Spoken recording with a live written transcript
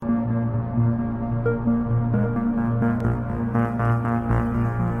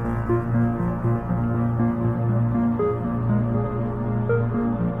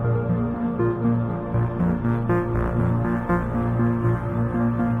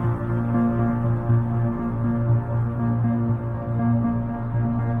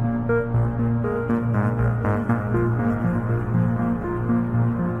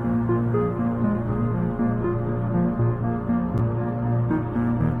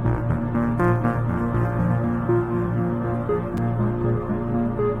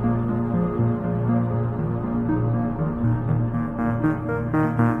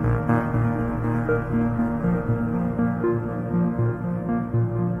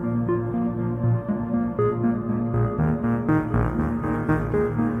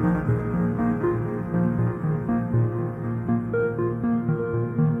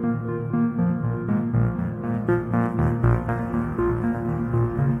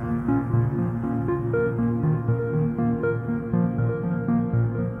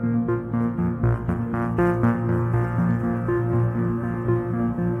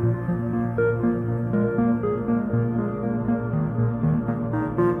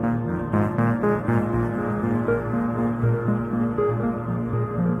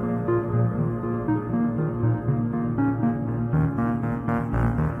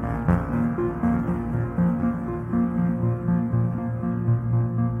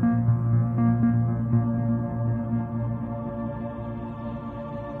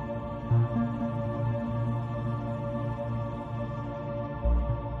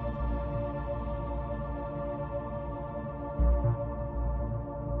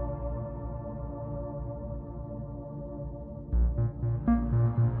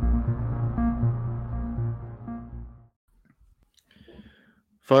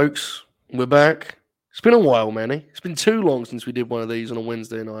Folks, we're back. It's been a while, Manny. It's been too long since we did one of these on a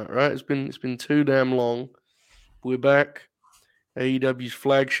Wednesday night, right? It's been too damn long. We're back. AEW's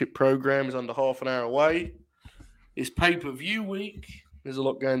flagship program is under half an hour away. It's pay-per-view week. There's a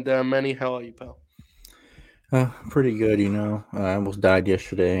lot going down, Manny. How are you, pal? Pretty good, I almost died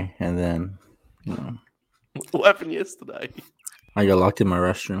yesterday, and then, you know, What happened yesterday? I got locked in my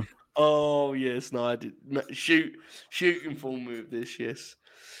restroom. Oh yes, no, I did. Shooting full move this, yes.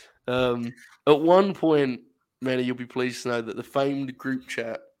 Um, at one point, Manny, you'll be pleased to know that the famed group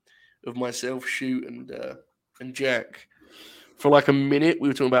chat of myself, Shoot, and Jack, for like a minute, we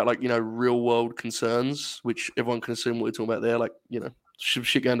were talking about real world concerns, which everyone can assume what we're talking about there,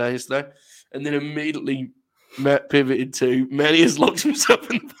 shit going down yesterday, and then immediately Matt pivoted to Manny has locked himself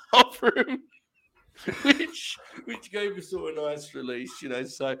in the bathroom. which gave us sort of a nice release.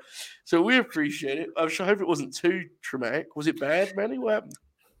 So we appreciate it. I hope it wasn't too traumatic. Was it bad, Manny? What happened?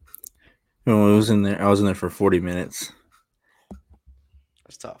 It was in there. I was in there for 40 minutes.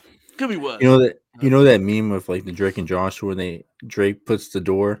 That's tough. Could be worse. That meme of like the Drake and Josh where Drake puts the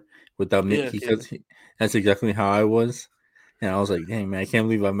door without me. Yeah. That's exactly how I was, and I was like, "Dang man, I can't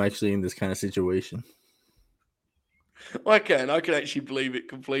believe I'm actually in this kind of situation." I can actually believe it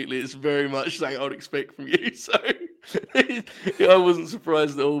completely. It's very much something I would expect from you. So I wasn't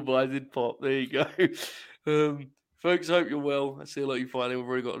surprised at all, but I did pop. There you go. Folks, I hope you're well. I see a lot of you fighting. We've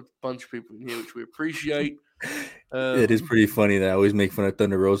already got a bunch of people in here, which we appreciate. It is pretty funny that I always make fun of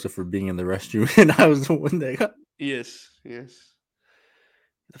Thunder Rosa for being in the restroom, and I was the one that got. Yes. The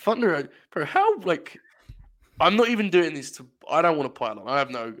Thunder, bro. How I'm not even doing this to. I don't want to pile on. I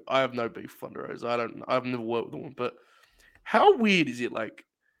have no beef with Thunder Rosa. I've never worked with one, but how weird is it? Like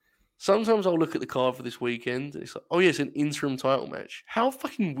sometimes I'll look at the card for this weekend and it's like, oh yeah, it's an interim title match. How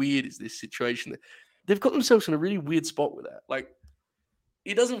fucking weird is this situation? They've got themselves in a really weird spot with that. Like,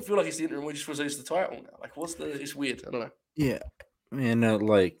 it doesn't feel like it's the interim. We just feels like it's the title now. Like, it's weird. I don't know. Yeah, and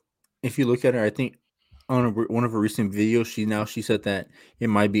if you look at her, I think on one of her recent videos, she said that it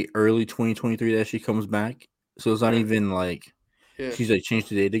might be early 2023 that she comes back. So it's not Right. even like Yeah. she's like changed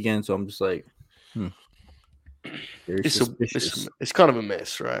the date again. So I'm just like, very It's suspicious. it's kind of a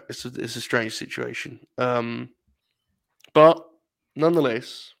mess, right? It's a strange situation. But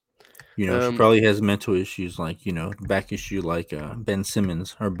nonetheless, She probably has mental issues, like back issue, like Ben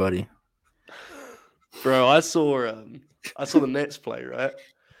Simmons, her buddy. bro, I saw the Nets play, right?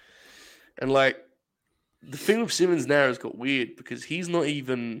 And like the thing with Simmons now has got weird because he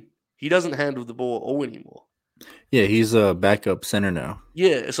doesn't handle the ball at all anymore. Yeah, he's a backup center now.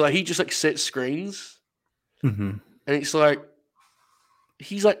 Yeah, it's like he just like sets screens, Mm-hmm. and it's like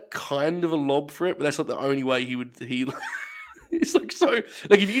he's like kind of a lob for it, but that's not the only way he. It's like so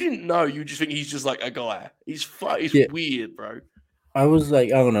like if you didn't know, you would just think he's just like a guy. It's Yeah, weird, bro. I was like,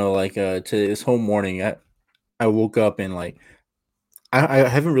 I don't know, like to this whole morning, I woke up and like I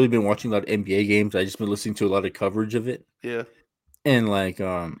haven't really been watching a lot of NBA games. I just been listening to a lot of coverage of it, Yeah, and like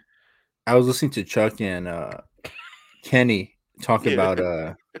I was listening to Chuck and Kenny yeah, talk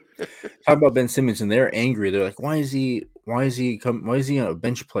about Ben Simmons, and they're angry. They're like, why is he a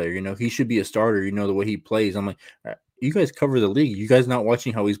bench player? He should be a starter. The way he plays. I'm like, you guys cover the league. You guys not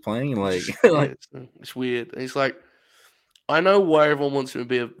watching how he's playing? Like, like it's weird. It's like I know why everyone wants him to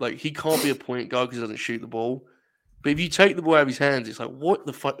be like he can't be a point guard because he doesn't shoot the ball. But if you take the ball out of his hands, it's like what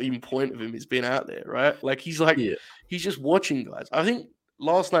the fuck even point of him is being out there, right? Like yeah, he's just watching guys. I think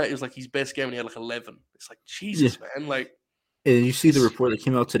last night it was like his best game and he had like 11. It's like yeah. Jesus, man. Like And you see the it's report that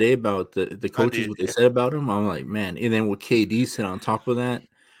came out today about the I coaches, did, what they yeah. said about him. I'm like, man. And then what KD said on top of that,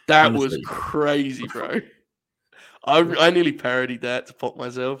 That I'm just was like, crazy, bro. I nearly parodied that to pop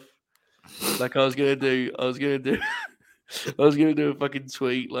myself. Like I was gonna do a fucking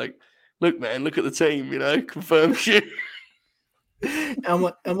tweet like, look, man, look at the team, confirm shit. I'm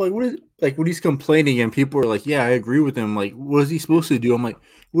like, what is like when he's complaining and people are like, yeah, I agree with him. Like, what is he supposed to do? I'm like,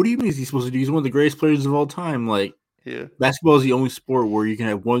 what do you mean is he supposed to do? He's one of the greatest players of all time. Like, Yeah. basketball is the only sport where you can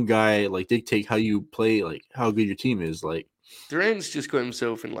have one guy like dictate how you play, like how good your team is. Like, Durant's just got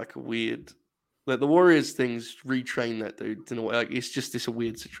himself in like a weird like the Warriors things retrain that dude in a way. Like it's just this a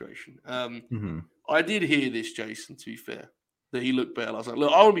weird situation. mm-hmm. I did hear this, Jason, to be fair, that he looked better. I was like,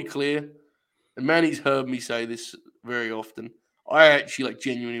 look, I want to be clear, and Manny's heard me say this very often. I actually like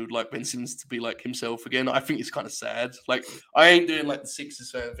genuinely would like Ben Simmons to be like himself again. I think it's kind of sad. Like I ain't doing like the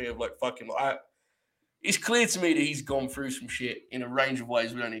Sixers fan thing of like fucking. It's clear to me that he's gone through some shit in a range of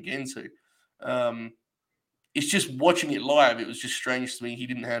ways we don't need to get into. It's just watching it live. It was just strange to me. He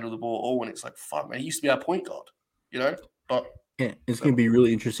didn't handle the ball at all, and it's like fuck, man. He used to be our point guard. But Yeah, it's gonna be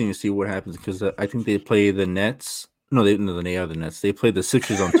really interesting to see what happens because I think they play the Nets No, they are the Nets. They played the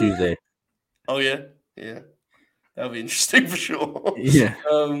Sixers on Tuesday. Oh yeah, that'll be interesting for sure. Yeah,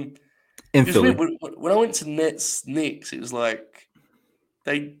 in Because Philly. when I went to Knicks, it was like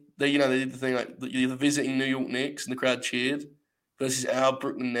they they did the thing like the visiting New York Knicks and the crowd cheered versus our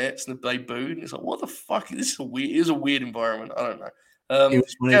Brooklyn Nets and they booed. And it's like, what the fuck? This is a weird. It was a weird environment. I don't know. It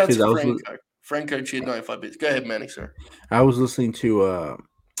was funny Shout out because to Franco. Franco cheered 95 bits. Go ahead, Manny, sir. I was listening to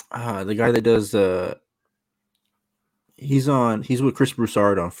the guy that does he's with Chris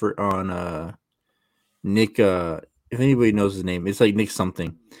Broussard on Nick if anybody knows his name, it's like Nick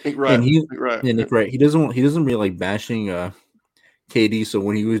something. Nick Wright. And he's Nick Wright. yeah, Nick Wright. He doesn't really like bashing KD. So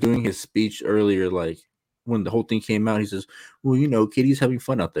when he was doing his speech earlier, like when the whole thing came out, he says, well, KD's having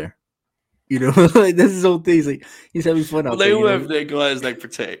fun out there. Like that's his whole thing. He's like, he's having fun out there. They all have their guys they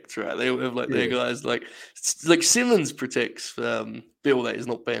protect, right? They all have like their guys like Simmons protects Bill, that is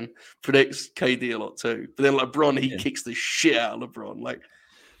not Ben, protects KD a lot too. But then like Bron, he kicks the shit out of LeBron. Like,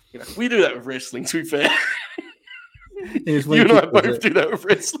 we do that with wrestling, to be fair. You and I both do that with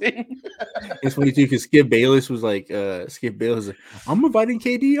wrestling. It's funny too because Skip Bayless was like, I'm inviting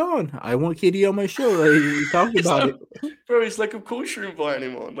KD on. I want KD on my show. Like, he talked about it. Bro, it's like, of course you're inviting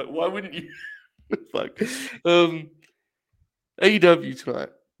him on. Like, why wouldn't you? Fuck. AEW tonight.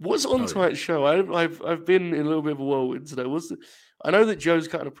 What's on tonight's show? I've been in a little bit of a whirlwind today. I know that Joe's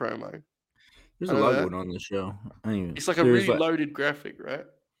cutting a promo. There's a lot going on the show. It's like a really loaded graphic, right?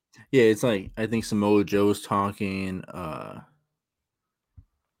 Yeah, it's like I think Samoa Joe's talking.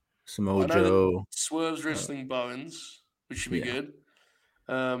 Samoa Joe. Swerve's wrestling Bowens, which should be good.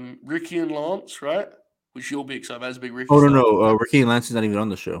 Ricky and Lance, right? Which you'll be excited about as a big Ricky. Oh no, Ricky and Lance is not even on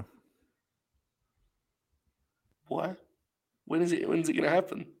the show. Why? When's it going to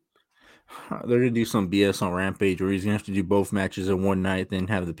happen? They're going to do some BS on Rampage where he's going to have to do both matches in one night, then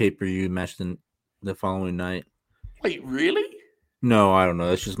have the pay-per-view match the following night. Wait, really? No, I don't know.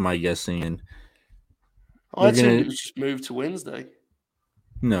 That's just my guessing. And I assumed it was just moved to Wednesday.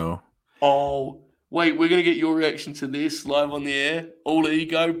 No. Oh, wait, we're going to get your reaction to this live on the air? All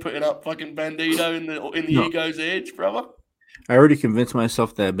Ego putting up fucking Bandito in the Ego's edge, brother? I already convinced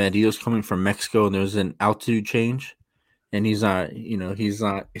myself that Bandito's coming from Mexico and there's an altitude change. And he's not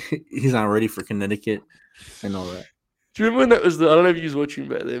ready for Connecticut and all that. Do you remember when that was I don't know if you was watching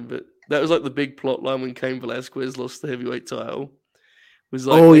back then, but that was like the big plot line when Cain Velasquez lost the heavyweight title. It was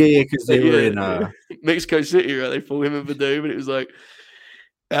like, because they were in Mexico City, right? They fought him in Verdun, and it was like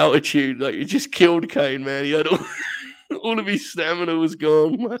altitude, like it just killed Cain, man. He had all of his stamina was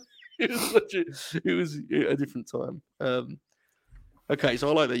gone. It was a different time. Okay, so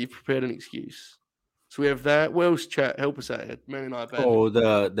I like that you've prepared an excuse. So we have that. What else, chat? Help us out here. Man and I bad. Oh,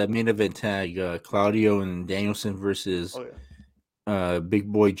 the main event tag, Claudio and Danielson versus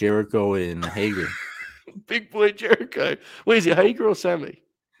Big Boy Jericho and Hager. Big Boy Jericho. Wait, is it Hager or Sammy?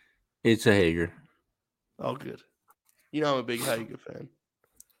 It's a Hager. Oh, good. I'm a big Hager fan.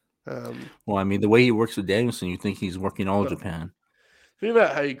 Well, I mean, the way he works with Danielson, you think he's working all Japan. The thing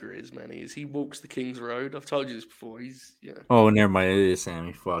about Hager is, man, he walks the King's Road. I've told you this before. Oh, never mind. It is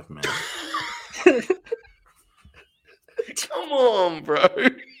Sammy. Fuck, man. Come on, bro.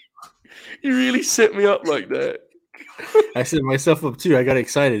 You really set me up like that. I set myself up too. I got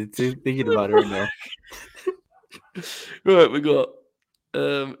excited thinking about it right now. Right, we got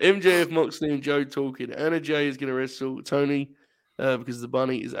MJF, Moxley, and Joe talking. Anna Jay is going to wrestle Tony because the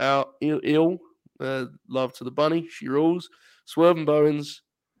bunny is out ill. Love to the bunny. She rules. Swerve and Bowens.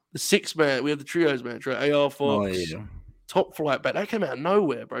 The 6-man. We have the trios match, right? AR Fox. Top Flight back. That came out of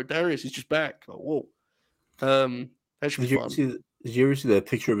nowhere, bro. Darius is just back. Like, whoa. That should be fun. Did you ever see the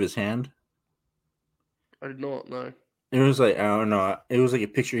picture of his hand? I did not, no. It was like, I don't know. It was like a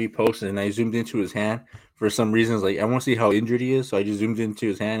picture he posted, and I zoomed into his hand. For some reason, like, I want to see how injured he is, so I just zoomed into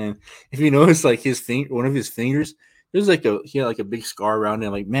his hand. And if you notice, like, one of his fingers, there's like he had like a big scar around it.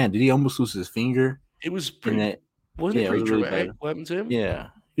 I'm like, man, did he almost lose his finger? It was pretty. Wasn't it pretty dramatic? Really what happened to him? Yeah,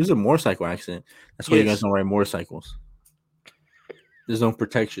 it was a motorcycle accident. That's why you guys don't ride motorcycles. There's no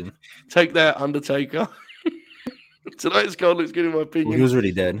protection. Take that, Undertaker. Tonight's card looks good in my opinion. Well, he was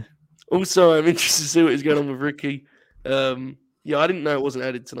already dead. Also, I'm interested to see what is going on with Ricky. I didn't know it wasn't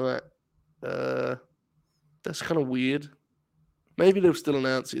added tonight. That's kind of weird. Maybe they'll still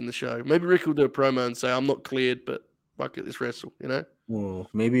announce it in the show. Maybe Rick will do a promo and say, I'm not cleared, but fuck it, let's wrestle, Well,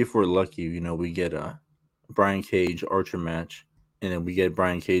 maybe if we're lucky, we get a Brian Cage Archer match, and then we get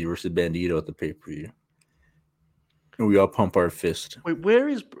Brian Cage versus Bandito at the pay-per-view. And we all pump our fist. Wait, where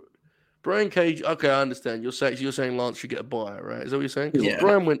is Brian Cage? Okay, I understand. You're saying Lance should get a buyer, right? Is that what you're saying? Yeah.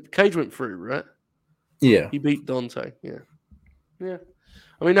 Cage went through, right? Yeah. He beat Dante. Yeah.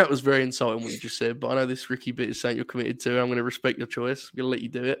 I mean, that was very insulting what you just said, but I know this Ricky bit is saying you're committed to. I'm going to respect your choice. I'm going to let you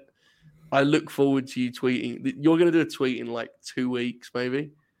do it. I look forward to you tweeting. You're going to do a tweet in like 2 weeks,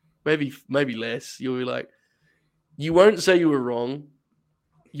 maybe less. You'll be like, you won't say you were wrong.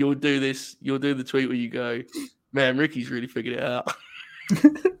 You'll do this. You'll do the tweet where you go, man, Ricky's really figured it out.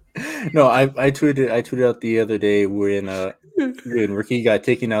 No, I tweeted out the other day when Ricky got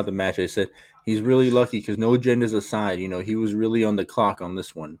taken out of the match. I said he's really lucky because no agendas aside, he was really on the clock on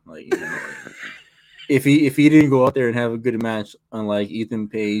this one. Like, if he didn't go out there and have a good match, unlike Ethan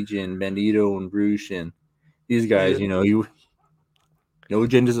Page and Bandito and Bruce and these guys, no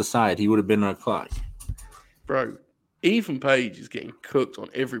agendas aside, he would have been on the clock. Bro, Ethan Page is getting cooked on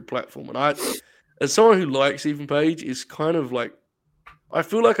every platform, and I, as someone who likes Ethan Page, is kind of like, I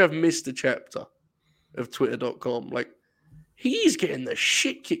feel like I've missed a chapter of Twitter.com. Like, he's getting the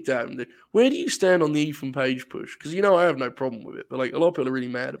shit kicked out of him. Where do you stand on the Ethan Page push? Because I have no problem with it, but like a lot of people are really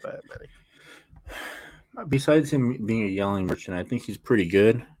mad about it, Manny. Besides him being a yelling merchant, I think he's pretty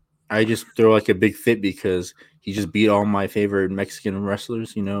good. I just throw like a big fit because he just beat all my favorite Mexican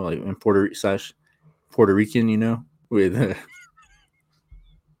wrestlers, like in Puerto Rican, with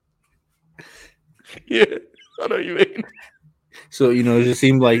yeah, I know what you mean. So, it just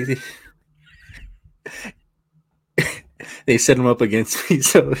seemed like they set him up against me.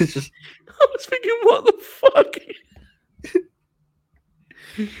 So it's just. I was thinking, what the fuck?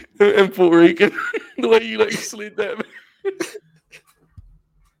 And Puerto Rican, the way you like slid that.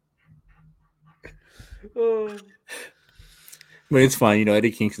 Oh. But it's fine.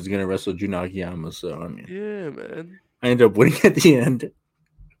 Eddie Kingston's going to wrestle Jun Akiyama. So, I mean. Yeah, man. I ended up winning at the end.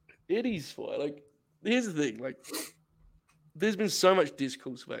 Eddie's fine. Like, here's the thing. Like, there's been so much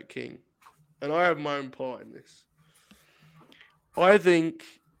discourse about King, and I have my own part in this. I think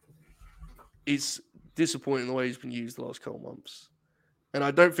it's disappointing the way he's been used the last couple months. And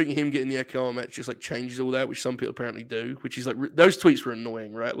I don't think him getting the Akiyama match just like changes all that, which some people apparently do, which is like, those tweets were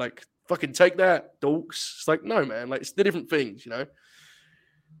annoying, right? Like, fucking take that, dorks. It's like, no, man. Like, it's the different things,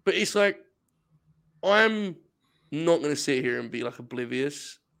 But it's like, I'm not going to sit here and be like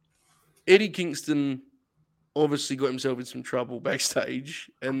oblivious. Eddie Kingston obviously got himself in some trouble backstage.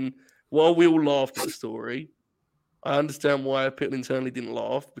 And while we all laughed at the story, I understand why people internally didn't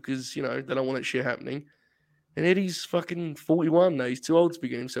laugh because, they don't want that shit happening. And Eddie's fucking 41 now. He's too old to be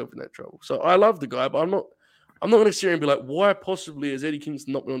getting himself in that trouble. So I love the guy, but I'm not going to sit here and be like, why possibly has Eddie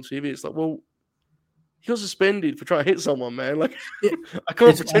Kingston not been on TV? It's like, well, he was suspended for trying to hit someone, man. Like, I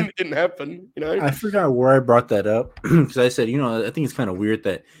can't pretend it didn't happen, I forgot where I brought that up because I said, I think it's kind of weird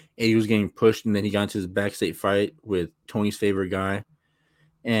that Eddie was getting pushed and then he got into his backstage fight with Tony's favorite guy.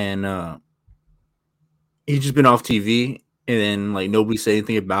 And he's just been off TV. And then, like, nobody said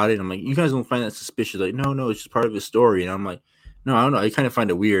anything about it. I'm like, you guys don't find that suspicious? Like, no, it's just part of his story. And I'm like, no, I don't know. I kind of find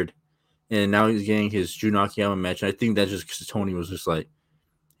it weird. And now he's getting his Jun Akiyama match. And I think that's just because Tony was just like,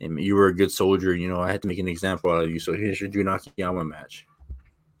 hey, you were a good soldier. I had to make an example out of you. So here's your Jun Akiyama match.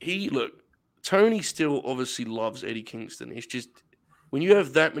 Tony still obviously loves Eddie Kingston. It's just, when you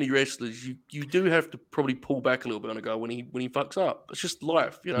have that many wrestlers, you do have to probably pull back a little bit on a guy when he fucks up. It's just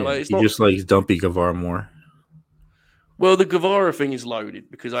life, Like, it's he just likes Dumpy Guevara more. Well, the Guevara thing is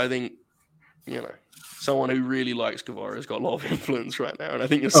loaded because I think, someone who really likes Guevara has got a lot of influence right now. And I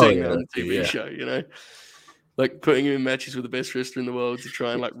think you're seeing that on the TV show, like putting him in matches with the best wrestler in the world to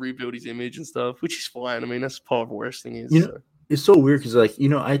try and like rebuild his image and stuff, which is fine. I mean, that's part of what wrestling is. It's so weird because, like,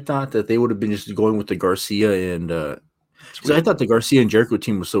 I thought that they would have been just going with the Garcia and because I thought the Garcia and Jericho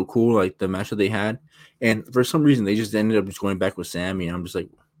team was so cool, like the match that they had. And for some reason, they just ended up just going back with Sammy. And I'm just like,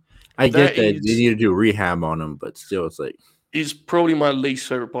 I get that they need to do rehab on him, but still, it's like. Is probably my least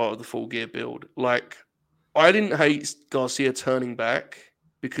favorite part of the Full Gear build. Like, I didn't hate Garcia turning back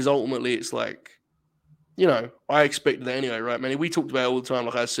because ultimately it's like, I expected that anyway, right, man? We talked about it all the time.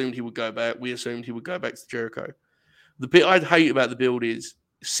 Like, I assumed he would go back. We assumed he would go back to Jericho. The bit I'd hate about the build is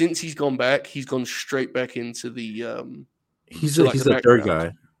since he's gone back, he's gone straight back into the. He's the third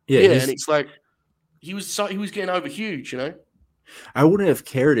guy. Yeah, and it's like he was getting over huge, I wouldn't have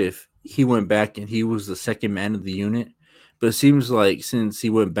cared if he went back and he was the second man of the unit, but it seems like since he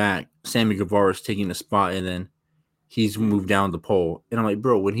went back, Sammy Guevara is taking the spot, and then he's moved down the pole. And I'm like,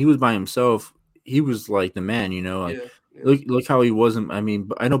 bro, when he was by himself, he was like the man, Like, look how he wasn't. I mean,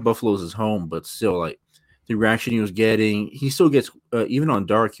 I know Buffalo's his home, but still, like the reaction he was getting, he still gets even on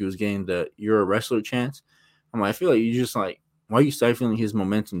Dark, he was getting the "you're a wrestler" chance. I'm like, I feel like you just like, why are you stifling his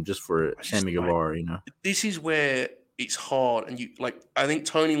momentum just for Sammy Guevara? This is where it's hard, and I think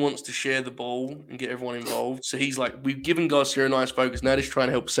Tony wants to share the ball and get everyone involved. So he's like, we've given Garcia a nice focus. Now just trying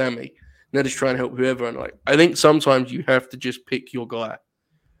to help Sammy. they're just trying to help whoever. And like, I think sometimes you have to just pick your guy.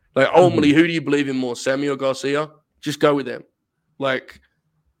 Like, ultimately, who do you believe in more, Sammy or Garcia? Just go with them. Like,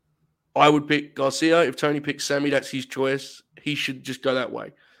 I would pick Garcia. If Tony picks Sammy, that's his choice. He should just go that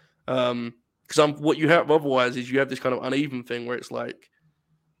way. Because what you have otherwise is you have this kind of uneven thing where it's like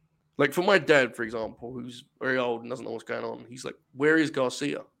for my dad, for example, who's very old and doesn't know what's going on. He's like, where is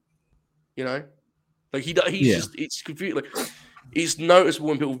Garcia? You know, like he's just, it's confusing. Like, it's noticeable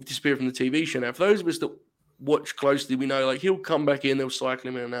when people disappear from the TV show. Now, for those of us that watch closely, we know like he'll come back in, they'll cycle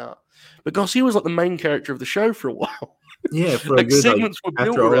him in and out. But Garcia was like the main character of the show for a while. Yeah, for like a good segments were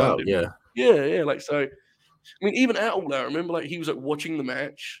built around him. Yeah. Like so. I mean, even at All Out, I remember like he was like watching the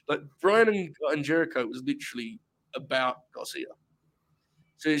match. Like Brian and Jericho was literally about Garcia.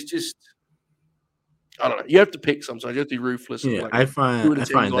 So it's just, I don't know. You have to pick sometimes. You have to be ruthless. Yeah, Like, I find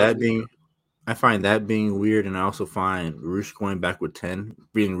that being weird, and I also find Roosh going back with 10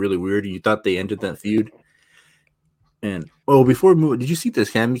 being really weird. You thought they ended that feud, and before we move, did you see the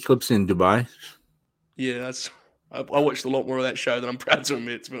Cammy clips in Dubai? Yeah, I watched a lot more of that show than I'm proud to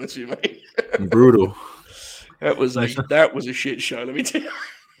admit. To be honest with you, mate. Brutal. That was a shit show. Let me tell you.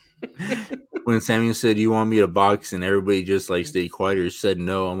 When Samuel said, "You want me to box?" and everybody just like stayed quiet or said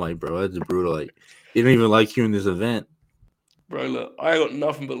no, I'm like, bro, that's brutal. Like, they don't even like you in this event. Bro, look, I got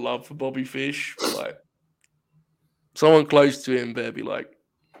nothing but love for Bobby Fish. But like, someone close to him better be like,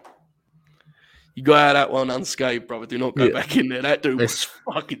 you go out that one unscathed, brother. Do not go back in there. That dude was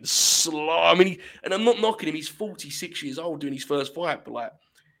fucking slow. I mean, and I'm not knocking him. He's 46 years old doing his first fight. But like,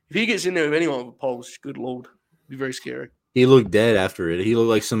 if he gets in there with anyone with a pulse, good lord, it'd be very scary. He looked dead after it. He looked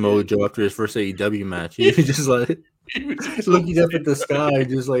like Samoa Joe after his first AEW match. He was just like looking up at the sky,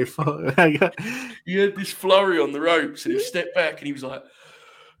 just like, fuck. He had this flurry on the ropes, and he stepped back, and he was like,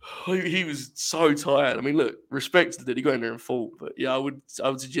 he was so tired. I mean, look, respect to that he got in there and fought, but yeah, I would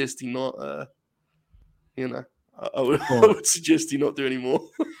suggest he not. I would suggest he not do anymore.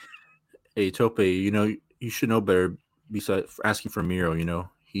 Hey Tope, you should know better. Besides asking for Miro,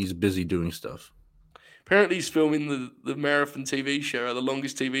 he's busy doing stuff. Apparently, he's filming the marathon TV show, the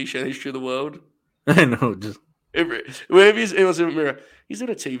longest TV show in the history of the world. I know, just wherever he's in a mirror, he's in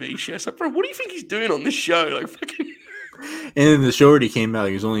a TV show. It's like, bro, what do you think he's doing on this show? Like, fucking. And then the show already came out.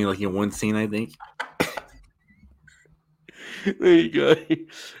 He was only like in one scene, I think. There you go.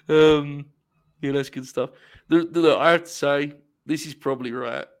 That's good stuff. I have to say, this is probably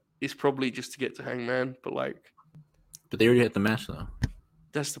right. It's probably just to get to Hangman, but they already had the match though.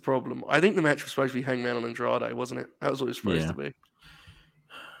 That's the problem. I think the match was supposed to be Hangman on Andrade, wasn't it? That was what it was supposed to be.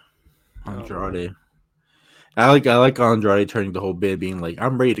 Andrade. I like Andrade turning the whole bit, being like,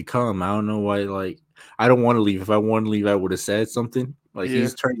 "I'm ready to come." I don't know why. Like, I don't want to leave. If I want to leave, I would have said something. Like,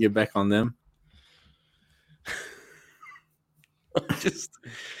 he's turning it back on them.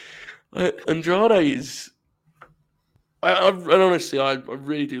 Andrade is. I honestly, I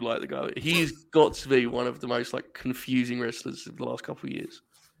really do like the guy. He's got to be one of the most confusing wrestlers of the last couple of years.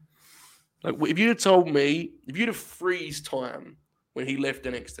 Like, if you'd have told me, if you'd have freeze time when he left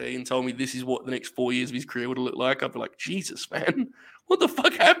NXT and told me this is what the next 4 years of his career would have looked like, I'd be like, Jesus, man, what the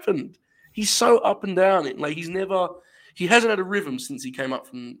fuck happened? He's so up and down. He hasn't had a rhythm since he came up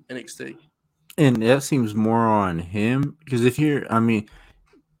from NXT. And that seems more on him because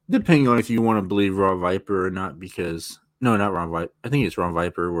depending on if you want to believe Raw Viper or not, because no, not Ron Viper. I think it's Ron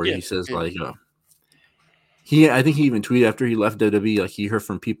Viper where he says I think he even tweeted after he left WWE, he heard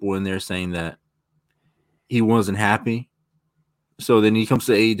from people in there saying that he wasn't happy. So then he comes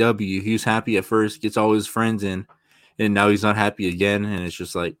to AEW. He was happy at first, gets all his friends in, and now he's not happy again. And it's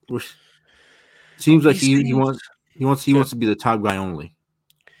just like, seems like he wants to be the top guy only.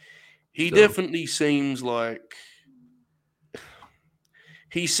 He definitely seems like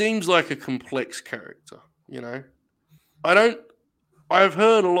a complex character, I've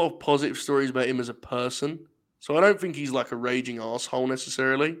heard a lot of positive stories about him as a person, so I don't think he's a raging asshole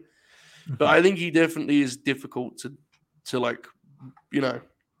necessarily, but I think he definitely is difficult to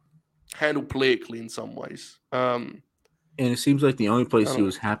handle politically in some ways. And it seems like the only place he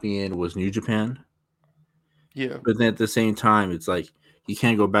was happy in was New Japan. Yeah. But then at the same time, it's like he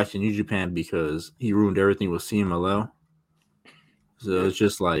can't go back to New Japan because he ruined everything with CMLL. So it's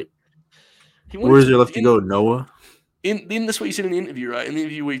just like, where is there left to go, Noah? That's what you said in the interview, right? In the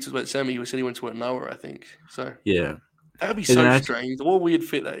interview where he talked about Sammy, he said he went to Noah, I think. So yeah, that'd be so strange. What a weird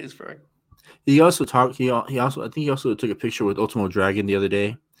fit that is for him. He also talked. I think he also took a picture with Ultimo Dragon the other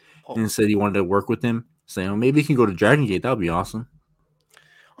day, and said he wanted to work with him, saying, maybe he can go to Dragon Gate. That would be awesome.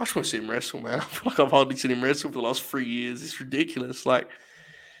 I just want to see him wrestle, man. I feel like I've hardly seen him wrestle for the last 3 years. It's ridiculous.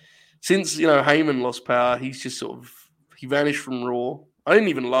 Since Heyman lost power, he's just he vanished from Raw. I I didn't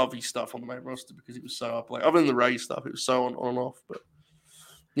even love his stuff on the main roster because it was so up. Like other than the Ray stuff, it was so on and off. But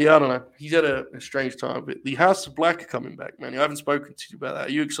yeah, I don't know. He's had a strange time. But the House of Black are coming back, man. I haven't spoken to you about that.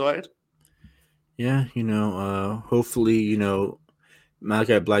 Are you excited? Yeah, hopefully,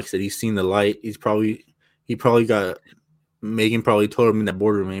 Malachi Black said he's seen the light. He probably got Megan probably told him in that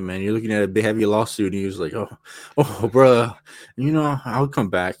boardroom, hey, man, you're looking at a big heavy lawsuit. And he was like, oh, bro, I'll come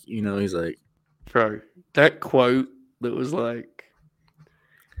back. He's like, bro, that quote that was like,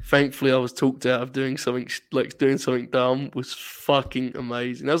 thankfully I was talked out of doing something dumb was fucking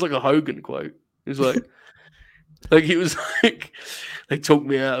amazing. That was like a Hogan quote. It was like, he was like, they talked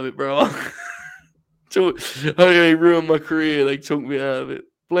me out of it, bro. They ruined my career. They took me out of it.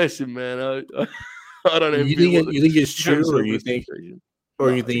 Bless him, man. I don't know. You think it's true, or you think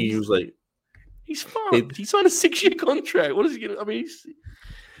he was like, he's fucked. He signed a 6-year contract. What is he gonna? I mean,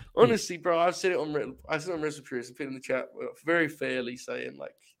 honestly, bro, I said it on Wrestle Purists and put in the chat very fairly saying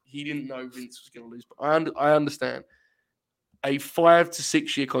like he didn't know Vince was gonna lose. But I understand. A 5 to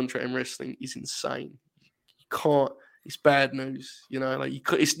 6 year contract in wrestling is insane. You can't. It's bad news. Like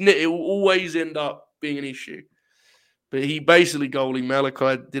it will always end up being an issue. But he basically goalie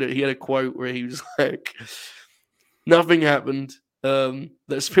Malachi did it. He had a quote where he was like, "Nothing happened. That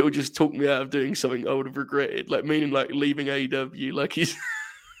Spill just took me out of doing something I would have regretted." Like meaning like leaving AEW. Like he's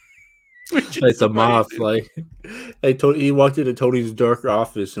it's a moth. Like he walked into Tony's dark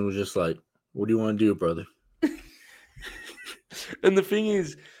office and was just like, "What do you want to do, brother?" And the thing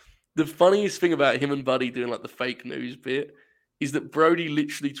is, the funniest thing about him and Buddy doing like the fake news bit is that Brody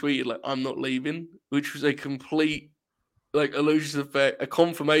literally tweeted like, "I'm not leaving," which was a complete like illusion of fact, a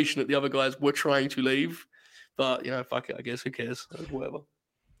confirmation that the other guys were trying to leave. But fuck it, I guess who cares? Whatever.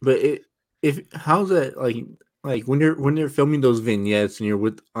 But how's that like when they're filming those vignettes and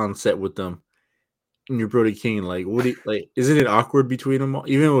you're on set with them and you're Brody King, like what do you, like? Isn't it awkward between them?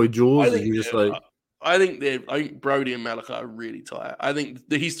 Even with Jules, I think Brody and Malachi are really tight. I think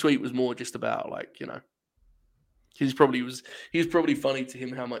his tweet was more just about like he was probably funny to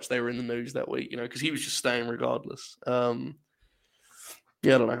him how much they were in the news that week, because he was just staying regardless. Yeah,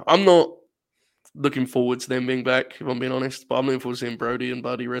 I don't know. I'm not looking forward to them being back, if I'm being honest, but I'm looking forward to seeing Brody and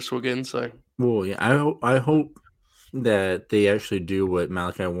Buddy wrestle again. So, well, yeah, I hope that they actually do what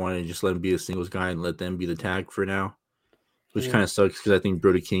Malachi wanted, just let him be a singles guy and let them be the tag for now, which kind of sucks because I think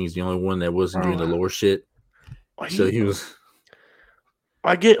Brody King is the only one that wasn't doing the lower shit. So he was.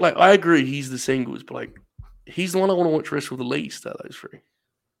 I agree, he's the singles, but like. He's the one I want to watch wrestle the least out of those three.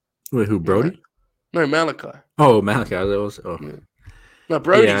 Wait, who, Brody? No, Malachi. Oh, Malachi. That was. Oh. Yeah. No,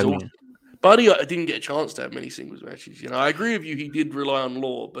 Brody's awesome. Buddy didn't get a chance to have many singles matches. I agree with you. He did rely on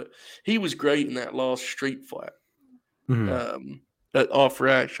Law, but he was great in that last street fight. Mm-hmm. After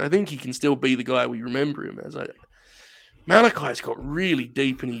Ash, I think he can still be the guy we remember him as. Malachi's got really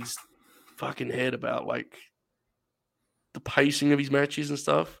deep in his fucking head about like the pacing of his matches and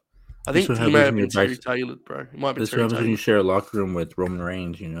stuff. I think he may have been too tailored, bro. It might have been too tailored. When you share a locker room with Roman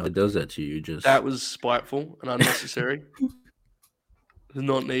Reigns, it does that to you. That was spiteful and unnecessary. It was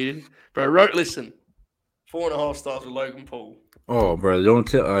not needed, bro. Listen, 4.5 stars with Logan Paul. Oh, bro, don't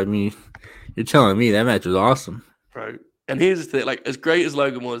tell. I mean, you're telling me that match was awesome, bro. And here's the thing: like, as great as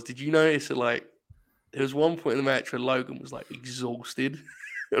Logan was, did you notice that like there was one point in the match where Logan was like exhausted,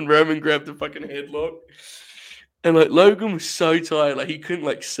 and Roman grabbed a fucking headlock. And like Logan was so tired, like he couldn't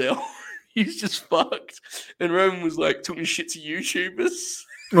like sell. He's just fucked. And Roman was like talking shit to YouTubers.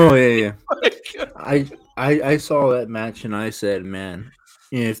 Oh yeah. I saw that match and I said, man,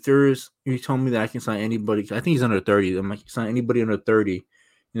 if you told me that I can sign anybody, I think he's under 30. I'm like, sign anybody under 30, and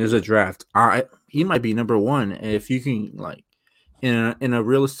there's a draft. He might be number one if you can like in a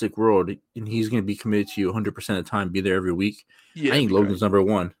realistic world, and he's going to be committed to you 100% of the time, be there every week. Yeah, I think Logan's number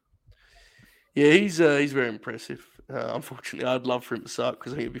one. Yeah, he's very impressive. Unfortunately, I'd love for him to suck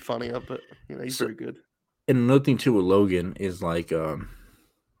because I think it'd be funnier, but he's very good. And another thing too with Logan is like, what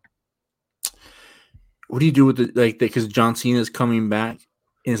do you do with because John Cena's coming back,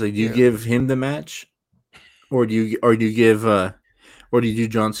 and it's like, do you give him the match, or do you do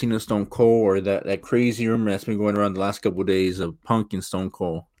John Cena Stone Cold, or that crazy rumor that's been going around the last couple of days of Punk and Stone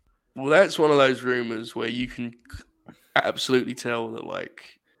Cold? Well, that's one of those rumors where you can absolutely tell that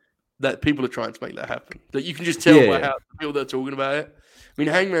that people are trying to make that happen. That you can just tell by how people they're talking about it. I mean,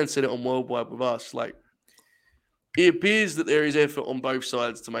 Hangman said it on Worldwide with us. Like, it appears that there is effort on both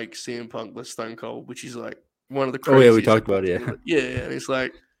sides to make CM Punk less Stone Cold, which is like one of the craziest. Oh yeah, we talked about it. Yeah, and it's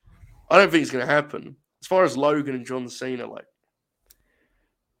like I don't think it's going to happen. As far as Logan and John Cena, like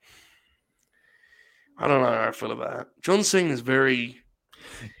I don't know how I feel about that. John Cena is very,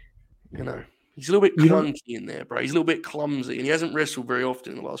 He's a little bit clunky in there, bro. He's a little bit clumsy, and he hasn't wrestled very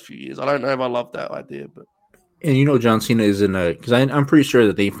often in the last few years. I don't know if I love that idea, but And John Cena is in a because I'm pretty sure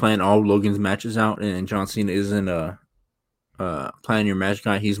that they plan all Logan's matches out, and John Cena isn't a plan your match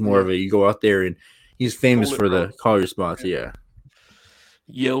guy. He's more of a you go out there and he's famous for the call your spots. Yeah.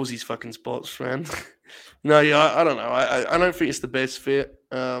 Yells his fucking spots, man. No, yeah, I don't know. I don't think it's the best fit.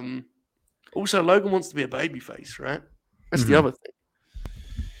 Also, Logan wants to be a babyface, right? That's the other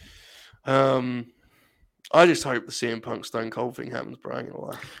thing. I just hope the CM Punk Stone Cold thing happens, bro. I ain't gonna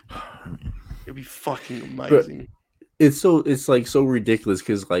lie. It'd be fucking amazing. But it's like so ridiculous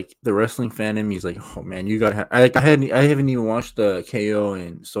because like the wrestling fan in me is like, oh man, you gotta. I haven't even watched the KO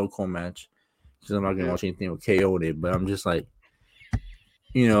and So Cold match because I'm not gonna watch anything with KO in it. But I'm just like,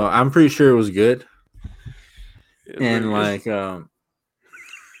 I'm pretty sure it was good. And like,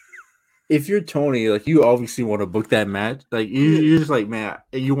 if you're Tony, like you obviously want to book that match. Like you're just like, man,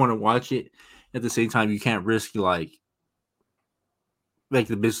 you want to watch it. At the same time, you can't risk like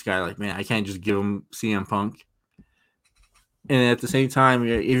the business guy. Like, man, I can't just give him CM Punk. And at the same time,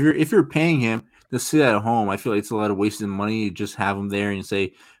 if you're paying him to sit at home, I feel like it's a lot of wasted money. You just have him there and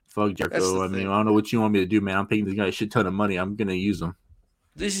say, "Fuck Jericho." I don't know what you want me to do, man. I'm paying this guy a shit ton of money. I'm gonna use him.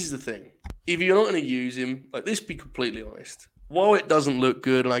 This is the thing. If you're not going to use him, like, let's be completely honest. While it doesn't look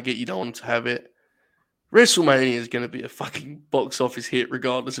good, and I get you don't want to have it, WrestleMania is going to be a fucking box office hit,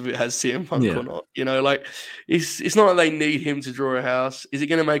 regardless if it has CM Punk or not. Like, it's not like they need him to draw a house. Is it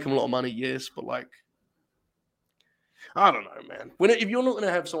going to make him a lot of money? Yes, but like, I don't know, man. If you're not going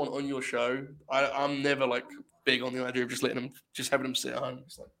to have someone on your show, I'm never like big on the idea of just having them sit at home.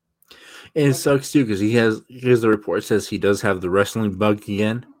 It's like, and it sucks too because here's the report says he does have the wrestling bug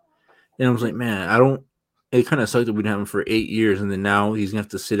again. And I was like, man, it kind of sucked that we didn't have him for 8 years. And then now he's going to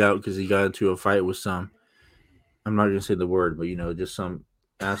have to sit out because he got into a fight with some, I'm not going to say the word, but, just some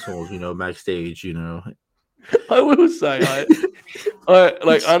assholes, backstage, I will say,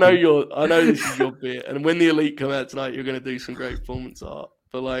 I know this is your bit. And when the Elite come out tonight, you're going to do some great performance art.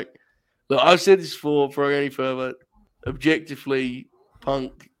 But like, look, I've said this before I go any further. Objectively,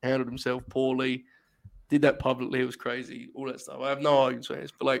 Punk handled himself poorly, did that publicly. It was crazy, all that stuff. I have no arguments with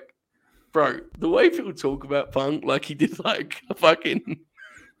this, but like, bro, the way people talk about Punk, like he did like a fucking,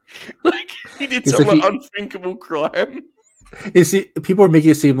 like he did some unthinkable crime. People are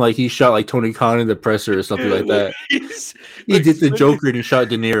making it seem like he shot like Tony Khan in the presser or something like that. He did the Joker and he shot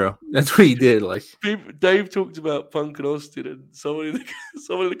De Niro. That's what he did. Like Dave talked about Punk and Austin, and someone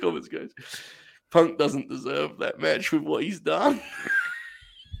in the comments goes, "Punk doesn't deserve that match with what he's done."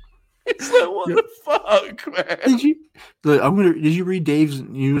 It's like, what the fuck, man? Did you read Dave's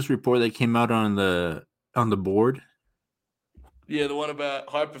news report that came out on the board? Yeah, the one about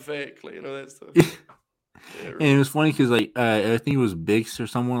hypothetically and all that stuff. And it was funny because like I think it was Biggs or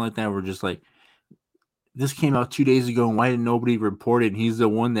someone like that were just like, this came out 2 days ago and why didn't nobody report it? And he's the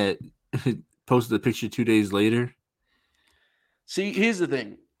one that posted the picture 2 days later. See, here's the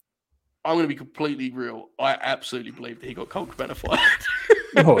thing. I'm going to be completely real. I absolutely believe that he got Colt Cabana fired.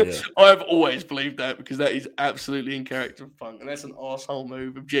 Oh, yeah. I've always believed that because that is absolutely in character of Punk, and that's an asshole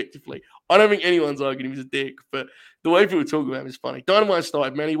move objectively. I don't think anyone's arguing he was a dick, but the way people talk about him is funny. Dynamite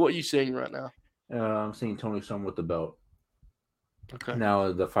started, Manny. What are you seeing right now? I'm seeing Tony Storm with the belt. Okay.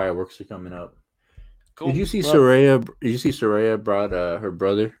 Now the fireworks are coming up. Cool. Did you see Saraya? Did you see Saraya brought her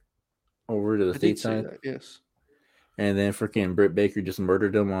brother over to the stateside? Yes. And then freaking Britt Baker just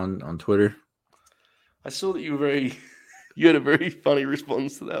murdered him on Twitter. I saw that you had a very funny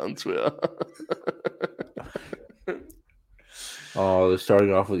response to that on Twitter. Oh, they're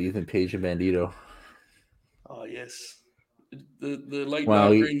starting off with Ethan Page and Bandito. Oh yes, the late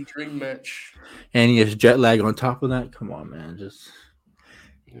night dream match. And he has jet lag on top of that. Come on, man!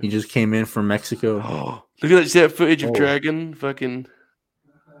 He just came in from Mexico. Oh, look at that footage of Dragon, fucking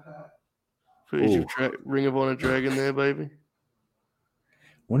footage of Ring of Honor Dragon there, baby.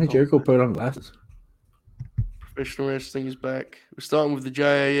 When did Jericho put on glasses? Professional wrestling is back. We're starting with the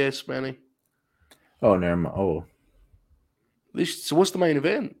JAS, Manny. Oh, never mind. Oh. So what's the main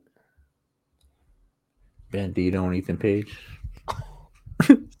event? Bandito and Ethan Page.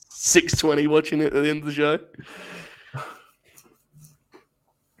 6:20 watching it at the end of the show.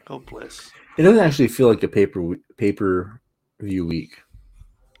 God bless. It doesn't actually feel like a pay-per-view week.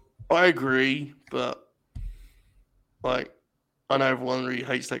 I agree, but like, I know everyone really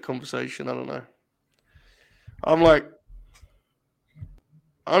hates that conversation. I don't know. I'm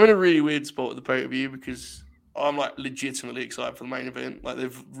in a really weird spot with the pay-per-view because I'm like legitimately excited for the main event. Like,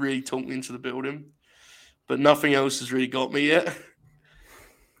 they've really talked me into the building, but nothing else has really got me yet.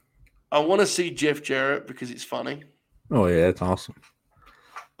 I want to see Jeff Jarrett because it's funny. Oh yeah, that's awesome.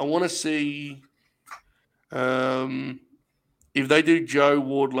 I want to see If they do Joe,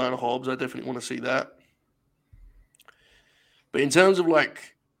 Wardlow, and Hobbs, I definitely want to see that. But in terms of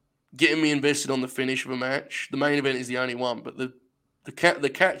like getting me invested on the finish of a match, the main event is the only one. But the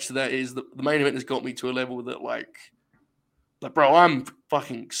catch to that is that the main event has got me to a level that like bro, I'm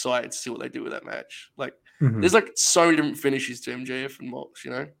fucking excited to see what they do with that match. Like, there's like so many different finishes to MJF and Mox,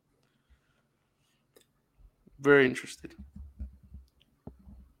 you know. Very interested.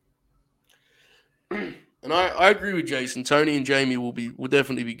 And I agree with Jason. Tony and Jamie will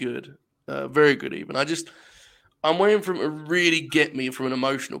definitely be good, very good even. I'm waiting for him to really get me from an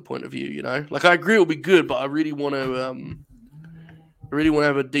emotional point of view, you know. Like I agree it'll be good, but I really want to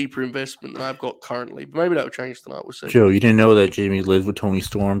have a deeper investment than I've got currently. But maybe that'll change tonight. We'll see. Joe, you didn't know that Jamie lived with Tony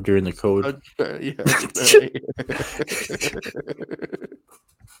Storm during the code? I didn't know.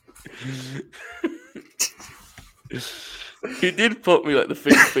 He did put me like the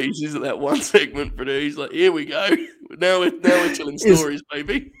fish pieces at that one segment, but he's like, "Here we go. Now we're telling stories,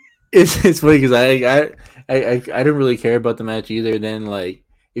 baby." It's funny because I didn't really care about the match either. Then like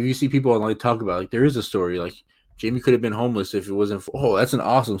if you see people online talk about like there is a story like Jamie could have been homeless if it wasn't for, that's an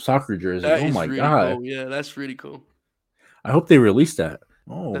awesome soccer jersey. That oh my really god! Cool. Yeah, that's really cool. I hope they release that.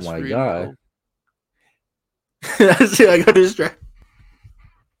 Oh that's my really god! Cool. That's it. I got distracted.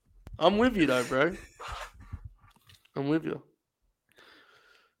 I'm with you though, bro. I'm with you.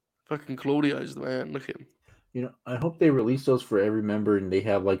 Fucking Claudio's the man. Look at him. You know, I hope they release those for every member and they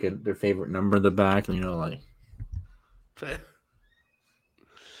have like their favorite number in the back. You know, like. Fair.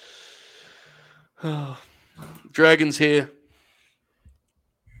 Oh, Dragon's here.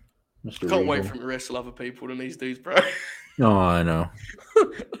 Mr. Can't wait for him to wrestle other people than these dudes, bro. Oh, I know.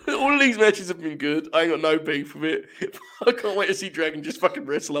 All of these matches have been good. I ain't got no beef with it. I can't wait to see Dragon just fucking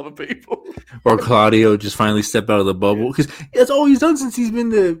wrestle other people. Or Claudio just finally step out of the bubble. Because that's all he's done since he's been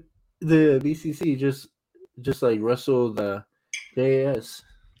the BCC. Just like wrestle the JAS.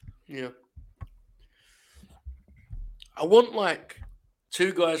 Yeah. I want like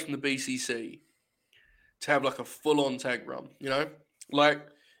two guys from the BCC to have like a full-on tag run, you know? Like,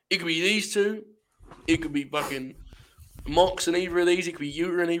 it could be these two. It could be fucking Mox and either of these. It could be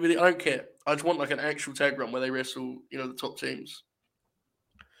Yuta and either of these. I don't care. I just want like an actual tag run where they wrestle, you know, the top teams.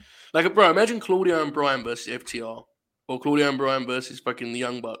 Like, bro, imagine Claudio and Brian versus FTR. Or Claudio and Brian versus fucking the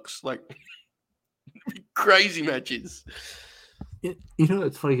Young Bucks. Like, crazy matches. You know,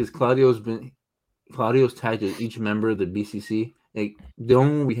 it's funny because Claudio's tagged as each member of the BCC. Like, the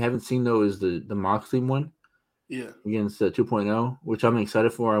only one we haven't seen, though, is the Moxley one. Yeah. Against 2.0, which I'm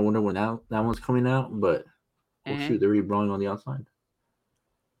excited for. I wonder when that one's coming out, but shoot, they're already brawling on the outside.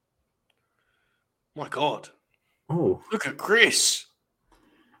 My God. Oh. Look at Chris.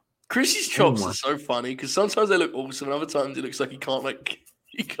 Chris's chops are so funny because sometimes they look awesome and other times it looks like he can't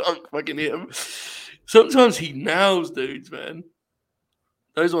fucking hit him. Sometimes he nails dudes, man.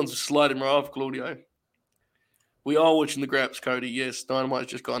 Those ones are sliding right off Claudio. We are watching the Graps, Cody. Yes,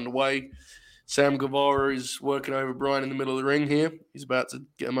 Dynamite's just got underway. Sam Guevara is working over Brian in the middle of the ring here. He's about to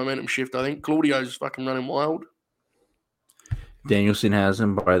get a momentum shift, I think. Claudio's fucking running wild. Danielson has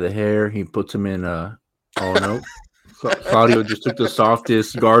him by the hair. He puts him in oh no. Claudio just took the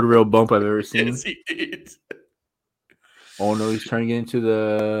softest guardrail bump I've ever seen. Yes, he did. Oh no, he's turning it into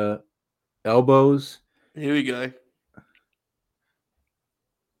the elbows. Here we go.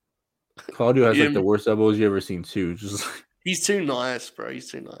 Claudio has like the worst elbows you ever seen too. Just he's too nice, bro.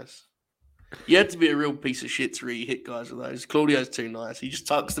 He's too nice. You have to be a real piece of shit to really hit guys with those. Claudio's too nice. He just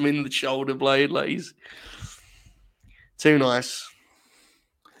tucks them into the shoulder blade. Like he's too nice.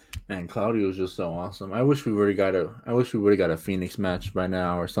 Man, Claudio's just so awesome. I wish we would have got a Phoenix match by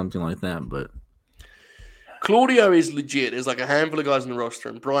now or something like that. But Claudio is legit. There's like a handful of guys in the roster,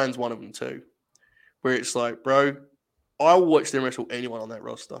 and Brian's one of them too. Where it's like, bro, I'll watch them wrestle anyone on that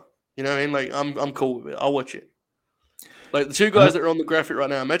roster. You know what I mean? Like I'm cool with it. I'll watch it. Like the two guys that are on the graphic right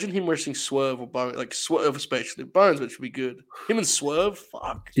now, imagine him wrestling Swerve or Bones, like Swerve especially. Bones, which would be good. Him and Swerve,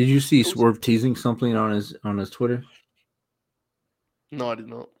 fuck. Did you see Swerve teasing something on his Twitter? No, I did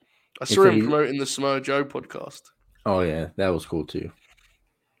not. I saw him promoting the Samoa Joe podcast. Oh yeah, that was cool too.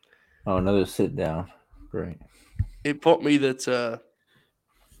 Oh, another sit down. Great. It popped me that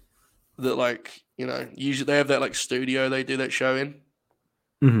like, you know, usually they have that like studio they do that show in.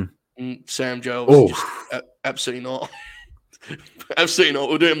 Mm-hmm. And Sam Joe just absolutely not. Absolutely not.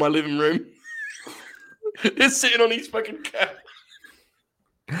 We'll do it in my living room. He's sitting on his fucking couch.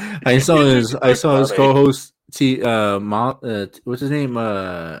 I saw his co-host what's his name?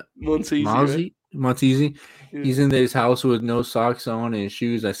 Montesi. Montesi. Yeah. He's in his house with no socks on and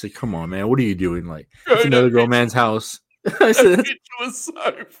shoes. I said, "Come on, man, what are you doing? Like, it's another grown man's house." I said, "It was so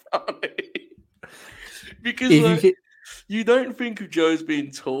funny." Because If like, you you don't think of Joe as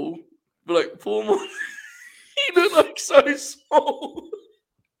being tall, but like poor Mon, he looked like so small.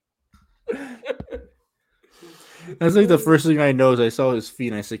 That's like the first thing I know is I saw his feet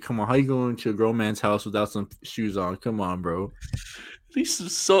and I said, "Come on, how you going to a grown man's house without some shoes on? Come on, bro." At least some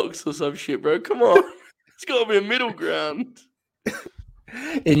socks or some shit, bro. Come on. It's got to be a middle ground.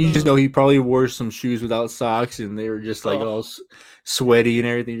 And you just know he probably wore some shoes without socks, and they were just like all sweaty and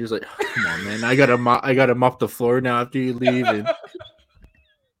everything. You're just like, oh, come on, man! I gotta mop the floor now after you leave. And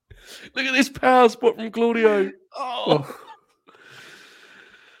look at this power spot from Claudio.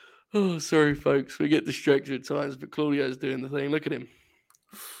 Oh, sorry, folks. We get distracted at times, but Claudio's doing the thing. Look at him.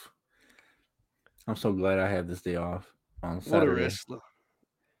 I'm so glad I have this day off on Saturday. What a wrestler!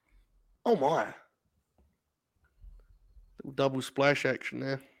 Oh my! Little double splash action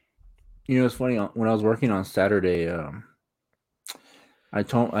there. You know, it's funny. When I was working on Saturday,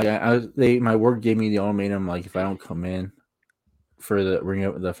 my work gave me the ultimatum, like, if I don't come in for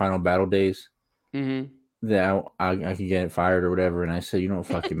the final battle days, that I could get fired or whatever. And I said, you know,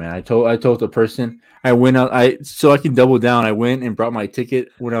 fuck it, man. I told the person, I went out, so I can double down. I went and brought my ticket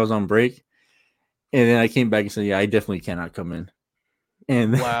when I was on break, and then I came back and said, yeah, I definitely cannot come in.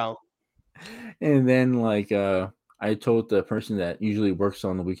 And wow. And then like I told the person that usually works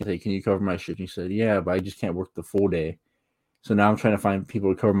on the weekend, hey, can you cover my shift? And he said, yeah, but I just can't work the full day. So now I'm trying to find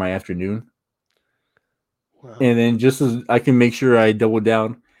people to cover my afternoon. Wow. And then just as I can make sure I double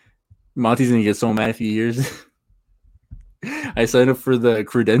down, Monty's gonna get so mad if he hears. I signed up for the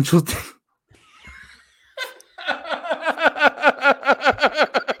credential thing.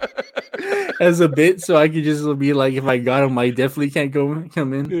 As a bit, so I could just be like, if I got him, I definitely can't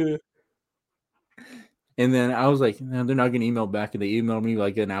come in. Yeah. And then I was like, no, they're not going to email back. And they emailed me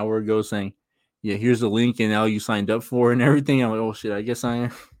like an hour ago saying, yeah, here's the link and now you signed up for and everything. I'm like, oh shit, I guess I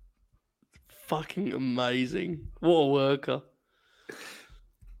am. Fucking amazing. What a worker.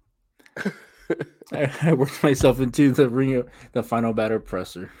 I worked myself into the ring of the final batter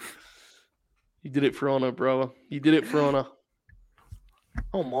presser. You did it for honor, bro. You did it for honor.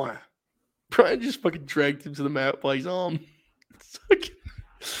 Oh my. Brian just fucking dragged him to the mat by his arm.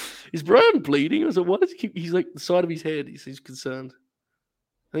 Is Brian bleeding? Or what is he? He's like the side of his head. He's concerned.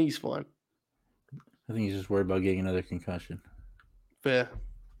 I think he's fine. I think he's just worried about getting another concussion. Fair.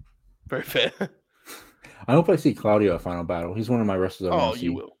 Very fair. I hope I see Claudio at Final Battle. He's one of my wrestlers I want to see.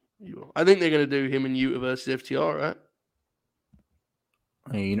 You will. You will. I think they're going to do him and Utah versus FTR, right?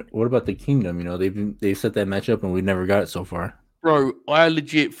 I mean, you know, what about the Kingdom? You know, they set that match up and we never got it so far. Bro, I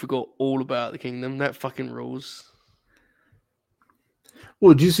legit forgot all about the Kingdom. That fucking rules.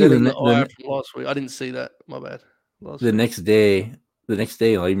 Well, did you see the last week? I didn't see that. My bad. The next day,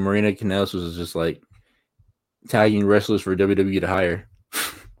 like Marina Canales was just like tagging wrestlers for WWE to hire.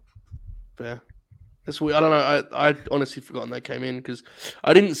 Fair. That's weird. I don't know. I honestly forgotten they came in because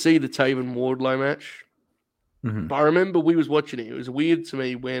I didn't see the Taven Wardlow match. Mm-hmm. But I remember we was watching it. It was weird to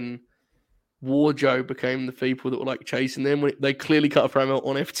me when Warjoe became the people that were like chasing them when they clearly cut a promo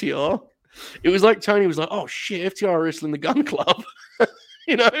on FTR. It was like Tony was like, "Oh shit, FTR are wrestling the Gun Club."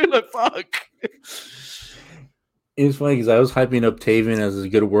 You know, like fuck. It was funny because I was hyping up Taven as a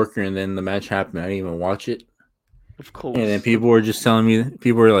good worker, and then the match happened. I didn't even watch it. Of course. And then people were just telling me,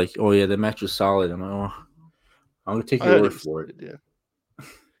 people were like, "Oh yeah, the match was solid." I'm like, "Oh, I'm gonna take your word for it." Yeah.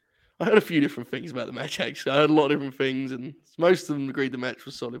 I heard a few different things about the match. Actually, I heard a lot of different things, and most of them agreed the match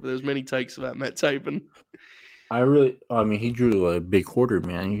was solid. But there was many takes about Matt Taven. I mean, he drew a big quarter,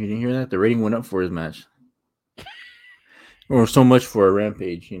 man. You didn't hear that? The rating went up for his match, or so much for a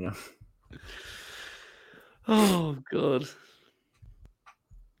Rampage, you know. Oh god.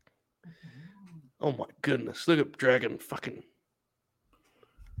 Oh my goodness! Look at Dragon fucking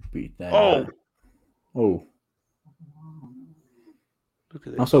beat that. Oh. Look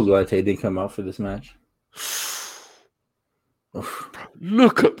at this. I'm so glad Tay didn't come out for this match.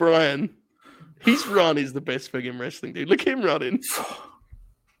 Look at Brian. His run is the best thing in wrestling, dude. Look at him running.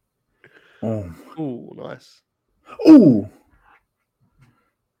 Oh, nice. Oh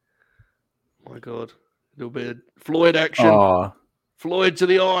my god. A little bit of Floyd action. Floyd to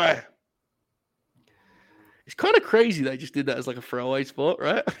the eye. It's kind of crazy they just did that as like a throwaway spot,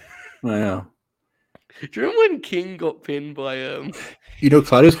 right? I know. Do you remember when King got pinned by You know,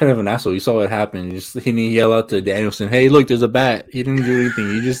 Claudio's kind of an asshole. You saw what happened. He didn't yell out to Danielson, "Hey, look, there's a bat." He didn't do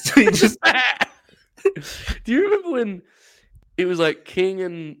anything. He just Do you remember when it was like King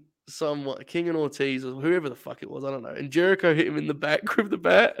and Ortiz or whoever the fuck it was, I don't know, and Jericho hit him in the back with the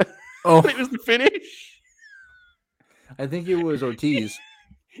bat? Oh, it was the finish. I think it was Ortiz.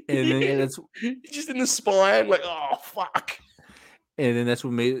 And then that's just in the spine, like, oh fuck. And then that's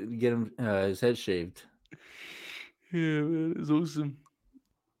what made get him his head shaved. Yeah, man, it's awesome.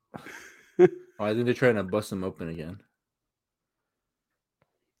 I think they're trying to bust him open again.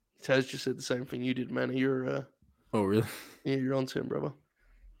 Taz just said the same thing you did, man. You're Oh, really? yeah, you're on to him, brother.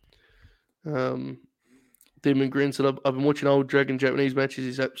 Demon Grin said, I've been watching old Dragon Japanese matches.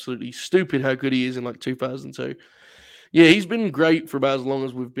 He's absolutely stupid how good he is in like 2002. Yeah, he's been great for about as long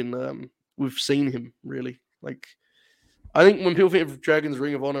as we've seen him, really. Like, I think when people think of Dragon's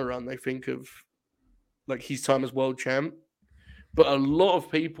Ring of Honor run, they think of like his time as world champ. But a lot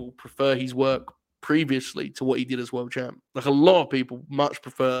of people prefer his work previously to what he did as world champ. Like, a lot of people much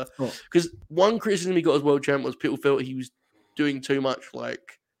prefer, because one criticism he got as world champ was people felt he was doing too much,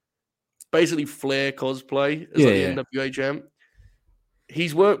 like, basically Flair cosplay as like the NWA champ.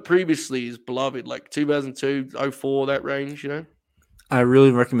 His work previously is beloved, like 2002, 04, that range, you know? I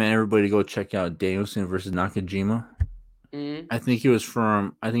really recommend everybody to go check out Danielson versus Nakajima. Mm-hmm. I think it was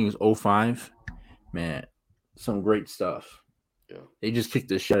 05. Man, some great stuff. Yeah. They just kicked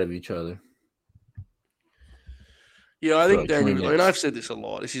the shit out of each other. Yeah, I think Danielson, I mean, I've said this a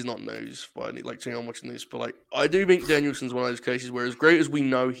lot. This is not news, but I need like to I'm watching this. But like, I do think Danielson's one of those cases where, as great as we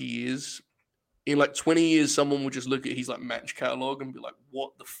know he is, in like 20 years, someone will just look at his like match catalog and be like,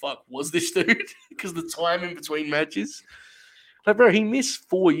 "What the fuck was this dude?" Because the time in between matches, like, bro, he missed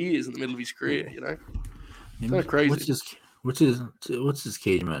 4 years in the middle of his career. You know, it's kind of crazy. What's his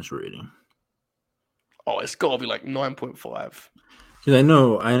cage match rating? Oh, it's got to be like 9.5. Because I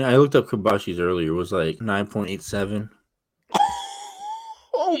know I looked up Kibashi's earlier. It was like 9.87.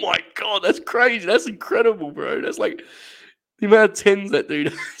 Oh my god, that's crazy. That's incredible, bro. That's like the amount of tens that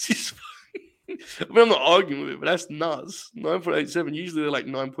dude has. I mean, I'm not arguing with it, but that's nuts. 9.87. Usually they're like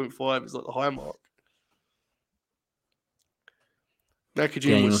 9.5 is like the high mark.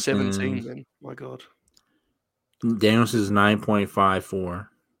 Nakajima was 17 then. My god. Danielson's 9.54.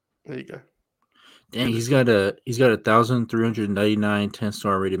 There you go. Dang, he's got 1,399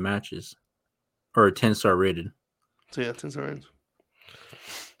 10-star rated matches. Or 10-star rated. So yeah, 10-star rated.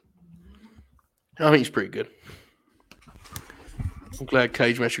 I think he's pretty good. I'm glad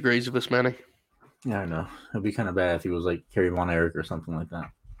Cage Match agrees with us, Manny. Yeah, I know. It'd be kind of bad if he was like Kerry Von Erich or something like that.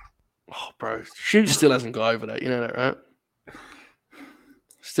 Oh, bro. Shoot still hasn't got over that. You know that, right?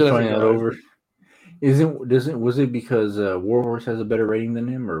 Still hasn't got over it. Was it because Warhorse has a better rating than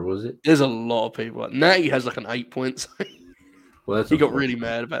him, or was it? There's a lot of people. Natty has like an 8 points. Well, he got really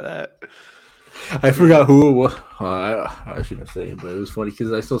mad about that. I forgot who it was. I shouldn't say it, but it was funny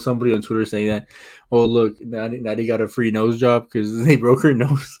because I saw somebody on Twitter saying that, "Oh, look, Natty got a free nose job because they broke her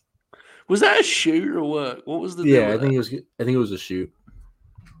nose." Was that a shoot or what? What was the deal? Yeah, I think it was a shoot.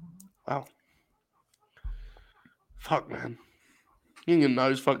 Wow. Fuck, man. Getting your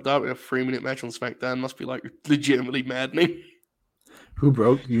nose fucked up in a 3-minute match on SmackDown must be like legitimately maddening. Who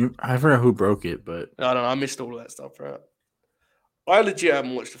broke you? I forgot who broke it, but I don't know. I missed all of that stuff, right? I legit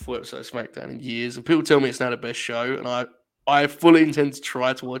haven't watched a full episode of SmackDown in years, and people tell me it's not the best show, and I fully intend to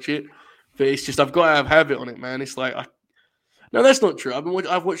try to watch it, but it's just I've got to have it on it, man. It's like no, that's not true.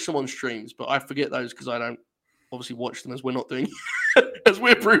 I've watched some on streams, but I forget those because I don't obviously watch them as we're not doing as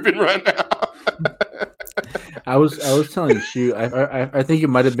we're proving right now. I was telling you, I think it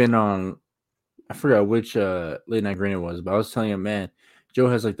might have been on, I forgot which late night green it was, but I was telling him, man, Joe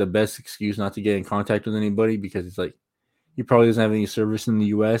has like the best excuse not to get in contact with anybody because it's like he probably doesn't have any service in the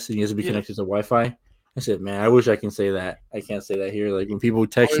US and he has to be connected to Wi-Fi. I said, man, I wish I can say that. I can't say that here. Like when people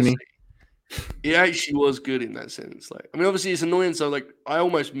text me. It actually was good in that sense. Like, I mean, obviously it's annoying. So like, I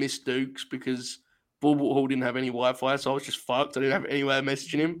almost missed Dukes because Bulbul Hall didn't have any Wi-Fi, so I was just fucked. I didn't have any way of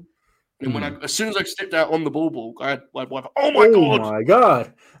messaging him. And when as soon as I stepped out on the Bulbul, I had Wi-Fi. Oh my god! Oh my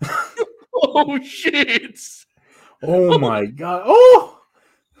god! Oh shit! Oh my god! Oh!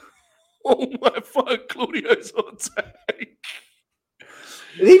 Oh my fuck! Claudio's on tag.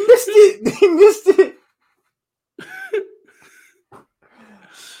 He missed it. He missed it.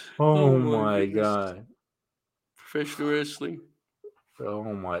 Oh my god! Professional wrestling.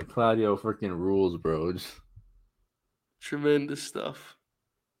 Oh my, Claudio freaking rules, bro. Tremendous stuff.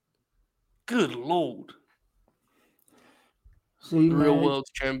 Good lord. See, the real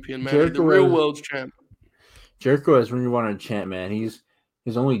world's champion, man. Jericho the real world's champ. Jericho has Ring of Honor champ, man. His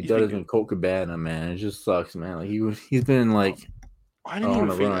only dud has been Colt Cabana, man. It just sucks, man. Like he's been like. I didn't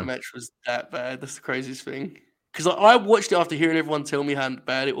even think that match was that bad. That's the craziest thing. Because I watched it after hearing everyone tell me how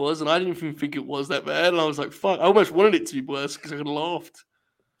bad it was, and I didn't even think it was that bad. And I was like, fuck, I almost wanted it to be worse because I could have laughed.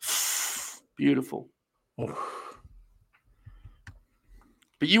 Beautiful. Oh.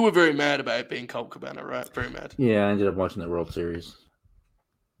 But you were very mad about it being Colt Cabana, right? Very mad. Yeah, I ended up watching the World Series.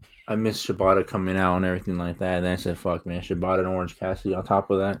 I missed Shibata coming out and everything like that. And then I said, fuck, man, Shibata and Orange Cassidy on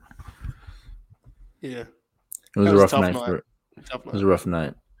top of that. Yeah. It was That a was a rough tough night. night. It was a rough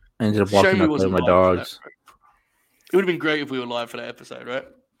night. I ended up Shame walking we out there wasn't with my live for that, dogs. bro. It would have been great if we were live for that episode, right?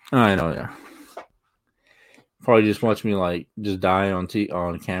 I know, yeah. Probably just watch me like just die on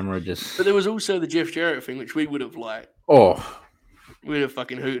camera. Just. But there was also the Jeff Jarrett thing, which we would have we'd have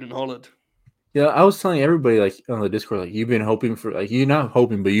fucking hooted and hollered. Yeah, I was telling everybody like on the Discord, like you've been hoping for, like you're not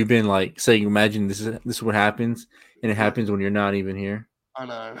hoping, but you've been like saying, imagine this is what happens, and it happens when you're not even here. I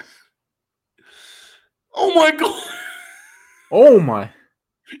know. Oh my god! Oh my!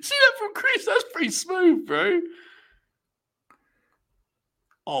 See that from Chris? That's pretty smooth, bro.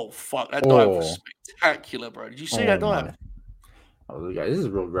 Oh fuck! That dive was spectacular, bro. Did you see that dive? Oh, guys, this is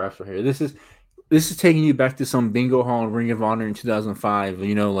real graphs right here. This is taking you back to some bingo hall in Ring of Honor in 2005.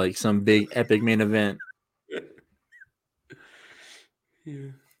 You know, like some big epic main event. Yeah.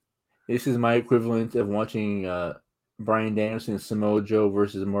 This is my equivalent of watching Bryan Danielson and Samoa Joe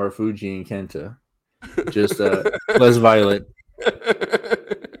versus Marufuji and Kenta. Just less violent.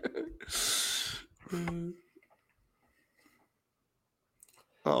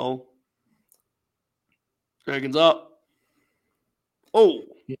 Uh-oh. Dragon's up. Oh.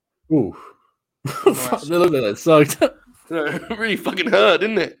 Ooh. Nice. Look at that. Sucked. It really fucking hurt,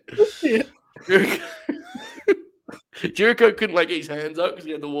 didn't it? Yeah. Jericho couldn't like get his hands up because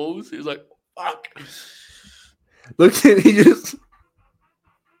he had the walls. He was like, fuck. Look at he just.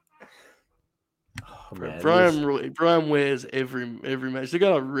 Oh, man, Brian wears every match. Look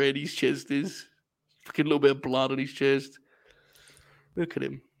how red his chest is. Fucking little bit of blood on his chest. Look at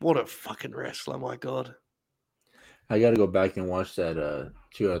him. What a fucking wrestler, my god. I gotta go back and watch that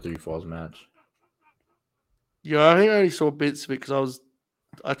 2 out of 3 falls match. Yeah, I think I only saw bits of it because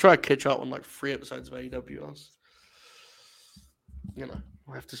I tried to catch up on like 3 episodes of AEW. I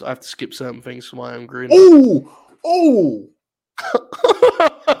have to skip certain things for my own grin. Oh!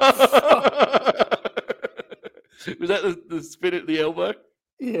 Was that the spin at the elbow?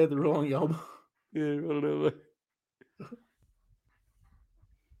 Yeah, the rolling elbow. Yeah, rolling elbow.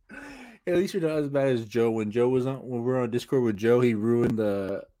 At least you're not as bad as Joe. When we were on Discord with Joe, he ruined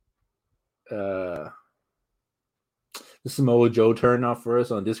the Samoa Joe turn off for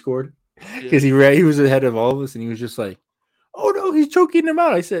us on Discord because he was ahead of all of us, and he was just like, "Oh no, he's choking him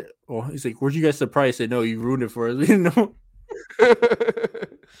out." I said, "Oh," he's like, "Weren't you guys surprised?" I said, "No, you ruined it for us. We didn't know."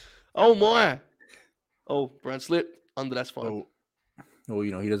 Oh my! Oh, Brian slipped under. That's fine. Oh,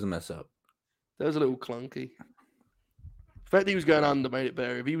 he doesn't mess up. That was a little clunky. The fact that he was going under made it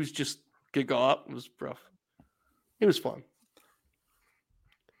better. If he was just gonna go up, it was rough. It was fun.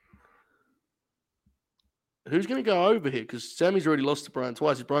 Who's going to go over here? Because Sammy's already lost to Brian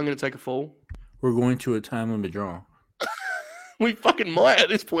twice. Is Brian going to take a fall? We're going to a time limit draw. We fucking might at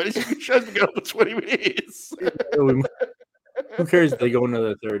this point. This show's been going on for 20 minutes. Who cares if they go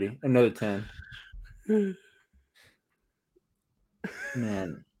another 30, another 10?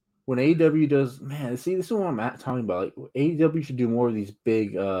 Man, when AEW does, see, this is what I'm talking about. Like, AEW should do more of these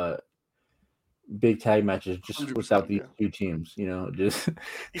big tag matches just without these two teams. Just.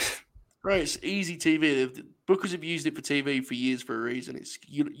 Right, it's easy TV. Bookers have used it for TV for years for a reason. It's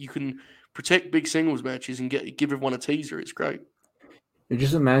you can protect big singles matches and give everyone a teaser. It's great.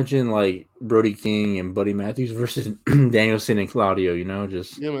 Just imagine like Brody King and Buddy Matthews versus Danielson and Claudio.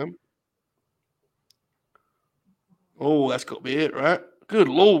 Yeah, man. Oh, that's got to be it, right? Good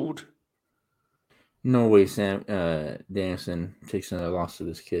lord. No way, Danielson takes another loss to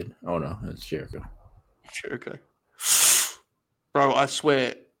this kid. Oh no, it's Jericho. Bro, I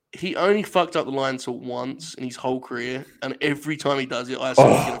swear. He only fucked up the lion salt once in his whole career, and every time he does it, I assume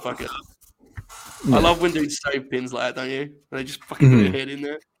he's going to fuck it up. Yeah. I love when dudes save pins like that, don't you? And they just fucking put their head in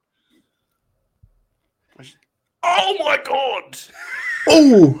there. Oh my god!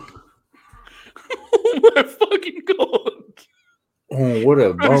 Oh! Oh my fucking god! Oh, what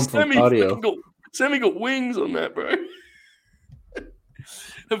a bump from Claudio. Sammy got wings on that, bro.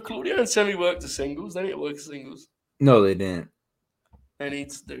 Have Claudio and Sammy worked the singles? They didn't work the singles. No, they didn't. They need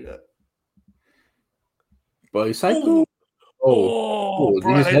to do that. Bicycle? Bro,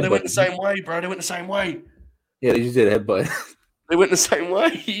 they went the same way, bro. They went the same way. Yeah, they just did a headbutt. They went the same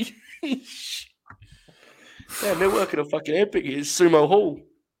way. Damn, they're working a fucking epic here. It's Sumo Hall.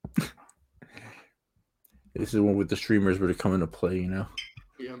 This is one with the streamers where they come into play, Yeah,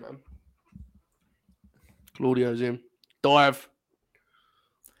 man. Claudio's in. Dive.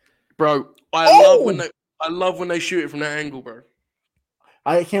 Bro, I love when they shoot it from that angle, bro.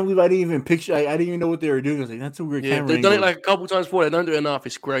 I can't believe I didn't even picture. I didn't even know what they were doing. I was like, that's a weird camera. They've done it like a couple times before. They don't do it enough.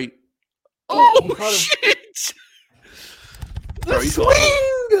 It's great. Oh shit! Bro, he's got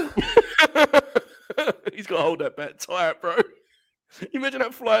to hold that bat tight, bro. You imagine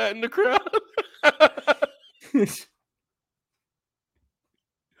that fly out in the crowd.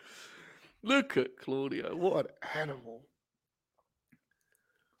 Look at Claudio. What an animal.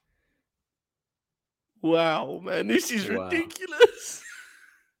 Wow, man. This is ridiculous.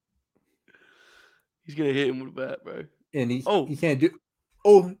 He's going to hit him with a bat, bro. And he can't do...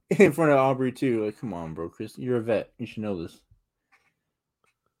 in front of Aubrey, too. Like, come on, bro, Chris. You're a vet. You should know this.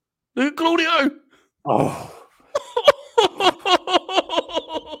 Look at Claudio. Oh.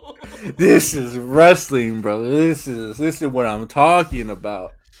 This is wrestling, bro. This is what I'm talking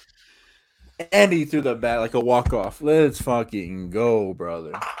about. And he threw the bat like a walk-off. Let's fucking go,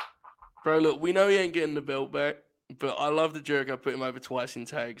 brother. Bro, look, we know he ain't getting the belt back, but I love that Jericho put him over twice in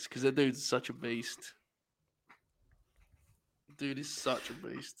tags because that dude's such a beast. Dude is such a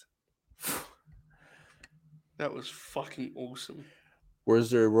beast. That was fucking awesome.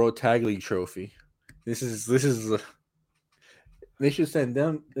 Where's their World Tag League trophy? This is they should send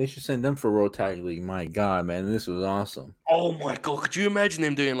them for World Tag League. My God, man, this was awesome. Oh my God, could you imagine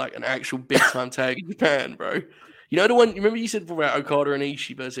them doing like an actual big time tag in Japan, bro? You know the one, remember you said before about Okada and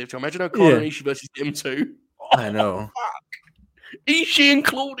Ishii versus FTR? Imagine Okada and Ishii versus them two. Oh, I know. Fuck. Ishii and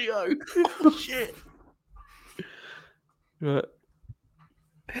Claudio. Oh, shit. Right.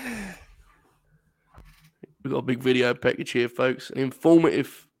 We've got a big video package here, folks. An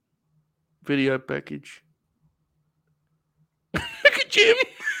informative video package. Look at Jim.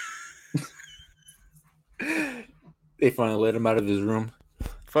 They finally let him out of his room.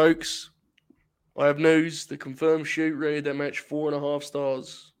 Folks, I have news. The confirmed shoot rated that match 4.5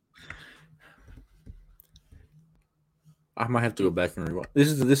 stars. I might have to go back and rewatch.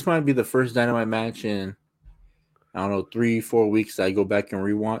 This might be the first Dynamite match in, I don't know, 3-4 weeks that I go back and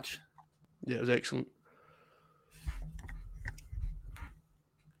rewatch. Yeah, it was excellent.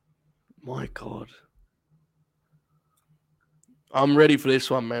 My God. I'm ready for this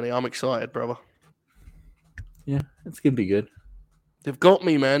one, Manny. I'm excited, brother. Yeah, it's going to be good. They've got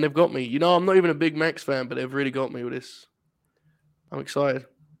me, man. They've got me. You know, I'm not even a big Max fan, but they've really got me with this. I'm excited.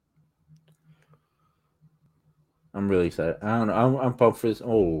 I'm really excited. I don't know. I'm pumped for this.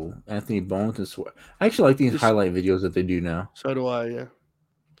 Oh, Anthony Bones and Swerve. I actually like these highlight videos that they do now. So do I,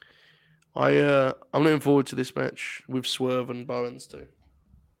 yeah. I'm looking forward to this match with Swerve and Bowens too.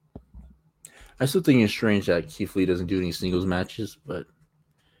 I still think it's strange that Keith Lee doesn't do any singles matches, but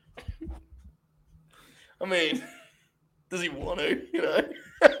I mean, does he want to? You know,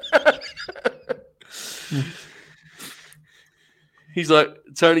 he's like,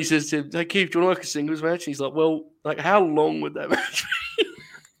 Tony says to him, "Hey Keith, do you want to work a singles match?" And he's like, "Well, like how long would that match be?"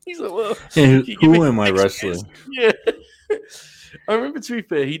 He's like, "Well, yeah, who am I wrestling?" Yeah. I remember, to be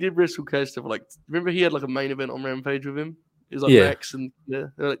fair, he did wrestle Caster for like. Remember, he had like a main event on Rampage with him. It was like Max and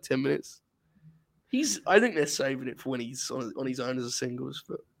they're like 10 minutes. I think they're saving it for when he's on his own as a singles,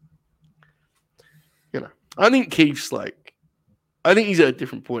 but you know, I think Keith's like, I think he's at a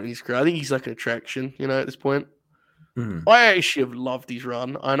different point in his career. I think he's like an attraction, you know, at this point. Mm-hmm. I actually have loved his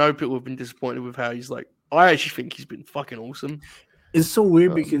run. I know people have been disappointed with how he's like. I actually think he's been fucking awesome. It's so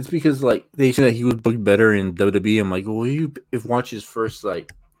weird because like they say that he was booked better in WWE. I'm like, well, if watch his first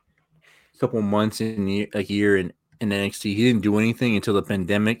like couple months in year in NXT, he didn't do anything until the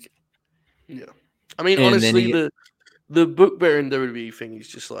pandemic. Yeah, I mean, honestly, the book better in WWE thing is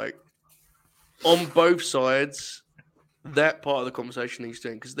just like on both sides. That part of the conversation he's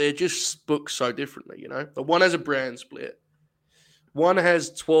doing because they're just booked so differently. You know, the one has a brand split, one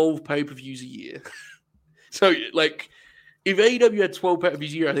has 12 pay-per-views a year. So like. If AEW had 12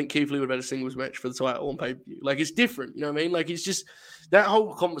 pay-per-views a year, I think Keith Lee would have had a singles match for the title on pay-per-view. Like, it's different, you know what I mean? Like, it's just, that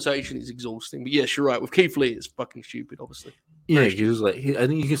whole conversation is exhausting. But yes, you're right. With Keith Lee, it's fucking stupid, obviously. Yeah, he was like, I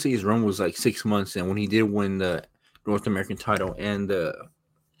think you can say his run was like 6 months. And when he did win the North American title and the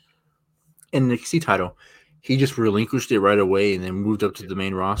NXT title, he just relinquished it right away and then moved up to the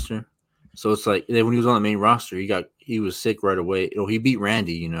main roster. So it's like, then when he was on the main roster, he was sick right away. He beat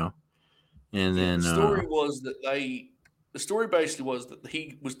Randy, you know? And then the story was that the story basically was that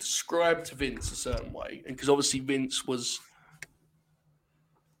he was described to Vince a certain way. And because obviously Vince was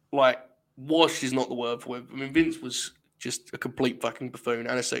like, washed is not the word for it. I mean, Vince was just a complete fucking buffoon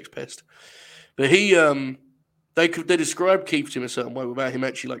and a sex pest. But they described Keith to him a certain way without him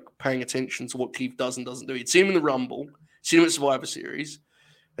actually like paying attention to what Keith does and doesn't do. He'd seen him in the Rumble, seen him at Survivor Series.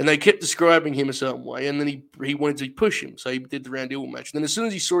 And they kept describing him a certain way, and then he wanted to push him, so he did the Randy Orton match. And then as soon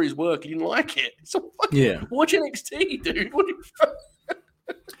as he saw his work, he didn't like it. So watch NXT, dude.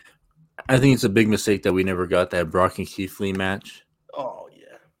 I think it's a big mistake that we never got that Brock and Keith Lee match. Oh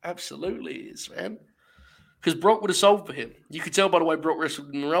yeah, absolutely it is, man. Because Brock would have sold for him. You could tell by the way Brock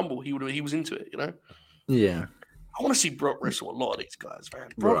wrestled in the Rumble, he was into it, you know. Yeah, I want to see Brock wrestle a lot of these guys, man.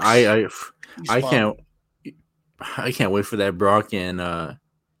 Bro, I can't. I can't wait for that Brock and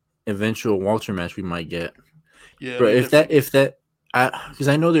eventual Walter match we might get. Yeah, But because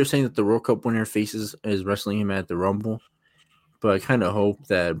I know they're saying that the World Cup winner faces is wrestling him at the Rumble, but I kind of hope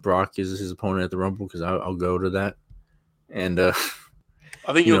that Brock is his opponent at the Rumble because I'll go to that. And I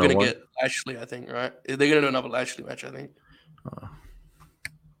think you you're know going to what? get Lashley, I think, right? They're going to do another Lashley match, I think.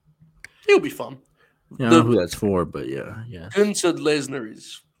 It'll be fun. Yeah, I don't know who that's for, but yeah. Gunther Lesnar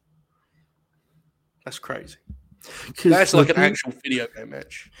is. That's crazy. That's like an actual video game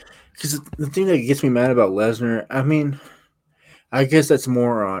match. Because the thing that gets me mad about Lesnar, I mean, I guess that's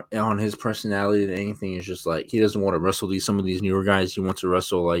more on his personality than anything. It's just like he doesn't want to wrestle some of these newer guys. He wants to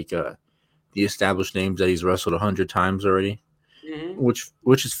wrestle like the established names that he's wrestled 100 times already, which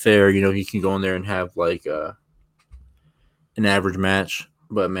is fair. You know, he can go in there and have like an average match.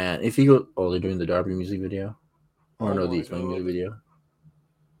 But man, if you go, they're doing the Darby music video, or no, the Explain music video.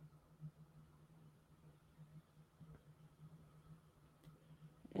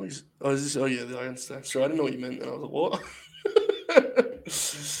 Is this? Oh yeah, I understand. Sorry, I didn't know what you meant. And I was like, what?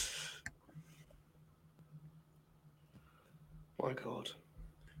 My God.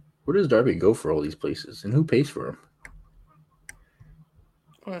 Where does Darby go for all these places, and who pays for him?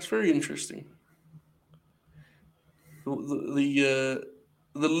 Oh, that's very interesting.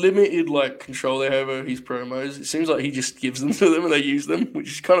 The limited like control they have over his promos, it seems like he just gives them to them and they use them, which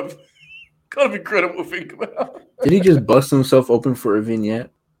is kind of incredible to think about. Did he just bust himself open for a vignette?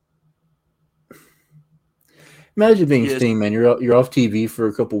 Imagine being Sting, man. You're off TV for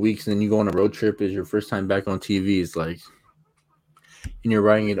a couple weeks, and then you go on a road trip. Is your first time back on TV? It's like, and you're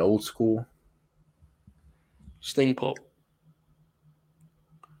riding it old school. Sting pop.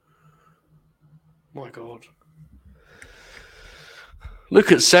 My God.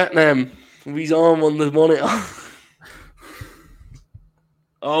 Look at Satnam with his arm on the monitor.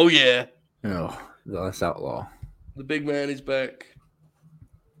 Oh yeah. No, that's outlaw. The big man is back.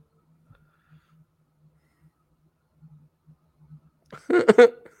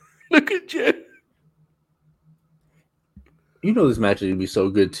 Look at Jeff. You know this match is gonna be so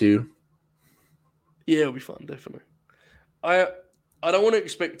good too. Yeah, it'll be fun, definitely. I don't want to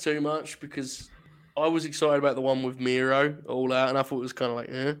expect too much because I was excited about the one with Miro all out, and I thought it was kind of like,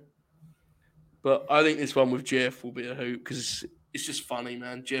 eh. But I think this one with Jeff will be a hoot because it's just funny,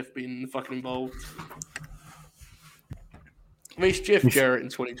 man. Jeff being fucking involved. I mean, it's Jeff Jarrett in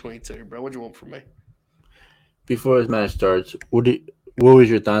 2022, bro. What do you want from me? Before this match starts, what was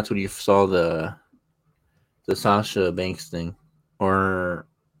your thoughts when you saw the Sasha Banks thing, or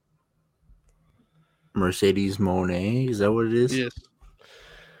Mercedes Moné? Is that what it is? Yes.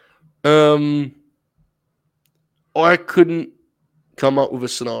 I couldn't come up with a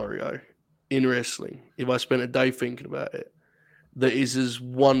scenario in wrestling, if I spent a day thinking about it, that is as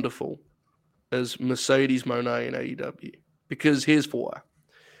wonderful as Mercedes Moné in AEW. Because here's why.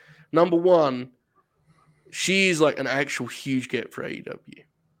 Number one, she is like an actual huge get for AEW.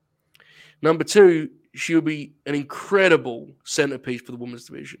 Number two, she'll be an incredible centerpiece for the women's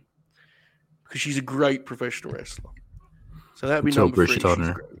division because she's a great professional wrestler. So that'd be number three. She's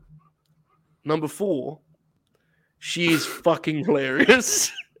great. Number four, she is fucking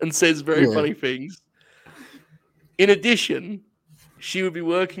hilarious and says very funny things. In addition, she would be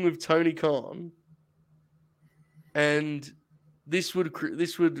working with Tony Khan, and this would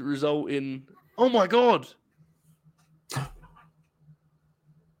result in, oh my God.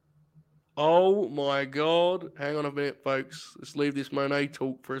 Oh my God. Hang on a minute, folks. Let's leave this Monet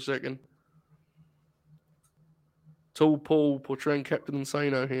talk for a second. Tall Paul portraying Captain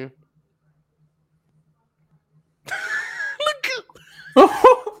Insano here. Look at...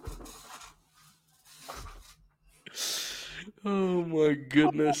 Oh my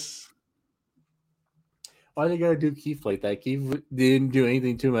goodness. Why they gotta do Keith like that? Keith didn't do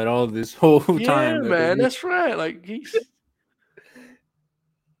anything to him at all this whole time. Yeah, man, that's right. Like he's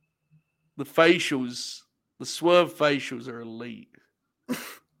the facials, the swerve facials are elite.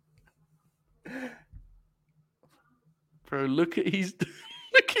 Bro, look at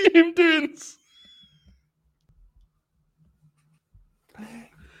him doing this.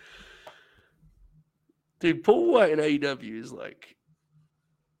 Dude, Paul White in AEW is like.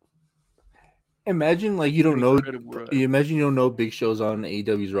 Imagine like you don't know. You imagine you don't know Big Show's on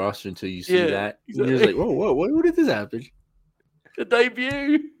AEW's roster until you see that. Exactly. You're just like, whoa, what did this happen? A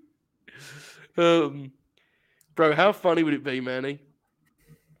debut. Bro, how funny would it be, Manny,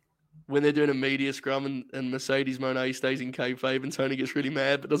 when they're doing a media scrum and Mercedes Moné stays in kayfabe and Tony gets really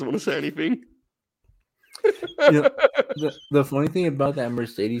mad but doesn't want to say anything? You know, the funny thing about that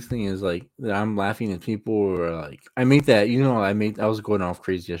Mercedes thing is like that I'm laughing at people are like, I made that, I was going off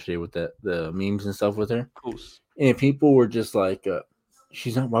crazy yesterday with the memes and stuff with her. Of course. And people were just like,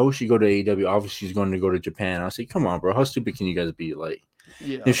 she's not. Why would she go to AEW? Obviously, she's going to go to Japan. I was like, come on, bro. How stupid can you guys be? Like,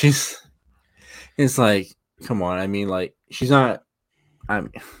 Yeah. if it's like, come on. I mean, like, she's not. I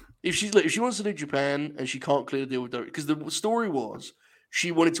mean, if she wants to do Japan and she can't clear the deal with WWE, because the story was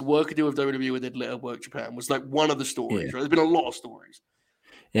she wanted to work a deal with WWE and they'd let her work Japan was like one of the stories. Yeah. Right? There's been a lot of stories.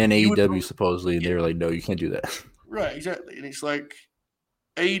 And AEW supposedly, they were like, no, you can't do that. Right, exactly. And it's like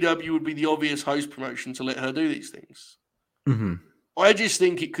AEW would be the obvious host promotion to let her do these things. Mm-hmm. I just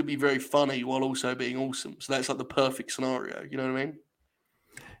think it could be very funny while also being awesome. So that's like the perfect scenario. You know what I mean?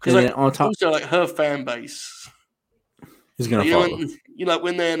 Because like, on top, also like her fan base is gonna like, follow.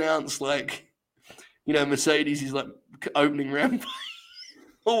 When they announce like, Mercedes is like opening Rampage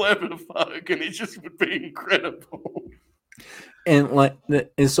or whatever the fuck, and it just would be incredible. And like,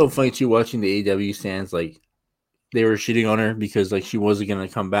 it's so funny too watching the AEW stands like. They were shitting on her because like she wasn't gonna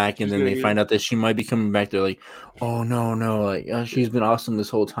come back, and then they find out that she might be coming back. They're like, "Oh no, like she's been awesome this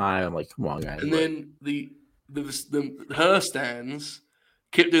whole time." I'm like, "Come on, guys!" And then her stands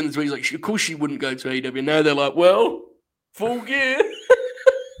kept doing the tweets like, "Of course she wouldn't go to AEW." And now they're like, "Well, full gear."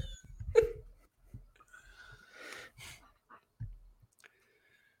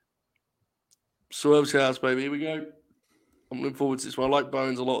 Swerve's house, baby. Here we go. I'm looking forward to this one. I like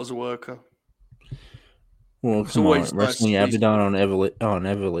Bones a lot as a worker. Well, come on, wrestling Abaddon on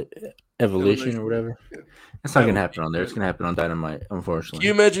Evolution or whatever. Yeah. That's not gonna happen on there. It's gonna happen on Dynamite, unfortunately. Can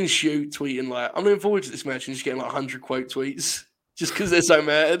you imagine Shoot tweeting like, "I'm looking forward to this match," and just getting like 100 quote tweets just because they're so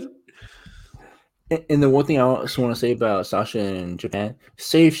mad? And the one thing I also want to say about Sasha in Japan,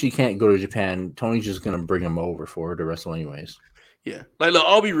 say if she can't go to Japan, Tony's just gonna bring him over for her to wrestle anyways. Yeah, like look,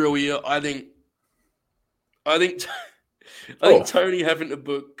 I'll be real with you. I think Tony having to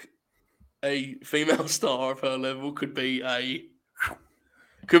book a female star of her level could be a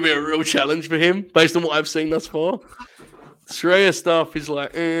real challenge for him based on what I've seen thus far. Shreya stuff is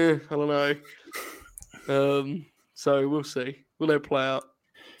like, I don't know. So we'll see. Will they play out?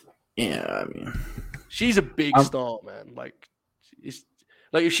 Yeah, I mean, she's a big star, man. Like,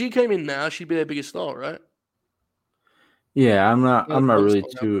 if she came in now, she'd be their biggest star, right? Yeah, I'm not really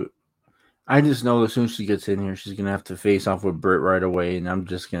too. I just know as soon as she gets in here, she's gonna have to face off with Britt right away, and I'm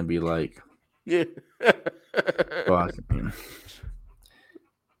just gonna be like, yeah. Fuck.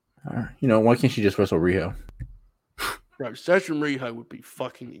 Why can't she just wrestle Riho? Bro, Sasha and Riho would be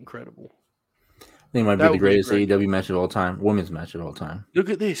fucking incredible. I think it might be the greatest AEW match of all time, women's match of all time. Look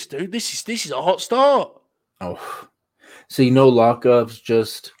at this, dude. This is a hot start. Oh, see, no lockups,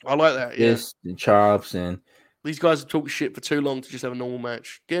 just I like that. Fists and chops, and these guys have talked shit for too long to just have a normal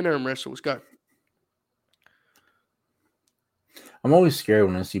match. Get in there and wrestle. Let's go. I'm always scared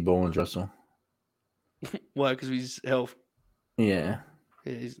when I see Bowens wrestle. Why? Because of his health. Yeah.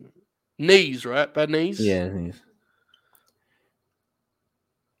 His knees, right? Bad knees? Yeah, knees.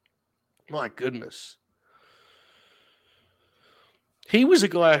 My goodness. He was a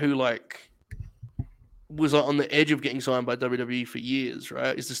guy who, was on the edge of getting signed by WWE for years,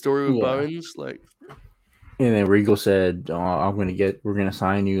 right? Is the story with Bowens? And then Regal said, we're gonna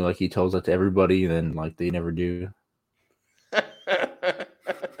sign you. Like, he tells that to everybody, and then, they never do.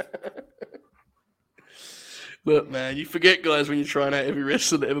 Look, man, you forget guys when you're trying out every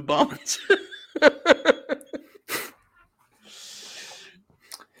wrestler that ever bumped.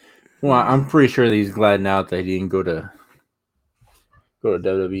 Well, I'm pretty sure that he's glad now that he didn't go to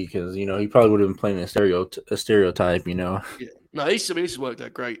WWE because he probably would have been playing a stereotype. Yeah. No, this has worked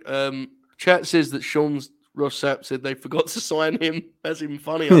out great. Chat says that Ross Sapp said they forgot to sign him. That's even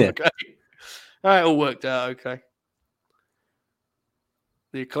funnier. Yeah. Okay, all right, all worked out. Okay.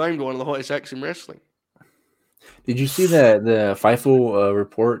 The Acclaimed one of the hottest acts in wrestling. Did you see that the FIFO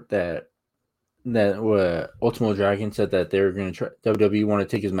report that Ultimo Dragon said that they were going to try WWE want to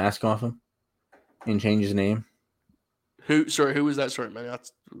take his mask off him and change his name? Who was that? Sorry, man.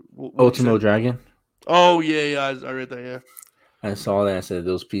 Ultimo Dragon. Oh yeah, I read that. Yeah, I saw that. I said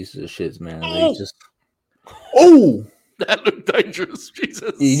those pieces of shit, man. Oh! They just that looked dangerous.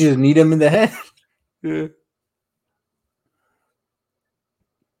 Jesus, you just need him in the head. Yeah,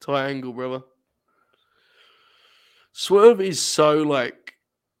 tight angle, brother. Swerve is so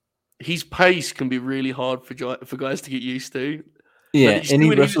his pace can be really hard for guys to get used to. Yeah, and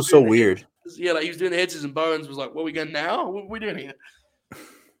he wrestles so weird. Yeah, he was doing the heads and Bones was like, "What are we going now? What are we doing here?"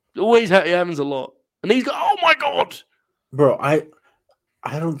 Always happens a lot, and he's got, "Oh my god, bro!" I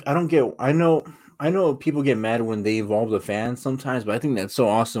don't get. I know people get mad when they involve the fans sometimes, but I think that's so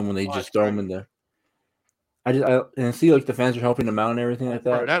awesome when they just throw them in there. I see the fans are helping them out and everything like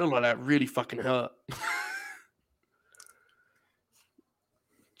that. Bro, that looked like that really fucking hurt.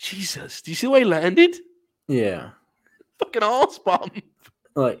 Jesus, do you see the way he landed? Yeah. Fucking arse bump.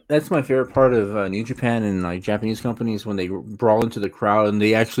 Like that's my favorite part of New Japan and like Japanese companies when they brawl into the crowd and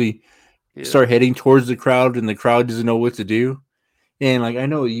they actually start heading towards the crowd and the crowd doesn't know what to do. And like I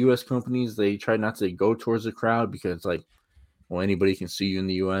know U.S. companies, they try not to go towards the crowd because like, well, anybody can see you in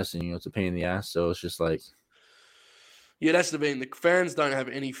the U.S. and it's a pain in the ass. So it's just like, yeah, that's the thing. The fans don't have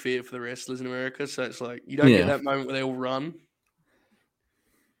any fear for the wrestlers in America, so it's like you don't get that moment where they all run.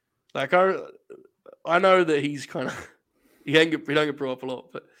 Like I know that he's kind of he don't get brought up a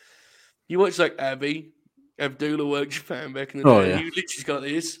lot, but you watch like Abdullah worked Japan back in the day. oh yeah, He literally got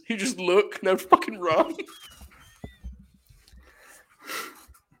this. He just look and they'd fucking run.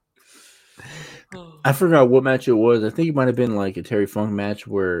 I forgot what match it was. I think it might have been like a Terry Funk match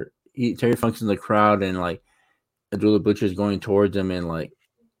where Terry Funk's in the crowd and like Abdullah Butcher's going towards him and like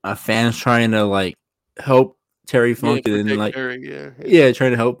a fan's trying to like help Terry Funk and then like Terry,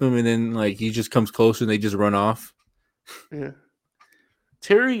 trying to help him and then like he just comes closer and they just run off. Yeah,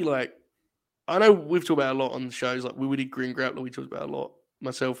 Terry, like I know we've talked about a lot on the shows. Like we did Green Grappler, we talked about a lot,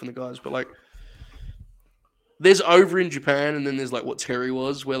 myself and the guys. But like, there's over in Japan, and then there's like what Terry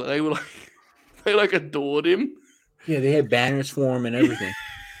was, where they were like they like adored him. Yeah, they had banners for him and everything.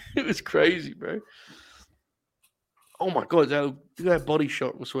 It was crazy, bro. Oh my god, that body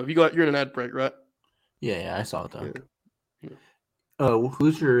shot was sweet. You're in an ad break, right? Yeah, I saw it though. Yeah.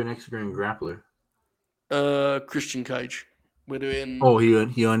 Who's your next Green Grappler? Christian Cage. We're doing. Oh,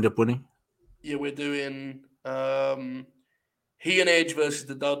 he ended up winning. Yeah, we're doing he and Edge versus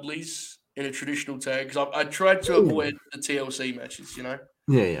the Dudleys in a traditional tag because I tried to avoid the TLC matches. You know.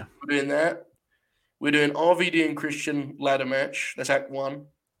 Yeah. We're doing that. We're doing RVD and Christian ladder match. That's Act 1.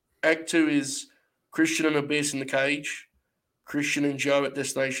 Act 2 is Christian and Abyss in the cage. Christian and Joe at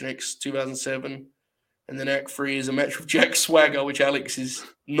Destination X 2007. And then Act 3 is a match with Jack Swagger, which Alex is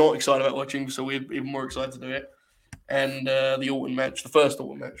not excited about watching, so we're even more excited to do it. And the Orton match, the first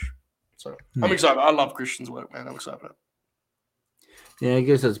Orton match. So I'm excited. I love Christian's work, man. I'm excited about it. Yeah, I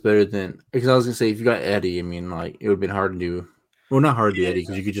guess that's better than because I was gonna say if you got Eddie, I mean, like it would have been hard to do. Well, not hard to do Eddie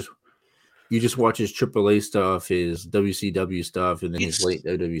because you just watch his AAA stuff, his WCW stuff, and then his late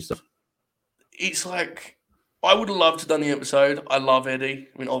WWE stuff. It's like I would have loved to have done the episode. I love Eddie.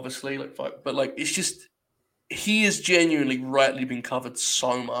 I mean, obviously, but like it's just he has genuinely rightly been covered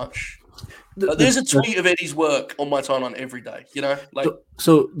so much. There's a tweet of Eddie's work on my timeline every day, you know? Like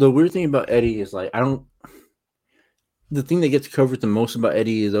so the weird thing about Eddie is like the thing that gets covered the most about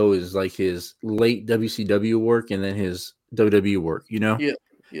Eddie is always like his late WCW work and then his WWE work, you know?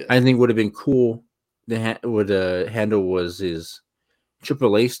 Yeah. I think would have been cool to handle was his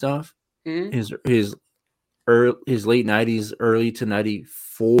AAA stuff, his late 90s, early to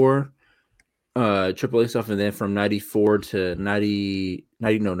 94 AAA stuff, and then from 94 to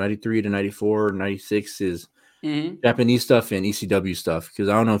 93 to 94, 96 is Japanese stuff and ECW stuff. Because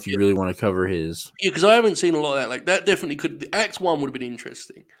I don't know if you really want to cover his. Yeah, because I haven't seen a lot of that. Like that definitely could. Act 1 would have been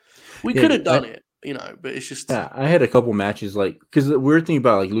interesting. We could have done it, you know, but it's just. Yeah, I had a couple matches like because the weird thing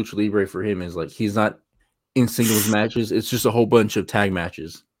about like Lucha Libre for him is like he's not in singles matches. It's just a whole bunch of tag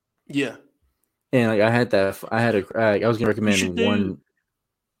matches. Yeah. And like I was gonna recommend one.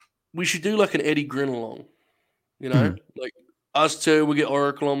 We should do like an Eddie Grinalong, you know, like us two. We get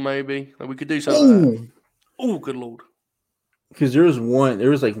Oracle on maybe. Like we could do something like that. Oh, good lord! Because there was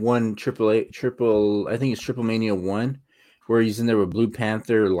like one triple. I think it's Triple Mania 1, where he's in there with Blue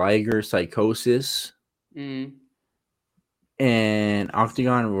Panther, Liger, Psychosis, and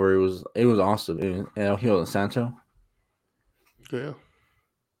Octagon, where it was awesome. It was El Hijo and Santo. Yeah.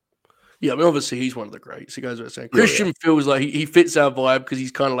 Yeah, I mean, obviously he's one of the greats. He goes without saying. Christian feels like he fits our vibe because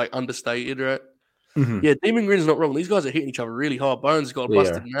he's kind of like understated, right? Yeah, Demon Grin's not wrong. These guys are hitting each other really hard. Bones has got a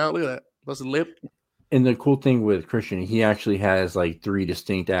busted mouth. Look at that. Busted lip. And the cool thing with Christian, he actually has like 3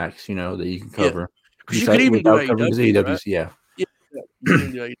 distinct acts, you know, that you can cover. Because you could even do AEW, right? Yeah. You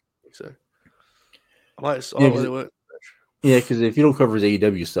can do AEW, so. I like the work. Yeah, because if you don't cover his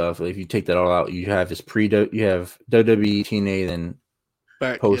AEW stuff, if you take that all out, you have his you have WWE, TNA, then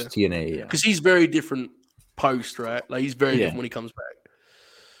post TNA, because he's very different post, right? Like he's very different when he comes back.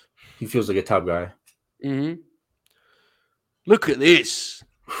 He feels like a top guy. Look at this,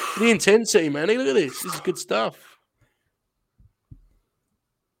 the intensity, man. Look at this. This is good stuff.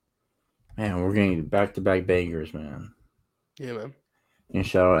 Man, we're getting back-to-back bangers, man. Yeah, man. And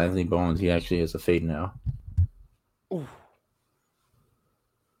shout out Anthony Bowens. He actually has a fade now. Ooh.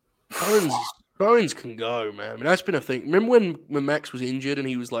 Bones can go, man. I mean, that's been a thing. Remember when Max was injured and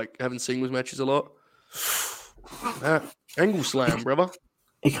he was like having singles matches a lot? That angle slam, brother.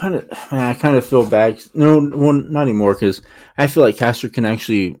 I kind of feel bad. No, not anymore because I feel like Castro can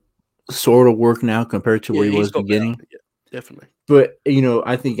actually sort of work now compared to where he he's was got better. beginning. Yeah, definitely. But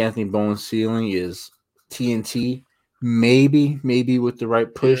I think Anthony Bowen's ceiling is TNT. Maybe with the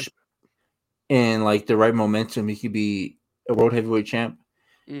right push and like the right momentum, he could be a world heavyweight champ.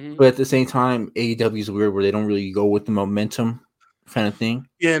 Mm-hmm. But at the same time, AEW is weird where they don't really go with the momentum kind of thing.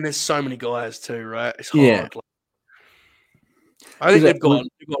 Yeah, and there's so many guys too, right? It's Yeah. hard. I think they've got a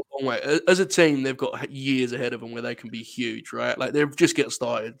long way. As a team, they've got years ahead of them where they can be huge, right? Like they've just get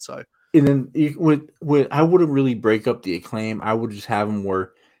started. So, and then I wouldn't really break up the Acclaim. I would just have them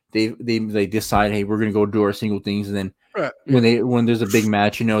where they decide, hey, we're gonna go do our single things, and then when there's a big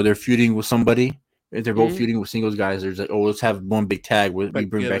match, they're feuding with somebody. If they're both feuding with singles guys, there's like, oh, let's have one big tag. We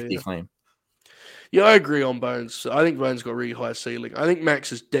bring back the Acclaim. Yeah, I agree on Bones. I think Bones got a really high ceiling. I think Max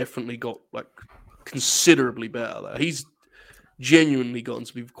has definitely got like considerably better. Though. He's genuinely gotten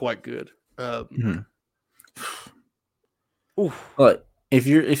to be quite good. But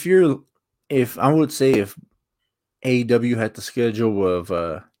if I would say if AEW had the schedule of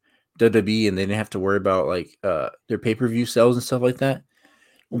WWE and they didn't have to worry about like their pay-per-view sales and stuff like that,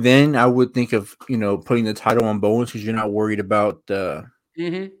 then I would think of putting the title on Bowens because you're not worried about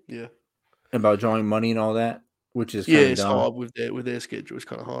about drawing money and all that, which is kind of it's dumb. hard with their schedule. It's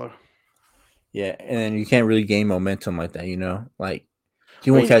kind of hard. Yeah, and you can't really gain momentum like that. Like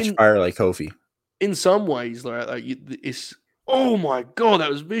he won't catch fire like Kofi. In some ways, like it's oh my god, that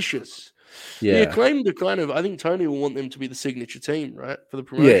was vicious. Yeah, the Acclaim the kind of I think Tony will want them to be the signature team, right, for the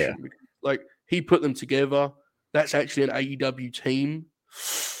promotion. Yeah. Like he put them together. That's actually an AEW team.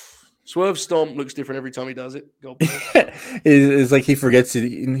 Swerve Stomp looks different every time he does it. God bless. It's like he forgets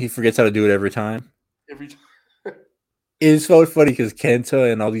how to do it every time. Every time. It's so funny because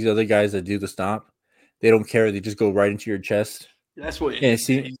Kenta and all these other guys that do the stomp, they don't care. They just go right into your chest. That's what it is.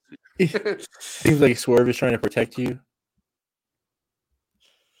 It seems like Swerve is trying to protect you.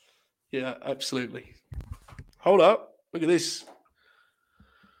 Yeah, absolutely. Hold up. Look at this.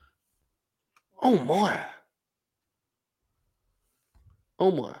 Oh, my.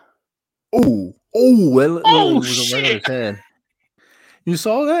 Oh, my. Oh, oh, was shit. Right on his head. You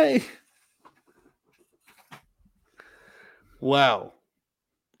saw that? Wow.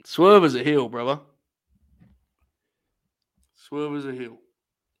 Swerve is a heel, brother. Swerve is a heel.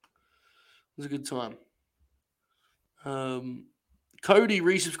 It was a good time. Cody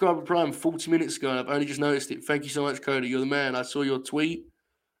resubscribed to Prime 40 minutes ago, and I've only just noticed it. Thank you so much, Cody. You're the man. I saw your tweet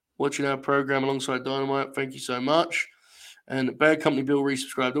watching our program alongside Dynamite. Thank you so much. And Bad Company Bill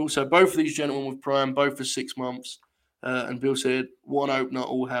resubscribed. Also, both of these gentlemen with Prime, both for 6 months. And Bill said, one opener,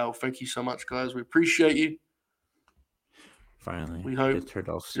 all hell. Thank you so much, guys. We appreciate you. Finally. We hope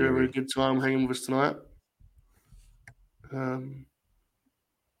you're having a good time hanging with us tonight.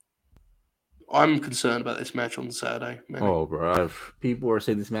 I'm concerned about this match on Saturday. Manny. Oh, bro. People are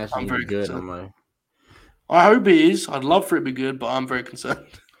saying this match is going to be good. I'm like, I hope it is. I'd love for it to be good, but I'm very concerned.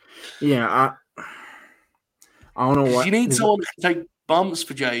 Yeah, I don't know what. You need someone to take bumps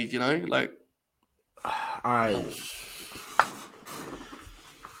for Jade, like.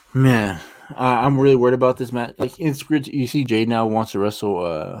 I'm really worried about this match. Like, it's good. You see, Jade now wants to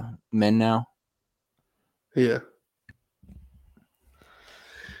wrestle men now. Yeah.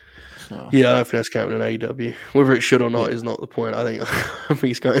 So. Yeah, I don't think that's counting in AEW. Whether it should or not is not the point. I think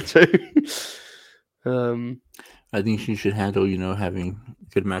he's going to. I think she should handle, having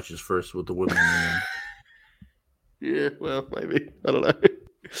good matches first with the women. Yeah, well, maybe. I don't know.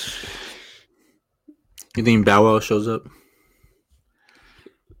 You think Bow Wow shows up?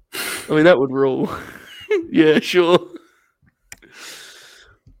 I mean, that would rule. Yeah, sure.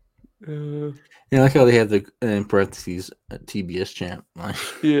 Yeah, I like how they have the in parentheses TBS champ.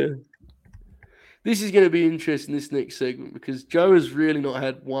 Yeah. This is going to be interesting, this next segment, because Joe has really not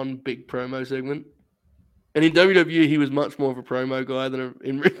had one big promo segment. And in WWE, he was much more of a promo guy than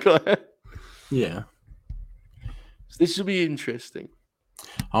in Ric Flair. Yeah. So this will be interesting.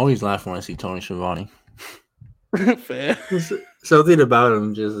 I always laugh when I see Tony Schiavone. Fair. Something about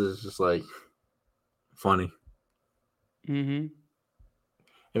him is just like funny. Mm-hmm.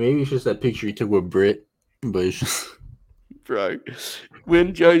 And maybe it's just that picture he took with Britt, but it's just... Bro,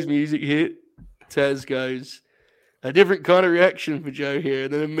 when Joe's music hit, Taz goes, a different kind of reaction for Joe here.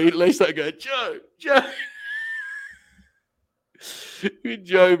 And then immediately they start going, Joe. With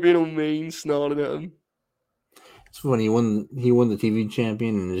Joe being all mean, snarling at him. It's funny. He won the TV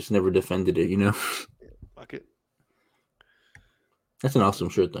champion and just never defended it, Fuck it. That's an awesome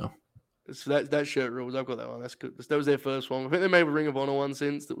shirt, though. So that shirt rules. I've got that one. That's good. That was their first one. I think they made a Ring of Honor one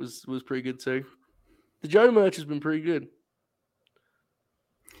since that was pretty good too. The Joe merch has been pretty good.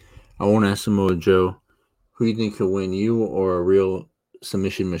 I want to ask Samoa Joe, who do you think could win, you or a real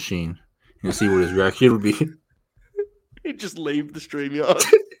submission machine and see what his reaction would be. He'd just leave the StreamYard.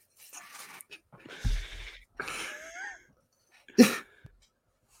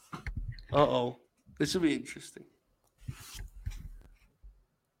 Uh-oh. This will be interesting.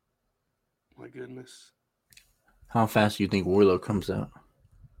 My goodness. How fast do you think Wardlow comes out?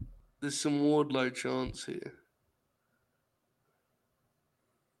 There's some Wardlow chance here.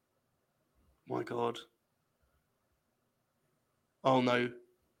 My God. Oh, no.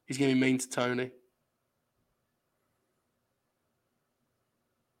 He's going to be mean to Tony.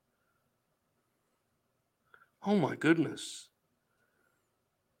 Oh, my goodness.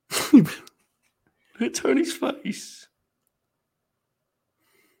 Look at Tony's face.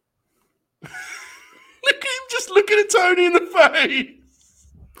 Look at him just looking at Tony in the face.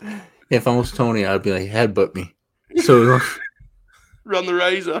 If I was Tony, I'd be like, headbutt me. So run the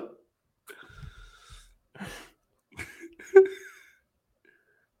razor.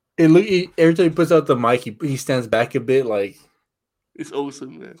 And look, every time he puts out the mic, he stands back a bit. Like, it's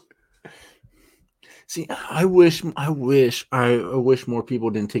awesome, man. See, I wish more people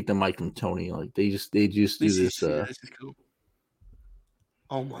didn't take the mic from Tony. Like they just do this. This is cool.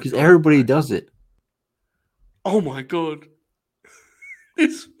 Oh my God! Because everybody does it. Oh my God!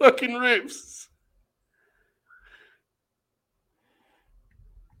 This fucking rips.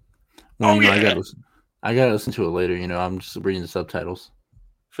 Well, I gotta listen to it later. You know, I'm just reading the subtitles.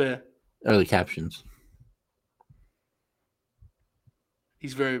 Fair. Or the captions.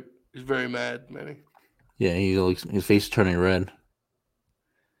 He's very mad, Manny. Yeah, his face is turning red.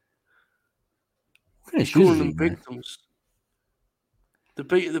 He's calling them victims.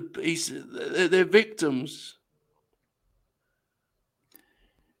 They're victims.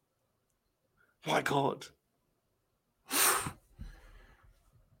 My God.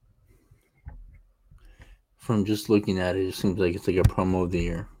 From just looking at it, it seems like it's like a promo of the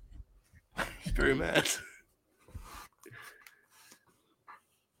year. He's very mad.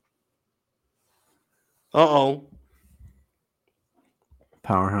 Uh-oh.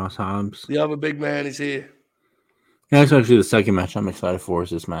 Powerhouse Hobbs. The other big man is here. Yeah, that's actually the second match I'm excited for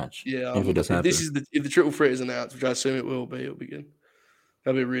is this match. Yeah. If it does happen. If the triple threat is announced, which I assume it will be, it'll be good.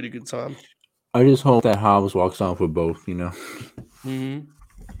 That'll be a really good time. I just hope that Hobbs walks off with both, you know. Mm-hmm.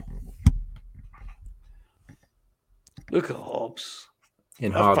 Look at Hobbs.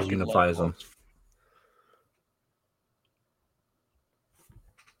 And Hobbs unifies them.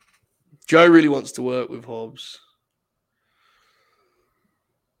 Joe really wants to work with Hobbs.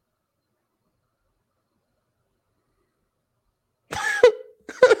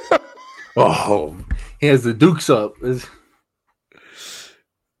 Oh, he has the Dukes up.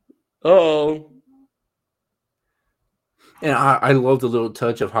 Oh. And I love the little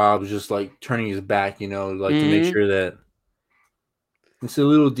touch of Hobbs just like turning his back, you know, like to make sure that it's the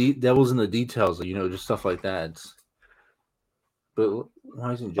little devils in the details, you know, just stuff like that. But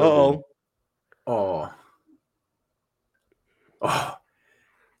why isn't Joe? Oh.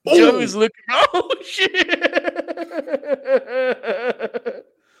 Joe is looking. Oh shit!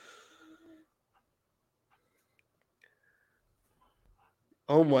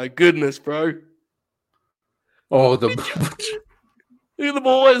 Oh my goodness, bro! Oh, look at the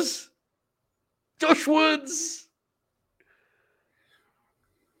boys. Josh Woods.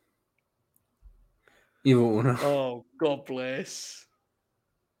 Oh, God bless.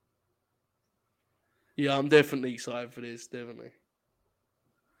 Yeah, I'm definitely excited for this. Definitely.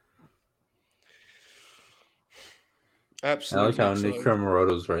 Absolutely. I like how Nick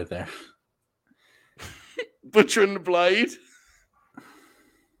Cremoroto's right there. Butchering the blade.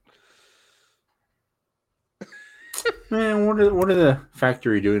 Man, what are the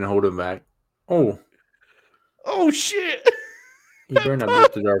factory doing to hold him back? Oh shit! He better not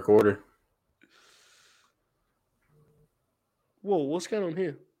get the Dark Order. Whoa, what's going on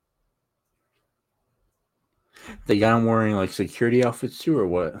here? They got him wearing like security outfits too, or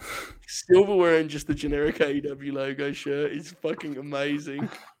what? Silver wearing just the generic AEW logo shirt is fucking amazing.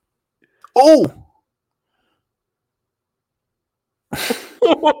 Oh!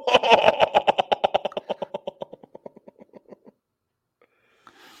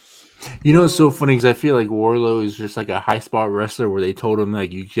 You know, it's so funny because I feel like Wardlow is just like a high spot wrestler where they told him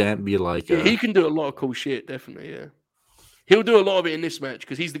like you can't be like. Yeah, he can do a lot of cool shit, definitely. Yeah, he'll do a lot of it in this match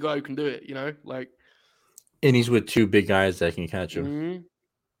because he's the guy who can do it. You know, like. And he's with two big guys that can catch him. Mm-hmm.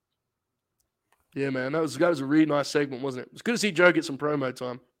 Yeah, man, that was a really nice segment, wasn't it? It's good to see Joe get some promo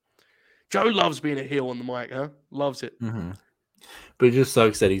time. Joe loves being a heel on the mic, huh? Loves it. Mm-hmm. But it just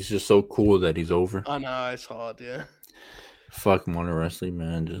sucks that he's just so cool that he's over. I know, it's hard, yeah. Fuck Modern Wrestling,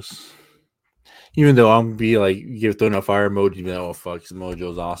 man. Even though I'm gonna be like, you're throwing a fire emoji, be like, oh fuck,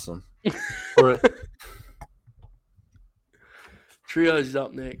 Mojo's awesome. Or Trios is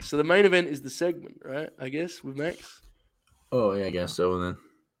up next. So the main event is the segment, right? I guess with Max. oh yeah, I guess so. Then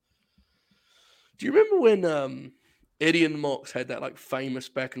Do you remember when Eddie and Mox had that like famous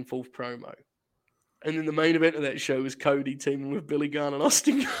back and forth promo? And then the main event of that show was Cody teaming with Billy Gunn and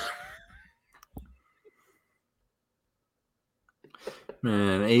Austin Gunn.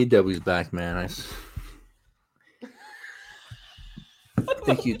 man, AEW's back, man.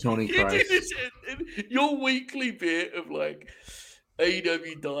 Thank you, Tony You Christ. did this your weekly bit of like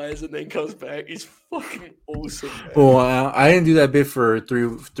AEW dies and then comes back is fucking awesome. Man. Well, I didn't do that bit for three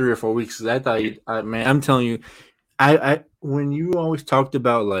or 4 weeks because I thought, man, I'm telling you, I when you always talked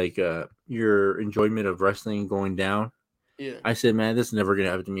about like your enjoyment of wrestling going down, Yeah. I said, man, this is never gonna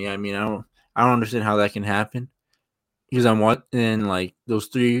happen to me. I mean, I don't understand how that can happen because I'm watching like those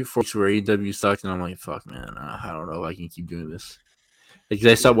 3 4 weeks where AEW sucked, and I'm like, fuck, man, I don't know if I can keep doing this. Because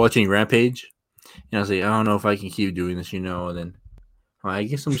I stopped watching Rampage, and I was like, I don't know if I can keep doing this, and then I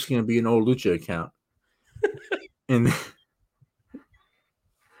guess I'm just gonna be an old Lucha account. And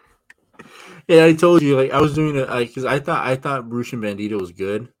yeah, I told you, like I was doing it because I thought Bruce and Bandito was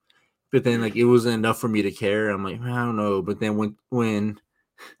good, but then like it wasn't enough for me to care. I'm like, I don't know. But then when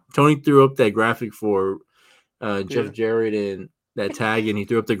Tony threw up that graphic for Jeff Jarrett and that tag, and he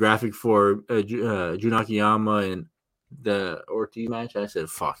threw up the graphic for Jun Akiyama and the Ortiz match, I said,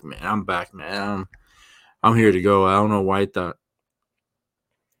 fuck, man, I'm back, man. I'm here to go. I don't know why I thought.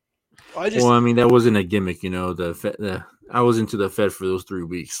 Well, I mean, that wasn't a gimmick, I was into the Fed for those 3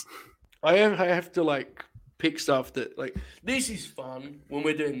 weeks. I have to like pick stuff that like this is fun when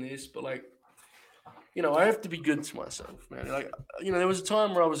we're doing this, but like I have to be good to myself, man. Like there was a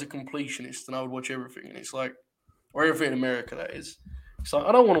time where I was a completionist and I would watch everything, and it's like, or everything in America that is. It's like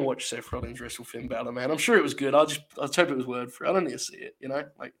I don't want to watch Seth Rollins wrestle Finn Balor, man. I'm sure it was good. I just hope it was word for it. I don't need to see it,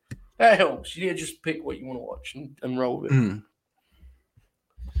 like that helps. You need to just pick what you want to watch and roll with it. Mm.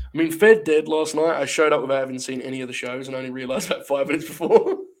 I mean, Fed dead last night. I showed up without having seen any of the shows and only realized about 5 minutes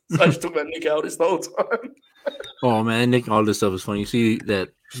before. So I just talked about Nick Aldis the whole time. Oh man, Nick Aldis stuff is funny. You see that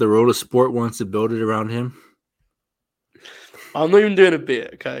the Road of Sport wants to build it around him. I'm not even doing a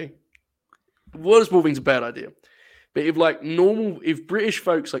bit, okay? Water sporting's a bad idea. But if British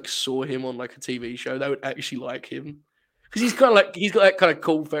folks like saw him on like a TV show, they would actually like him. Because he's got that kind of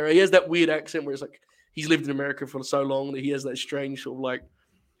cool fare. He has that weird accent where it's like he's lived in America for so long that he has that strange sort of like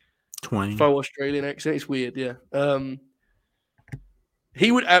twang, faux Australian accent. It's weird, yeah. He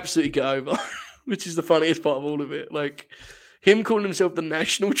would absolutely get over, which is the funniest part of all of it. Like him calling himself the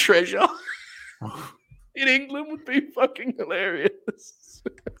national treasure in England would be fucking hilarious.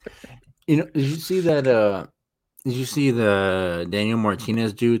 Did you see that? Did you see the Daniel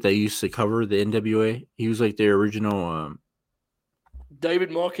Martinez dude that used to cover the NWA? He was like the original.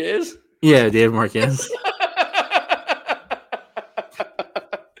 David Marquez? Yeah, David Marquez.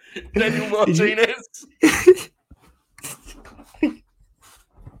 Daniel Martinez.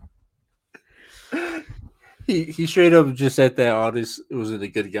 He straight up just said that Aldis wasn't a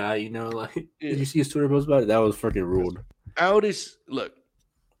good guy, Did you see his Twitter post about it? That was freaking rude. Aldis, look,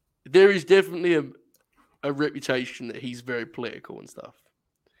 there is definitely a reputation that he's very political and stuff.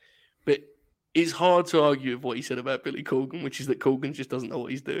 But it's hard to argue with what he said about Billy Corgan, which is that Corgan just doesn't know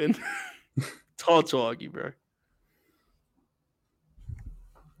what he's doing. It's hard to argue, bro.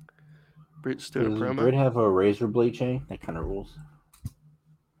 Britt's doing a promo. Does Britt have a razor blade chain? That kind of rules.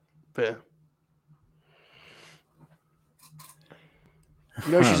 Fair.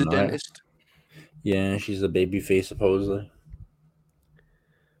 She's a dentist. Yeah, she's a baby face, supposedly.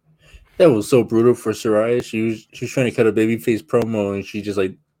 That was so brutal for Saraya. She was trying to cut a babyface promo, and she just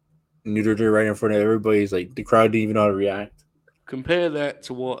like neutered her right in front of everybody. It's like the crowd didn't even know how to react. Compare that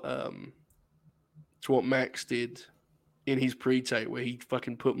to what Max did in his pre-tape, where he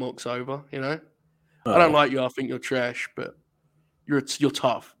fucking put Mox over. I don't like you. I think you're trash, but you're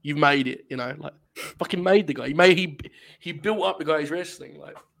tough. You've made it. Like fucking made the guy. He built up the guy he's wrestling.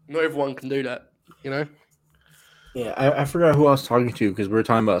 Like not everyone can do that. Yeah, I forgot who I was talking to because we were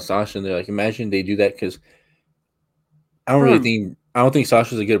talking about Sasha, and they're like, imagine they do that because I don't think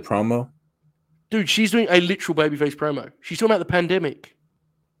Sasha's a good promo. Dude, she's doing a literal babyface promo. She's talking about the pandemic.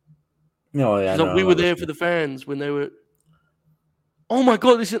 No, yeah, she's like, we were there for the fans when they were. Oh my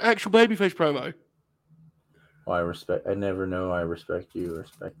god, this is an actual babyface promo. Oh, I never know. I respect you.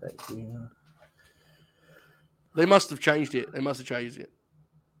 Respect that too. They must have changed it.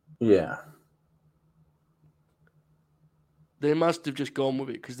 Yeah. They must have just gone with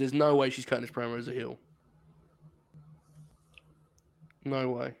it because there's no way she's cutting this promo as a heel. No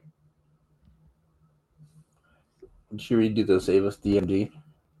way. Did she redo the Save Us DMD?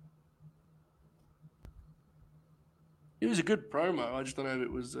 It was a good promo. I just don't know if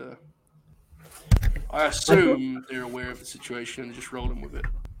it was. I assume they're aware of the situation and just rolling with it.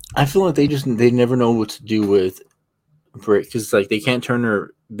 I feel like they never know what to do with Britt because like they can't turn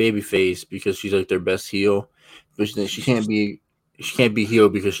her babyface because she's like their best heel, but she can't be heel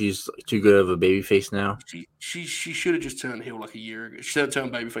because she's too good of a babyface now. She should have just turned heel like a year ago. She should have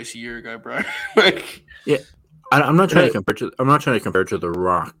turned babyface a year ago, bro. Like, yeah, I'm not trying to compare to. I'm not trying to compare to The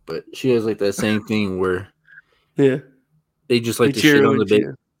Rock, but she has like that same thing where they just like to shit on the baby.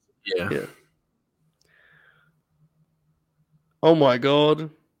 Yeah. Oh my god.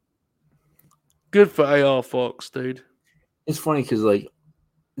 Good for AR Fox, dude. It's funny because like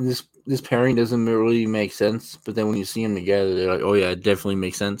this pairing doesn't really make sense, but then when you see them together, they're like, oh yeah, it definitely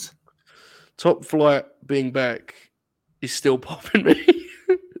makes sense. Top Flight being back is still popping me.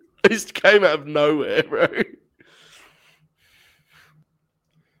 This came out of nowhere, bro.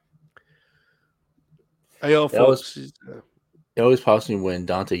 AR Fox is. It always pops me when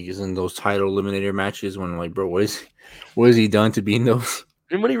Dante is in those title eliminator matches when I'm like, bro, what has he done to be in those?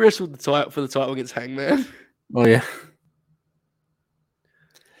 And when he wrestled for the title against Hangman. Oh yeah.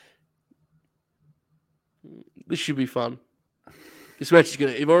 This should be fun. This match is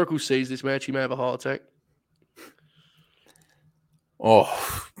gonna. If Oracle sees this match, he may have a heart attack.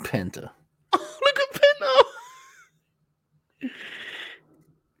 Oh, Penta. Oh, look at Penta.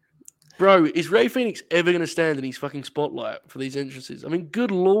 Bro, is Ray Phoenix ever going to stand in his fucking spotlight for these entrances? I mean, good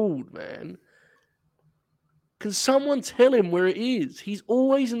lord, man. Can someone tell him where it is? He's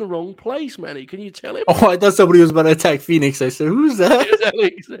always in the wrong place, Manny. Can you tell him? Oh, I thought somebody was about to attack Phoenix. I said, who's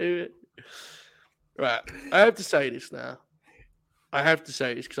that? Right. I have to say this now. I have to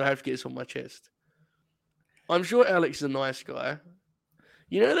say this because I have to get this on my chest. I'm sure Alex is a nice guy.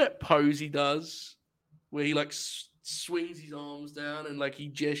 You know that pose he does where he like swings his arms down and like he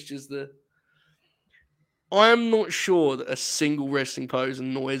gestures I'm not sure that a single wrestling pose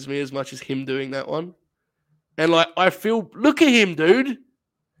annoys me as much as him doing that one. And like look at him, dude.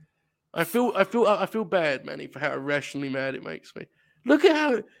 I feel bad, Manny, for how irrationally mad it makes me. Look at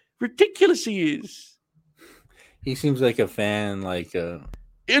how ridiculous he is. He seems like a fan, like It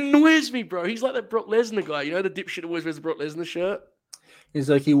annoys me, bro. He's like that Brock Lesnar guy. You know the dipshit always wears the Brock Lesnar shirt? It's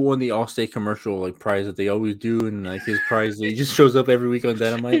like he won the Allstate commercial like prize that they always do, and like his prize, he just shows up every week on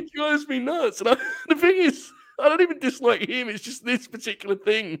Dynamite. It drives me nuts. And the thing is, I don't even dislike him. It's just this particular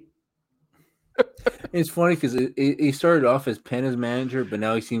thing. It's funny because he started off as Penta's manager, but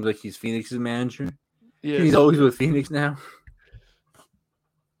now he seems like he's Phoenix's manager. Yeah, he's always with Phoenix now.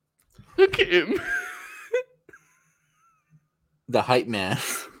 Look at him. The hype man.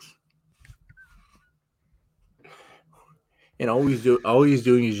 And all he's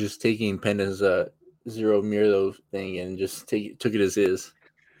doing is just taking Penta's Zero Miro thing and just took it as his.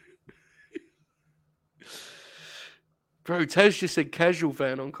 Bro, Taz just said casual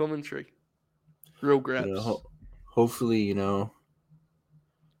fan on commentary. Real grabs. Hopefully, what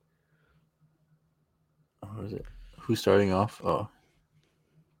is it? Who's starting off? Oh,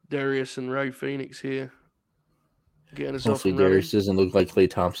 Darius and Ray Phoenix here. Getting us hopefully Darius doesn't look like Klay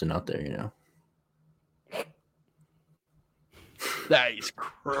Thompson out there, That is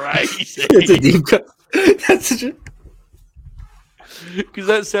crazy. It's a deep cut. That's such a... Because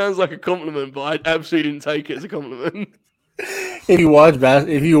that sounds like a compliment, but I absolutely didn't take it as a compliment. If you watch, like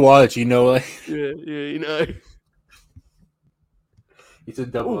yeah, It's a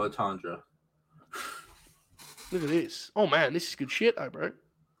double entendre. Look at this. Oh man, this is good shit, though, bro.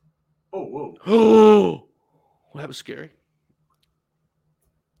 Oh whoa. Oh, well, that was scary.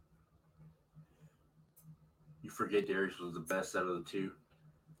 You forget Darius was the best out of the two.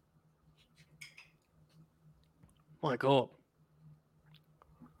 My God.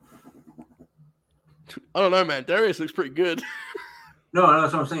 I don't know, man. Darius looks pretty good. No,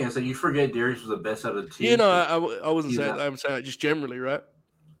 that's what I'm saying. So you forget Darius was the best out of the two. Yeah, no, I wasn't saying that. I'm saying that just generally, right?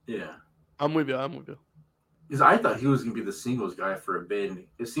 Yeah. I'm with you. Because I thought he was going to be the singles guy for a bit. And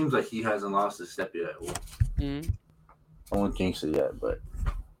it seems like he hasn't lost a step yet. Well, I won't jinx it yet, but...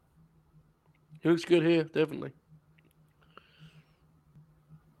 He looks good here, definitely.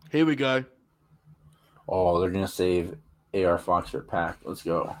 Here we go. Oh, they're going to save AR Fox for Pac. Let's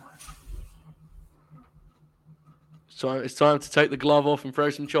go. So it's time to take the glove off and throw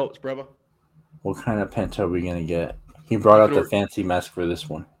some chops, brother. What kind of Penta are we going to get? He brought out the fancy mask for this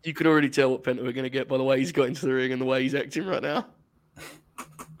one. You can already tell what Penta we're going to get by the way he's got into the ring and the way he's acting right now.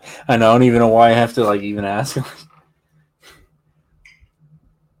 I don't even know why I have to even ask him.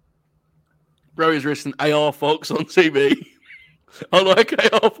 Bro is wrestling AR Fox on TV. I like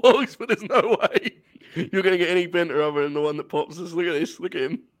AR Fox, but there's no way you're going to get any Penta other than the one that pops us. Look at this. Look at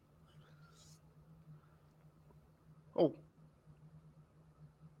him. Oh.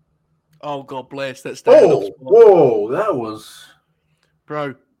 Oh, God bless. That standoff spot. Whoa, that was...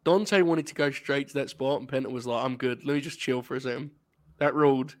 Bro, Dante wanted to go straight to that spot, and Penta was like, I'm good. Let me just chill for a second. That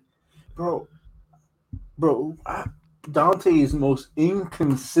ruled. Bro, Dante is the most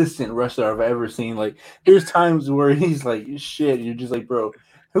inconsistent wrestler I've ever seen. Like, there's times where he's like, shit, you're just like, bro,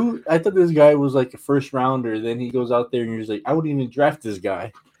 who? I thought this guy was like a first rounder. Then he goes out there and you're just like, I wouldn't even draft this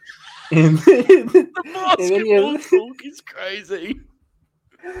guy. And The basketball talk is crazy.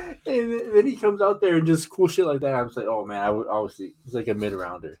 And then he comes out there and just cool shit like that. I'm just like, oh man, I would obviously he's like a mid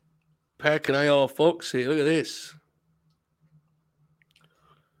rounder. Pack and AR Fox here. Look at this.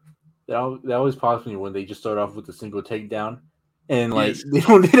 That always pops me when they just start off with a single takedown, and like they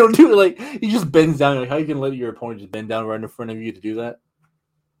don't do it. Like he just bends down. Like how you can let your opponent just bend down right in front of you to do that?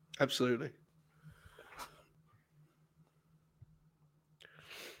 Absolutely.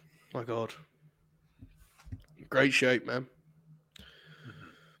 My God. Great shape, man.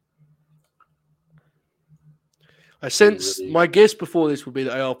 I sense my guess before this would be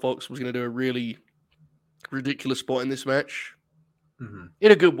that AR Fox was going to do a really ridiculous spot in this match. Mm-hmm.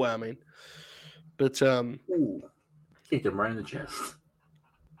 In a good way, I mean. But kicked him right in the chest.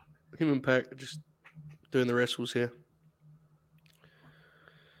 Him and Pac are just doing the wrestles here.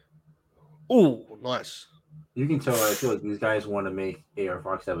 Oh, nice. You can tell. I feel like these guys want to make AR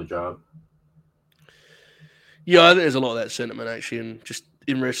Fox have a job. Yeah, I think there's a lot of that sentiment actually, and just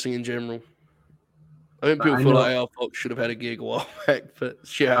in wrestling in general. I think people feel like AR Fox should have had a gig a while back, but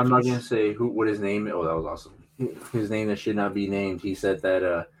shit happens. I'm not gonna say what his name is. Oh, that was awesome. His name that should not be named. He said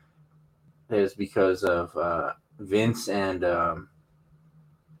that is because of Vince and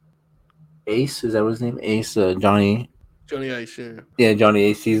Ace. Is that what his name? Ace, Johnny Ace, yeah. Yeah, Johnny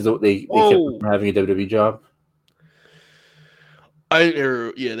Ace. They kept him from having a WWE job.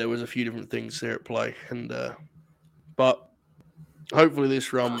 There was a few different things there at play, and but hopefully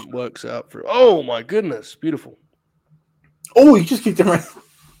this run works out for. Oh my goodness, beautiful! Oh, he just kicked him right.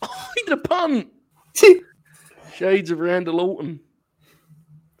 Oh, he did a punt. Shades of Randy Orton.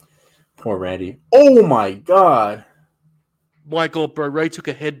 Poor Randy. Oh my God. My God, bro, Ray took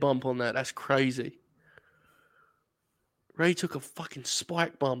a head bump on that. That's crazy. Ray took a fucking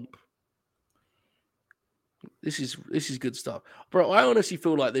spike bump. This is good stuff. Bro, I honestly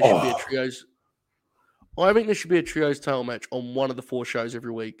feel like there should be a trios. I think there should be a trios title match on one of the 4 shows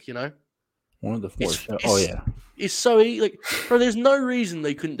every week, you know? One of the 4 shows? Oh, yeah. It's so easy. Like, bro, there's no reason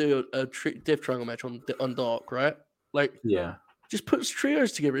they couldn't do a Death Triangle match on Dark, right? Like, yeah. Just put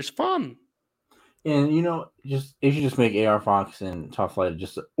trios together. It's fun. And, you know, they should just make AR Fox and Top Flight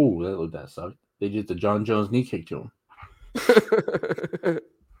just, that sucked. They did the John Jones knee kick to him.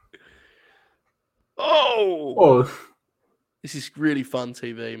 Oh, this is really fun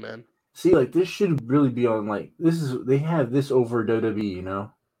TV, man. See, like this should really be on. Like they have this over WWE, you know.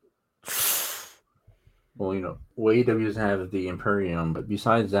 Well, you know, AEW doesn't have the Imperium, but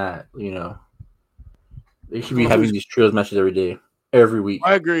besides that, you know, they should be having these trios matches every week.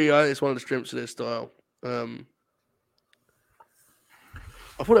 I agree. It's one of the strengths of their style. I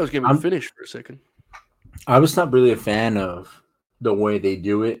thought I was going to be finished for a second. I was not really a fan of the way they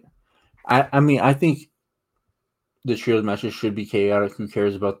do it. I mean, I think the trios matches should be chaotic. Who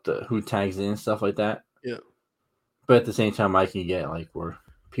cares about who tags in and stuff like that? Yeah. But at the same time, I can get like where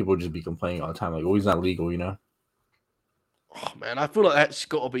people just be complaining all the time, like, "Oh, he's not legal," you know. Oh man, I feel like that's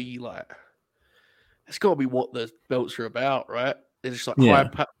got to be what the belts are about, right? It's just like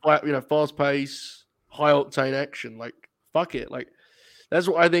fast pace, high octane action. Like, fuck it, like. That's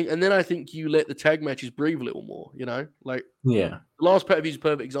what I think. And then I think you let the tag matches breathe a little more, you know? Like, yeah. The last pay-per-view is a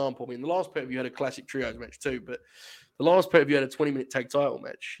perfect example. I mean, the last pay-per-view had a classic trios match too, but the last pay-per-view had a 20-minute tag title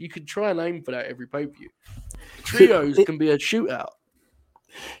match. You could try and aim for that every pay-per-view. Trios can be a shootout.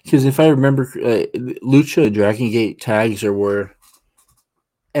 Because if I remember, Lucha Dragon Gate tags are where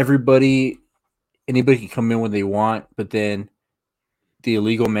anybody can come in when they want, but then the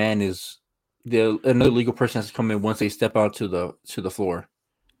illegal man another legal person has to come in once they step out to the floor.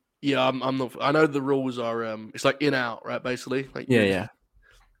 Yeah, I'm not. I know the rules are. It's like in out, right? Basically, like yeah.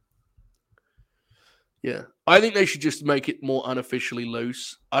 I think they should just make it more unofficially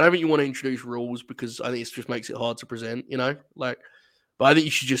loose. I don't think you want to introduce rules because I think it just makes it hard to present. You know, like. But I think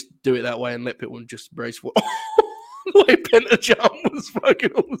you should just do it that way and let people just embrace what the way Penta jump was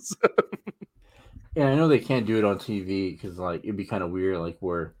fucking awesome. Yeah, I know they can't do it on TV because like it'd be kind of weird. Like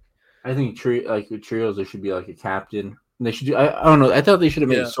where. I think with trios there should be like a captain. And they should do. I don't know. I thought they should have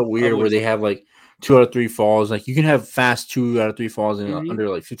made it so weird where they have like 2 out of 3 falls. Like you can have fast 2 out of 3 falls in Mhm. under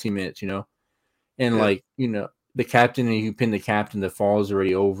like 15 minutes, you know. And Yeah. like, you know, the captain, and you pin the captain, the fall is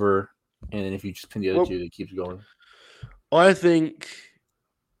already over. And then if you just pin the other Well, two, it keeps going. I think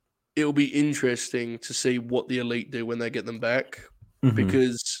it'll be interesting to see what the Elite do when they get them back,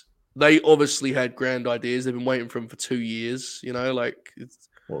 because they obviously had grand ideas. They've been waiting for them for 2 years. You know, like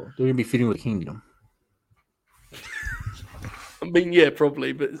Well, they're gonna be feeding the kingdom. I mean, yeah,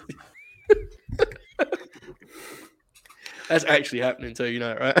 probably, but that's actually happening too. You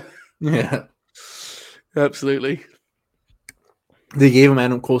know, right? Yeah. Absolutely, They gave him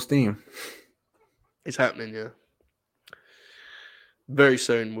Adam Cole's theme. it's happening. Yeah, very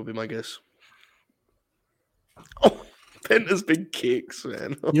soon will be my guess. Oh, Penta's big kicks,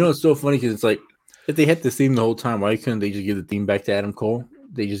 man. You know, it's so funny because it's like if they had this theme the whole time, why couldn't they just give the theme back to Adam Cole?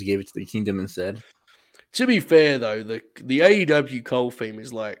 They just gave it to the kingdom instead. To be fair, though, the AEW Cole theme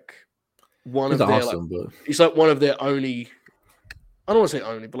is like one It's of their awesome, but it's like one of their only. I don't want to say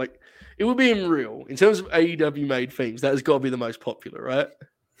only, but like it would be in real in terms of AEW made themes. That has got to be the most popular, right?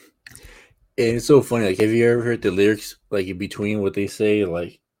 and it's so funny. Like, have you ever heard the lyrics like in between what they say?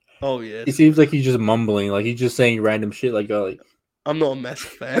 Like, Oh yeah, it seems like he's just mumbling, like he's just saying random shit. Like I'm not a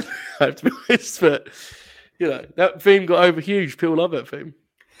massive fan, I have to be honest, but you know that theme got over huge. People love that theme.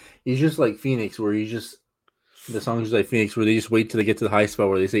 he's just like Phoenix, where he's just the song is like Phoenix, where they just wait till they get to the high spot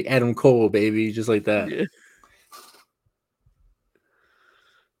where they say Adam Cole, baby, just like that. Yeah.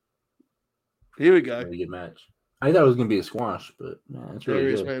 Here we go. Really good match. I thought it was gonna be a squash, but man, it's really There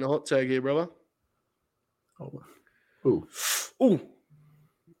is, good. man. A hot tag here, brother. Oh, ooh. Ooh,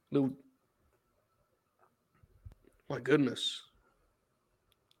 little. My goodness.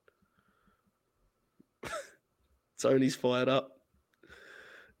 Tony's fired up.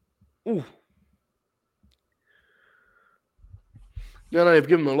 Ooh. No, they've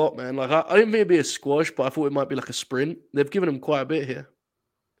given him a lot, man. Like I didn't think it'd be a squash, but I thought it might be like a sprint. They've given him quite a bit here.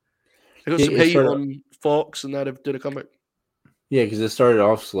 They got some heat on Fox, and now they've done a comeback. Yeah, because it started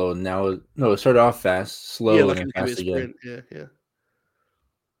off slow, and now it started off fast, slow, Yeah, like and it then was fast gonna be a again. sprint. Yeah, yeah.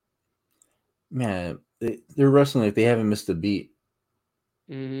 Man, they're wrestling like they haven't missed a beat.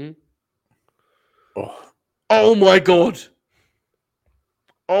 Mm-hmm. Oh, Oh my god.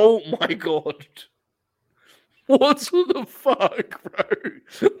 Oh my god. What the fuck,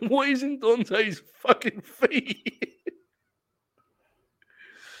 bro? What is in Dante's fucking feet?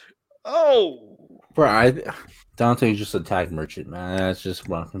 Oh. bro, Dante's just a tag merchant, man. That's just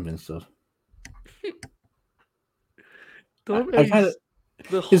what I'm convinced of. I kind of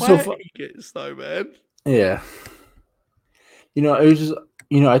The it's so height fun. he gets, though, man. Yeah, it was just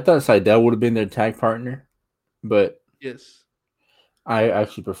I thought Seidel would have been their tag partner, but Yes. I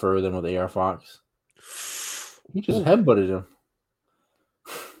actually prefer them with AR Fox. He just Ooh. headbutted him.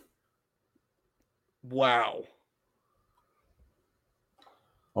 Wow.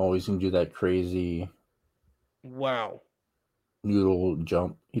 Oh, he's gonna do that crazy Wow. noodle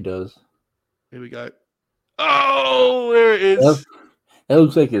jump he does. Here we go. Oh, there it is. That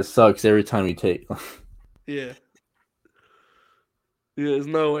looks like it sucks every time you take. Yeah. Yeah, there's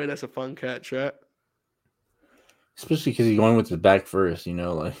no way that's a fun catch, right? Especially because he's going with his back first,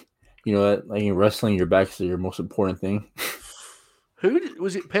 like in wrestling, your back's your most important thing.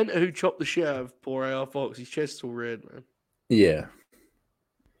 Was it Penta who chopped the shit out of poor AR Fox? His chest's all red, man. Yeah.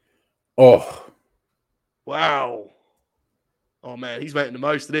 Oh. Wow. Oh man, he's making the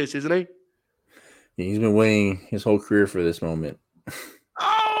most of this, isn't he? Yeah, he's been waiting his whole career for this moment.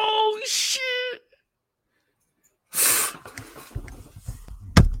 Oh shit!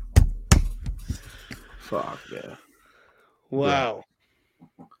 Fuck yeah! Wow,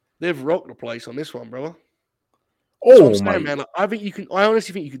 they've rocked the place on this one, brother. Oh my man! Like, I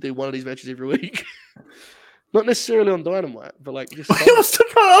honestly think you could do one of these matches every week. Not necessarily on Dynamite, but like just. He almost took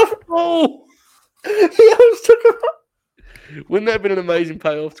him out. Oh, he almost took him out. Wouldn't that have been an amazing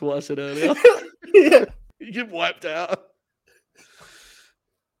payoff to what I said earlier? Yeah, you get wiped out.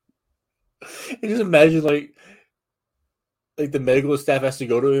 You just imagine like the medical staff has to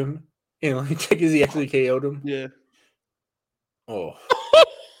go to him and like check is he actually KO'd him. Yeah. Oh.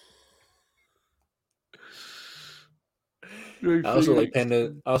 I also like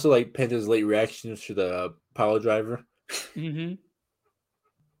Penta's late reactions to the power driver. Mm-hmm.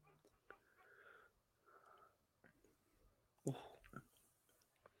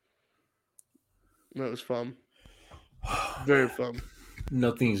 That was fun. Very fun.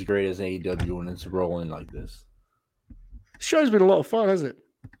 Nothing's great as AEW when it's rolling like this. The show's been a lot of fun, hasn't it?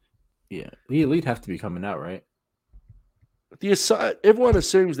 Yeah, the Elite have to be coming out, right? Everyone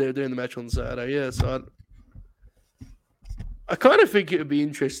assumes they're doing the match on Saturday, yeah. So I kind of think it would be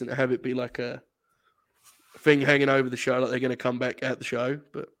interesting to have it be like a thing hanging over the show, like they're going to come back at the show.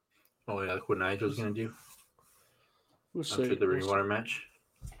 But Oh yeah, like what Nigel's gonna do we'll see. after the ring water match.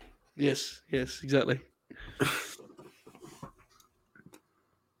 Yes, exactly.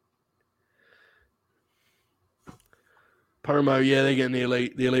 Promo, yeah, they're getting the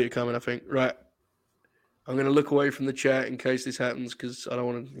elite. The elite are coming, I think. Right. I'm going to look away from the chat in case this happens because I don't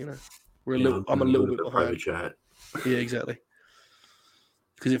want to, I'm a little bit behind. Private chat. Yeah, exactly.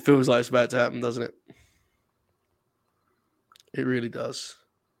 Because it feels like it's about to happen, doesn't it? It really does.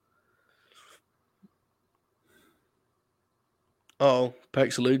 Oh,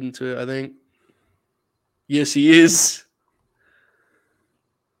 Pac's alluding to it, I think. Yes, he is.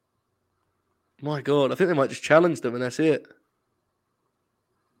 My God, I think they might just challenge them and that's it.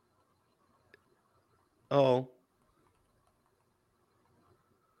 Oh.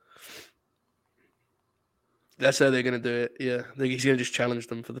 That's how they're going to do it. Yeah, he's going to just challenge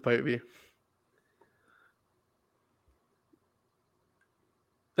them for the pay-per-view.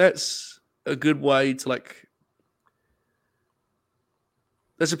 That's a good way to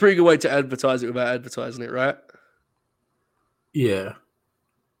that's a pretty good way to advertise it without advertising it, right? Yeah.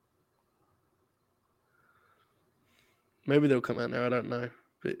 Maybe they'll come out now. I don't know.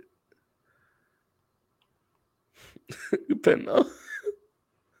 But Penna.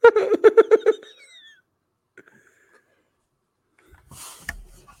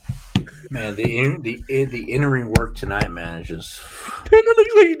 Man, the in-ring work tonight, man, is just. Penna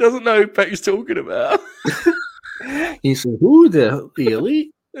looks like he doesn't know who Pac's talking about. He said, "Who the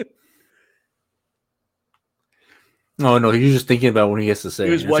elite?" Oh no, he's just thinking about what he has to say.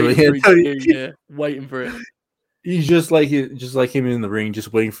 He was waiting for it. Waiting for it. He's just like him in the ring,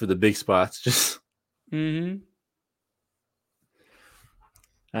 just waiting for the big spots. Just. Mm-hmm.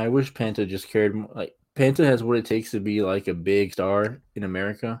 I wish Penta just cared more. Like Penta has what it takes to be like a big star in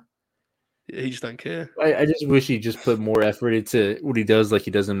America. Yeah, he just don't care. I just wish he just put more effort into what he does, like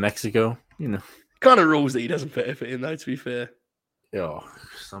he does in Mexico. Kind of rules that he doesn't put effort in, though. To be fair. Oh,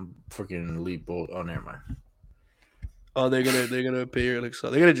 some freaking elite bolt. Oh, never mind. Oh, they're gonna appear. It looks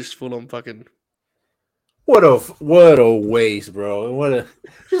like they're gonna just full on fucking. What a waste, bro!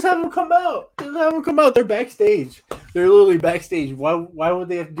 Just have them come out. Just have them come out. They're backstage. They're literally backstage. Why would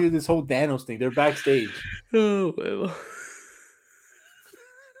they have to do this whole Thanos thing? They're backstage. Oh, well.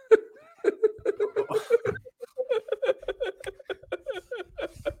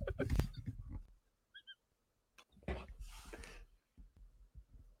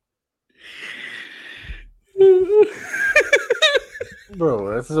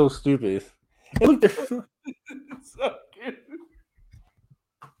 Bro, that's so stupid. Hey, look, they're so cute.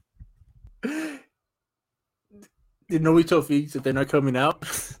 Did nobody tell Feeks that they're not coming out?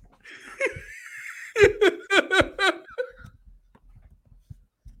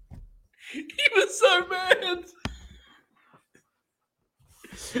 He was so mad.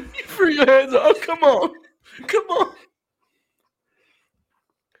 You threw your hands up. Oh, come on. Come on.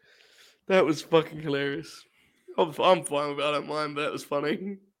 That was fucking hilarious. I'm fine with it. I don't mind, but that was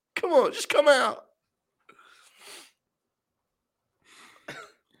funny. Come on, just come out.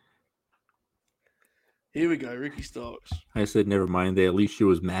 Here we go, Ricky Starks. I said, never mind. At least she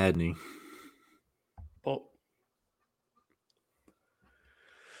was maddening. Pop.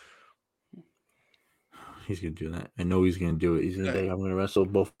 He's going to do that. I know he's going to do it. He's going to be like, I'm going to wrestle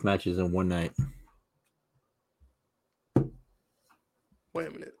both matches in one night. Wait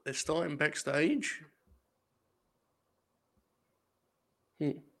a minute. They're starting backstage?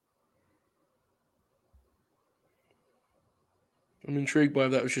 I'm intrigued by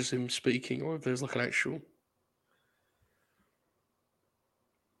if that was just him speaking or if there's like an actual...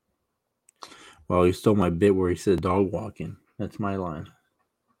 Well, he stole my bit where he said dog walking. That's my line.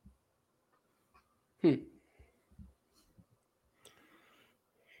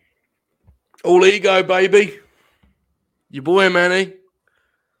 All ego, baby. Your boy, Manny.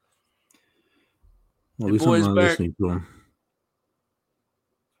 Well, at least I'm not listening to him.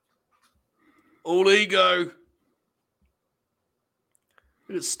 All ego.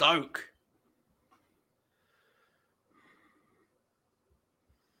 Look at Stoke.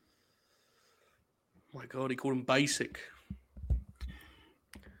 Oh my God, he called him basic.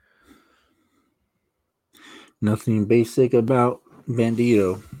 Nothing basic about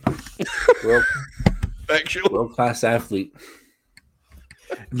Bandito. World class athlete.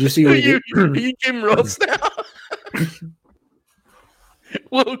 Did you see what are you Jim Ross now?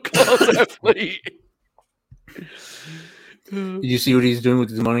 World class athlete. Did you see what he's doing with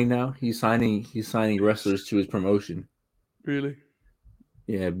his money now? He's signing wrestlers to his promotion. Really?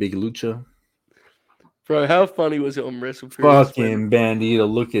 Yeah, Big Lucha. Bro, how funny was it on WrestleFest? Fucking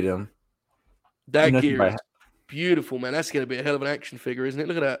Bandito, look at him. That gear is beautiful, man. That's going to be a hell of an action figure, isn't it?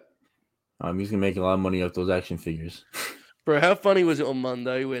 Look at that. He's gonna make a lot of money off those action figures. Bro, how funny was it on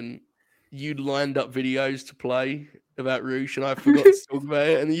Monday when you lined up videos to play about Roosh and I forgot to talk about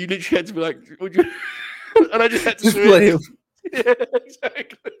it, and you literally had to be like, would you? And I just had to Just play him. Yeah,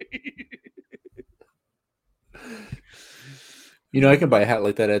 exactly. I can buy a hat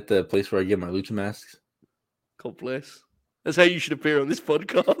like that at the place where I get my lucha masks. God bless. That's how you should appear on this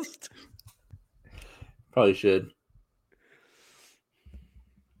podcast. Probably should.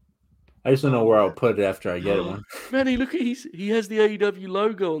 I just don't know where I'll put it after I get one. Manny, look at he has the AEW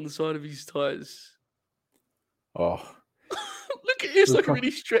logo on the side of his ties. Oh. Look at this, like a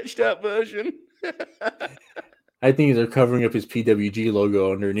really stretched out version. I think they're covering up his PWG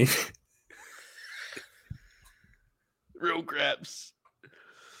logo underneath. Real grabs.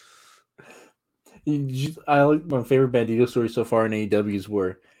 I like my favorite Bandito story so far in AEW is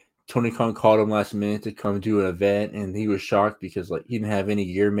where Tony Khan called him last minute to come do an event, and he was shocked because he didn't have any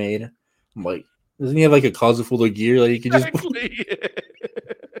gear made. I'm like, doesn't he have a closet full of gear that he could just?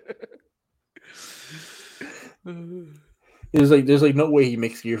 There's no way he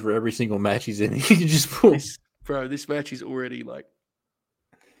makes gear for every single match he's in. He can just pull. This match is already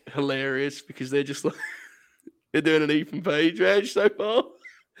hilarious because they're just they're doing an Ethan Page match so far.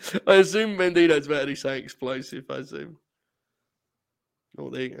 I assume Bandito's about to do something explosive. I assume. Oh,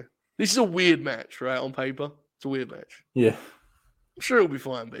 there you go. This is a weird match, right? On paper, it's a weird match. Yeah. I'm sure it'll be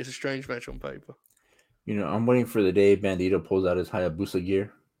fine, but it's a strange match on paper. I'm waiting for the day Bandito pulls out his Hayabusa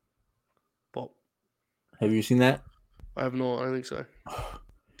gear. Pop. Have you seen that? I have not. I don't think so.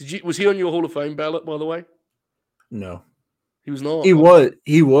 Was he on your Hall of Fame ballot, by the way? No. He was not. He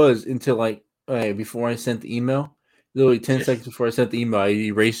was until before I sent the email. Literally 10 seconds before I sent the email, I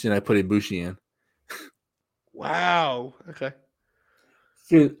erased it and I put Ibushi in. Wow. Okay.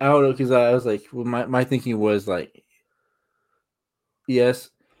 I don't know, because I was like, well, my thinking was yes,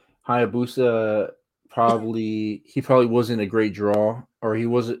 Hayabusa probably wasn't a great draw, or he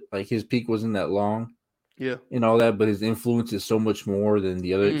wasn't his peak wasn't that long, and all that, but his influence is so much more than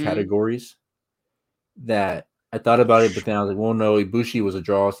the other categories that I thought about it, but then I was like, well, no, Ibushi was a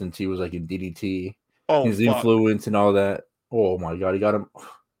draw since he was in DDT. Oh, his influence and all that. Oh my god, he got him.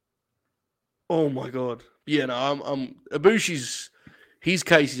 Oh my god. Yeah, no, I'm Ibushi's. His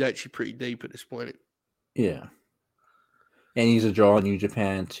case is actually pretty deep at this point. Yeah. And he's a draw in New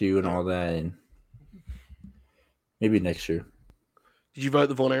Japan too and all that. And maybe next year. Did you vote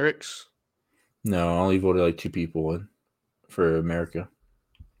the Von Erichs? No, I only voted 2 people for America.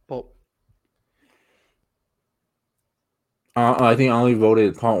 Pop. I think I only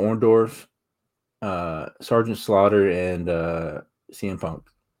voted Paul Orndorff, Sergeant Slaughter, and CM Punk.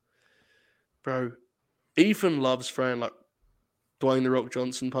 Bro, Ethan loves throwing Dwayne The Rock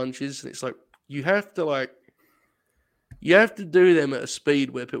Johnson punches, and it's you have to do them at a speed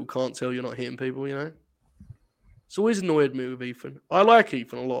where people can't tell you're not hitting people. It's always annoyed me with Ethan. I like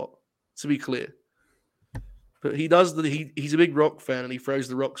Ethan a lot, to be clear, but he does he's a big Rock fan and he throws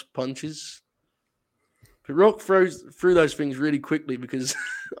The Rock's punches. But Rock throws through those things really quickly because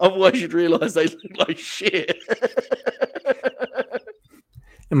otherwise you'd realize they look like shit.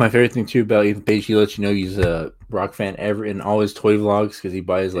 And my favorite thing too about Ethan Page, he lets you know he's a Rock fan ever in all his toy vlogs because he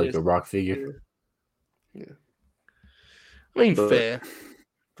buys a Rock figure. Yeah. I mean, fair.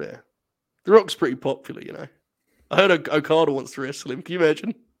 The Rock's pretty popular, I heard Okada wants to wrestle him. Can you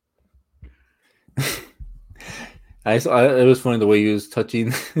imagine? It was funny the way he was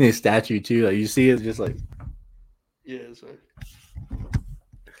touching his statue too. You see it just yeah. So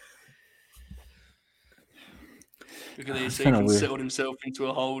look at this. He settled himself into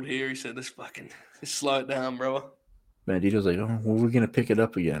a hold here. He said, "Let's slow it down, brother." Bandito's like, "Oh, well, we're gonna pick it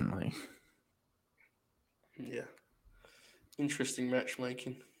up again." Yeah, interesting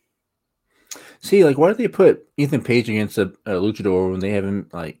matchmaking. See, why did they put Ethan Page against a luchador when they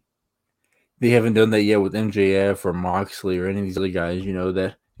haven't done that yet with MJF or Moxley or any of these other guys?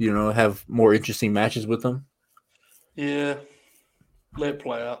 That have more interesting matches with them. Yeah, let it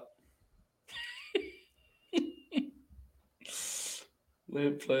play out. Let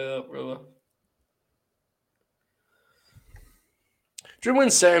it play out, brother. Do you remember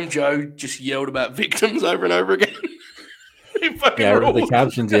when Sam Joe just yelled about victims over and over again? I read the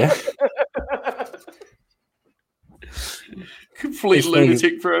captions, yeah. Complete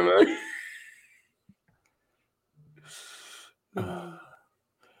lunatic promo.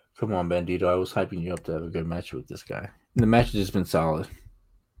 Come on, Bandito. I was hyping you up to have a good match with this guy. And the match has just been solid.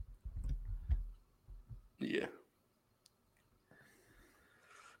 Yeah.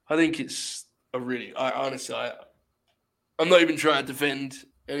 I think it's honestly, I'm not even trying to defend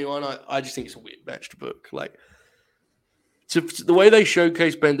anyone. I just think it's a weird match to book. the way they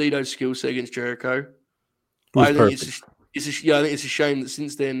showcase Bandito's skill set against Jericho, I think it's a shame that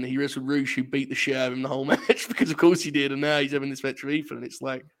since then he wrestled Roosh, who beat the shit out of him the whole match, because of course he did, and now he's having this match with Ethan, and it's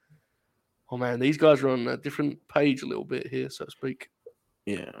like, oh man, these guys are on a different page a little bit here, so to speak.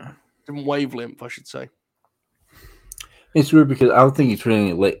 Yeah, different wavelength, I should say. It's weird because I don't think it's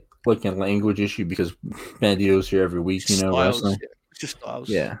really like a language issue, because Bandito's here every week, It's styles, wrestling. yeah. It's just styles.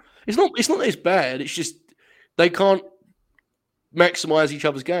 Yeah, it's not that it's bad. It's just they can't maximize each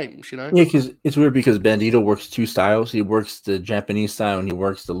other's games, Yeah, because it's weird because Bandito works two styles. He works the Japanese style and he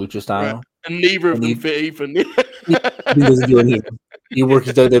works the lucha style. Right. And neither of them fit Ethan. he doesn't do anything. He works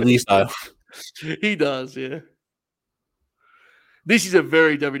WWE style. He does, yeah. This is a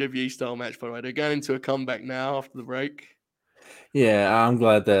very WWE style match, by the way. They're going into a comeback now after the break. Yeah, I'm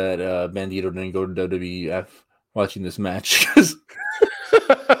glad that Bandito didn't go to WWE watching this match.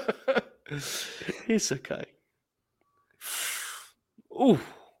 It's okay. Ooh.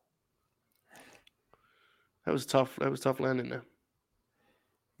 That was tough. That was tough landing there.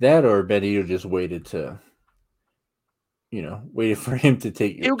 That or Bandito just waited to, waited for him to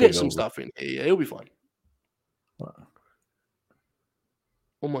take. He'll get some stuff in here. Yeah, he'll be fine. Wow.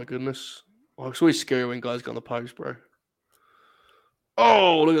 Oh my goodness. Oh, it's always scary when guys go on the post, bro.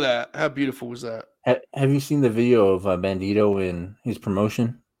 Oh, look at that. How beautiful was that? Have you seen the video of Bandito in his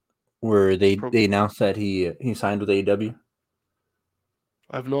promotion where they announced that he signed with AEW?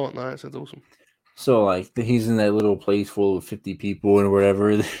 I've not. No, that sounds awesome. So, like, he's in that little place full of 50 people and whatever.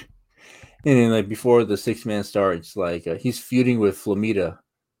 And then, like, before the 6-man starts, like, he's feuding with Flamita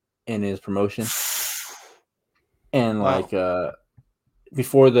in his promotion. And, wow. Like,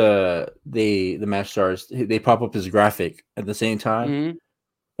 before the match starts, they pop up his graphic at the same time. Mm-hmm.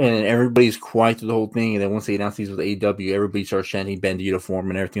 And everybody's quiet through the whole thing. And then once they announce he's with AEW, everybody starts chanting Bandito form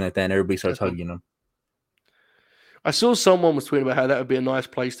and everything like that. And everybody starts hugging him. I saw someone was tweeting about how that would be a nice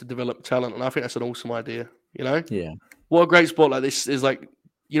place to develop talent. And I think that's an awesome idea. Yeah. What a great spot like this is. Like,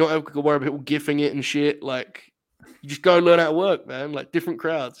 you don't have to worry about people gifting it and shit. Like, you just go learn how to work, man. Like, different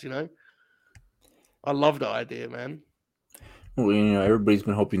crowds, I love that idea, man. Well, everybody's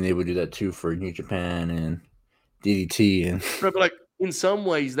been hoping they would do that too for New Japan and DDT. And but like, in some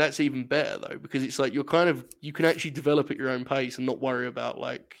ways, that's even better though, because it's like you can actually develop at your own pace and not worry about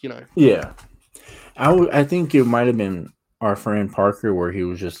Yeah, I think it might have been our friend Parker where he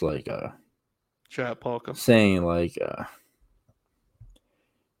was just like, shout out Parker, saying like,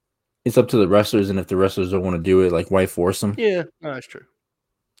 it's up to the wrestlers, and if the wrestlers don't want to do it, like, why force them? Yeah, no, that's true.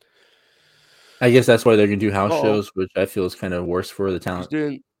 I guess that's why they're gonna do house shows, which I feel is kind of worse for the talent. He's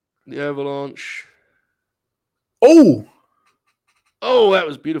doing the Avalanche. Oh, that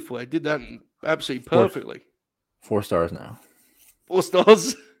was beautiful. I did that absolutely perfectly. 4 stars now. 4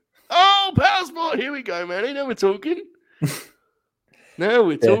 stars. Oh, Power Spot. Here we go, man. Now we're talking. Now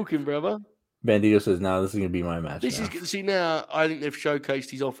we're talking, brother. Bandito says, "Now this is gonna be my match." See, now I think they've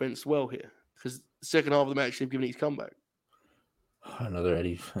showcased his offense well here, because the second half of the match they've given his comeback. Another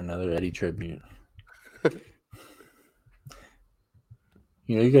Eddie tribute.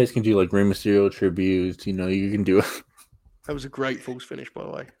 You guys can do like Rey Mysterio tributes. You can do it. That was a great false finish, by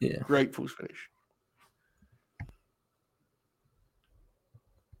the way. Yeah, great false finish.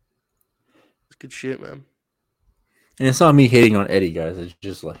 It's good shit, man. And it's not me hating on Eddie, guys. It's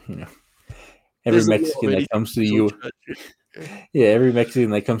just like every Mexican that comes to the U.S. Yeah, every Mexican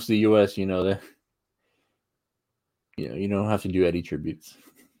that comes to the U.S., you don't have to do Eddie tributes.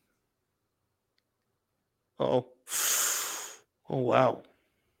 Oh wow!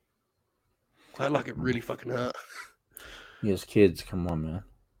 That like it really fucking hurt. Yes, kids, come on, man.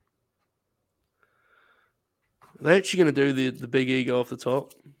 Are they actually gonna do the big ego off the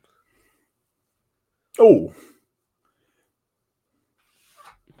top? Oh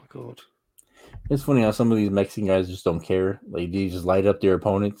my god! It's funny how some of these Mexican guys just don't care. Like, they just light up their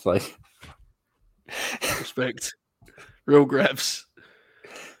opponents. Like, respect, real grabs.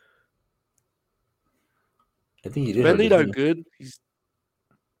 I think he did. Bandito good. He's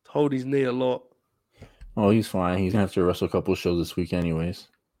hold his knee a lot. Oh, he's fine. He's gonna have to wrestle a couple of shows this week, anyways.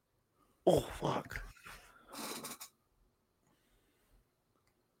 Oh fuck!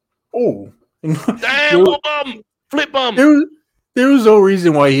 Oh, damn! Bum! Flip bump. There was no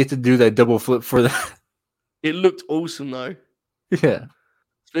reason why he had to do that double flip for that. It looked awesome though. Yeah,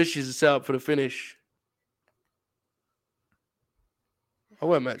 especially as a setup for the finish.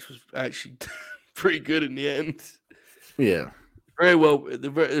 Our match was actually pretty good in the end. Yeah, very well.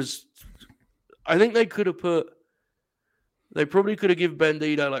 I think they could have they probably could have given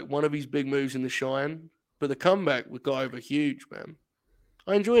Bandito like one of his big moves in the Shine, but the comeback would go over huge, man.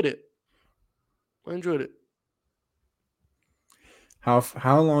 I enjoyed it.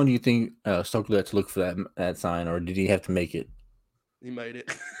 How long do you think Stokely had to look for that sign, or did he have to make it? He made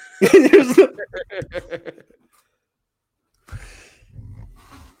it.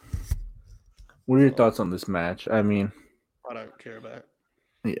 What are your thoughts on this match? I mean, I don't care about it.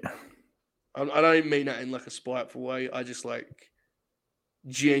 Yeah. I don't mean that in like a spiteful way. I just like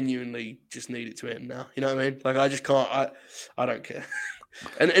genuinely just need it to end now. You know what I mean? Like I just can't. I don't care.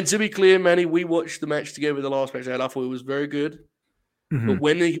 And to be clear, Manny, we watched the match together. The last match I had, I thought it was very good. Mm-hmm. But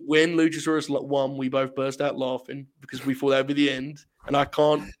when Luchasaurus won, we both burst out laughing because we thought that would be the end. And I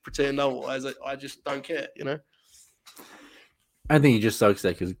can't pretend otherwise. I just don't care. You know. I think it just sucks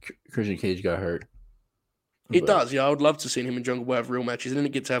that because Christian Cage got hurt. It does, yeah. I would love to see him and Jungle Boy have real matches, and then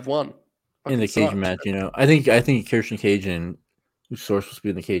it get to have one in the cage match. You know, I think Christian Cage and Luchasaurus supposed to be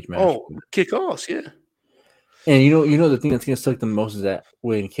in the cage match. Oh, kick ass, yeah. And you know the thing that's gonna suck the most is that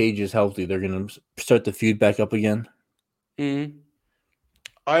when Cage is healthy, they're gonna start the feud back up again. Mm.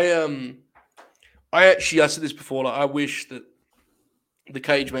 I actually said this before. Like, I wish that the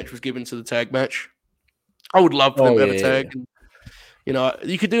cage match was given to the tag match. I would love for them to have a tag. Yeah. And, you know,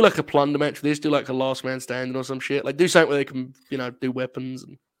 you could do like a plunder match for this, do like a last man standing or some shit. Like do something where they can, you know, do weapons.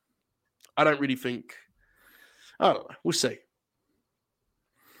 And I don't really think. I don't know. We'll see.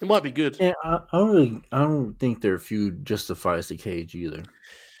 It might be good. Yeah, I don't think their feud justifies the Cage either.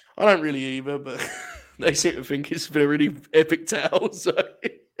 I don't really either, but they seem to think it's been a really epic tale. So,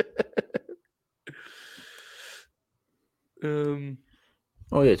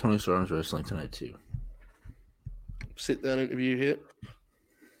 oh yeah, Tony Storm's wrestling tonight too. Sit down interview here.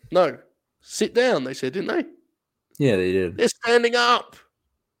 No, sit down. They said, didn't they? Yeah, they did. They're standing up.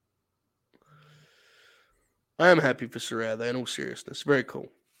 I am happy for Saraya, though, in all seriousness. Very cool.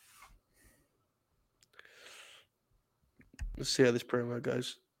 Let's see how this promo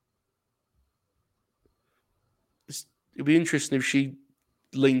goes. It'll be interesting if she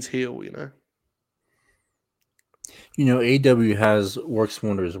leans heel, you know. You know, AEW has works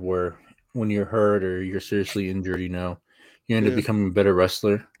wonders where when you're hurt or you're seriously injured, you know, you end up becoming a better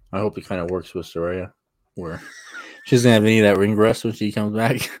wrestler. I hope it kind of works with Saraya, where she doesn't have any of that ring rust when she comes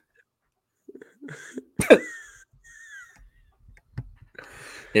back.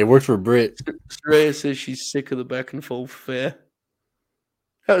 It worked for Britt. Saraya says she's sick of the back and forth fair.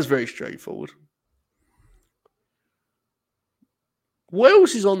 That was very straightforward. What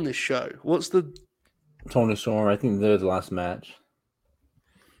else is on this show? What's the Tony Storm? I think they're the last match.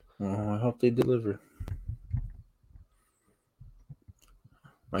 Oh, I hope they deliver.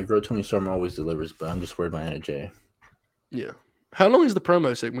 My girl Tony Storm always delivers, but I'm just worried about NJ. Yeah. How long is the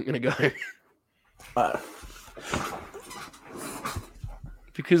promo segment going to go?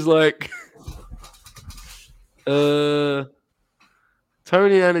 Because, like, Tony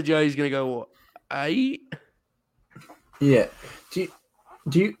and NJ is going to go, what, 8? Yeah.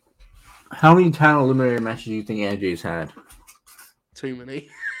 Do you how many title eliminator matches do you think NJ's had? Too many.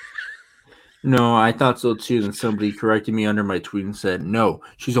 No, I thought so too. Then somebody corrected me under my tweet and said, no,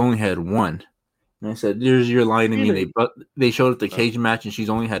 she's only had one. And I said, there's your line to me. They showed up the cage match and she's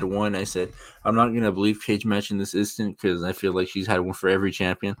only had one. I said, I'm not going to believe cage match in this instant because I feel like she's had one for every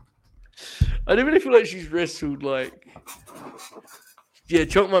champion. I don't really feel like she's wrestled like... Yeah,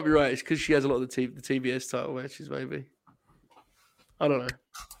 Chalk might be right. It's because she has a lot of the TBS title matches, maybe. I don't know.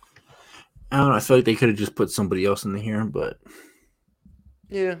 I feel like they could have just put somebody else in here, but...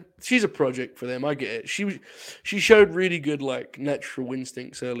 Yeah, she's a project for them. I get it. She showed really good like natural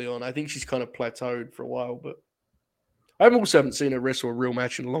instincts early on. I think she's kind of plateaued for a while, but I also haven't seen her wrestle a real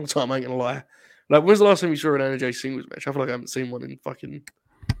match in a long time. I ain't gonna lie. Like, when's the last time you saw an NJ singles match? I feel like I haven't seen one in fucking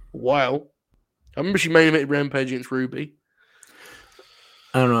a while. I remember she main evented Rampage against Ruby.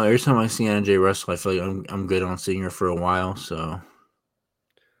 I don't know. Every time I see NJ wrestle, I feel like I'm good on seeing her for a while. So,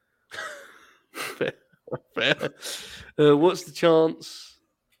 fair. What's the chance?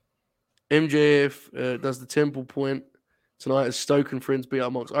 MJF does the temple point tonight as Stoke and friends beat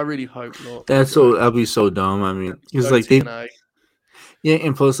up Mox. I really hope not. That'll be so dumb. I mean, it's like TNA.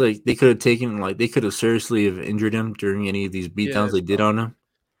 And plus, like they could have seriously have injured him during any of these beatdowns they did on him.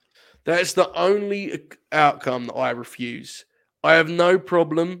 That's the only outcome that I refuse. I have no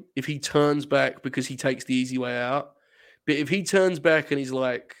problem if he turns back because he takes the easy way out. But if he turns back and he's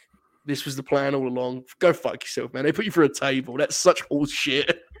like, this was the plan all along, go fuck yourself, man. They put you through a table. That's such horse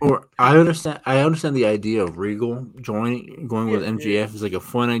shit. Or I understand the idea of Regal going with MJF is like a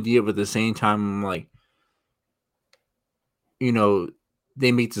fun idea, but at the same time, I'm like, you know,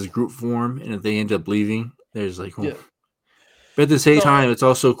 they make this group form, and if they end up leaving, there's like, but at the same time, it's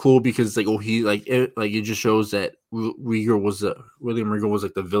also cool because like, it just shows that William Regal was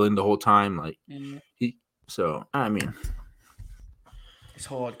like the villain the whole time, like So I mean, It's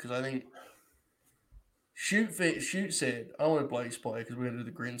hard because I think Shoot said, I don't want to play Spy because we're going to do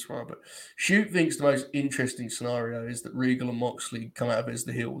the grin tomorrow, but Shoot thinks the most interesting scenario is that Regal and Moxley come out of as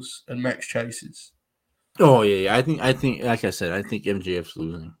the heels and Max chases. Oh yeah. I think, like I said, I think MJF's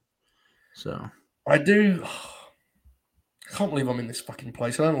losing. So I do. I can't believe I'm in this fucking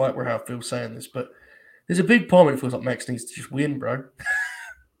place. I don't like how I feel saying this, but there's a big part of me that feels like Max needs to just win, bro.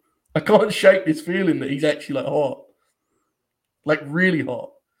 I can't shake this feeling that he's actually like hot, like really hot.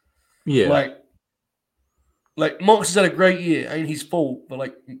 yeah. Like Mox has had a great year, ain't his fault, but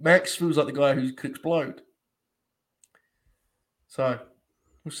like Max feels like the guy who could explode. So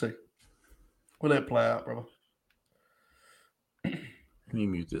we'll see. We'll let it play out, brother. Let me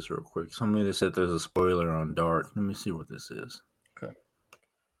mute this real quick. Somebody just said there's a spoiler on Dark. Let me see what this is. Okay.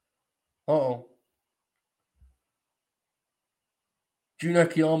 Uh-oh. Jun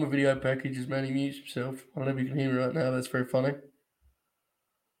Akiyama video package as Manny mutes himself. I don't know if you can hear me right now. That's very funny.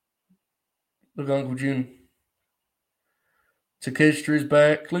 Look, Uncle Jun. Takeshita is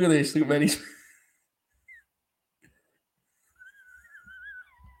back. Look at this. Look at Manny's.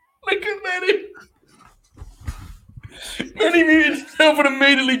 Look at Manny. Manny muted himself and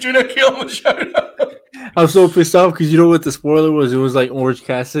immediately Jun Akiyama showed up. I'm so pissed off because you know what the spoiler was? It was like Orange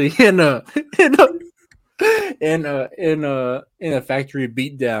Cassidy in a factory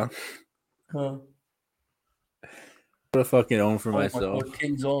beatdown. Huh. What a fucking own for myself. My God,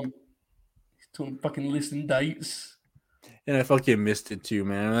 King's on. He's talking fucking listing dates. And I fucking missed it too,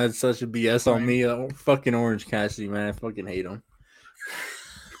 man. That's such a BS on me. Fucking Orange Cassidy, man. I fucking hate him.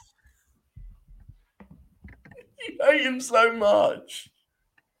 You hate him so much.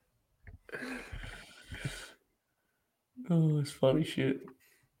 Oh, it's funny shit.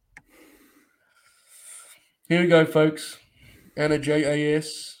 Here we go, folks. Anna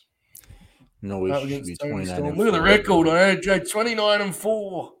JAS. No, it should be 29. Look at the record on Anna J,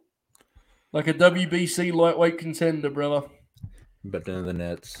 29-4. Like a WBC lightweight contender, brother. Better than the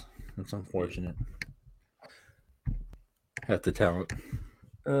Nets. That's unfortunate. Have the talent.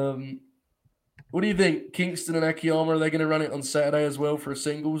 What do you think? Kingston and Akiyama, are they going to run it on Saturday as well for a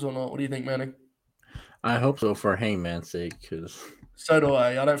singles or not? What do you think, Manny? I hope so for Hangman's sake, because so do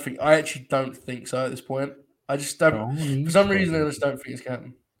I. I actually don't think so at this point. I just don't. For some reason, I just don't think it's going to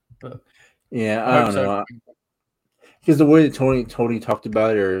happen. But yeah, I don't know. Because the way that Tony talked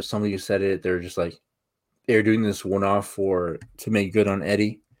about it, or somebody said it, they're just like they're doing this one-off to make good on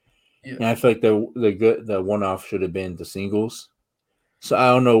Eddie. Yeah. And I feel like the one-off should have been the singles. So I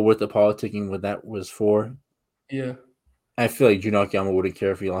don't know what the politicking with that was for. Yeah, I feel like Jun Akiyama wouldn't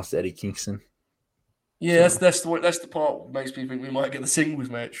care if he lost to Eddie Kingston. Yeah, so. that's the part that makes me think we might get the singles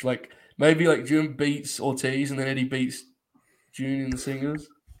match. Like maybe like Jun beats Ortiz and then Eddie beats Jun in the singles.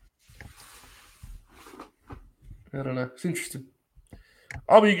 I don't know. It's interesting.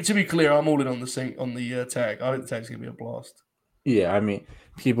 To be clear, I'm all in on the tag. I think the tag's gonna be a blast. Yeah, I mean,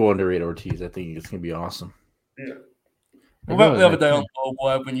 people underrate Ortiz. I think it's gonna be awesome. Yeah. What about the other day on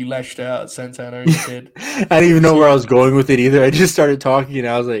Worldwide when you lashed out at Santana and said, I didn't even know where I was going with it either. I just started talking and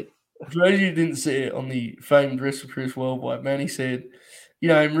I was like, for those of you who didn't see it on the famed Wrestle Cruise Worldwide, Manny said,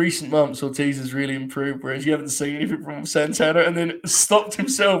 in recent months, Ortiz has really improved, whereas you haven't seen anything from Santana, and then stopped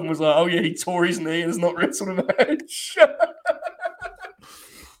himself and was like, oh yeah, he tore his knee and has not wrestled a match.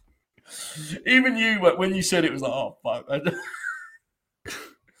 Even you, when you said it, was like, oh, fuck.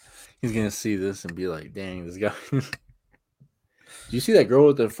 He's going to see this and be like, dang, this guy. Did you see that girl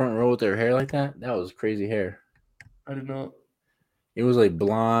with the front row with her hair like that? That was crazy hair. I did not. It was like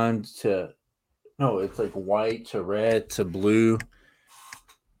blonde it's like white to red to blue.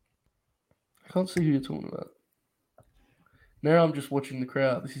 I can't see who you're talking about. Now I'm just watching the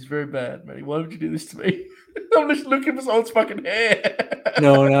crowd. This is very bad, Manny. Why would you do this to me? I'm just looking for someone's fucking hair.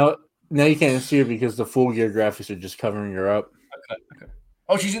 No, now you can't see her because the full gear graphics are just covering her up. Okay.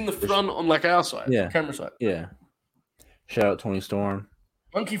 Oh, she's in the front on like our side, camera side. Yeah. Shout out Tony Storm.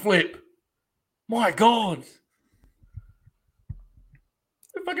 Monkey flip. My God.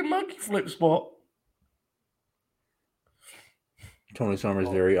 The fucking monkey flip spot. Tony Storm is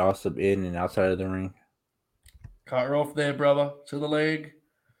very awesome in and outside of the ring. Cut her off there, brother. To the leg.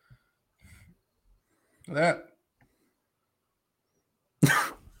 That.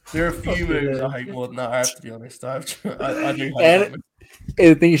 There are a few moves I hate more than that, I have to be honest. I do hate that.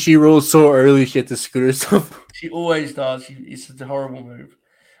 And the thing is, she rolls so early, she had to scoot herself. She always does. It's a horrible move.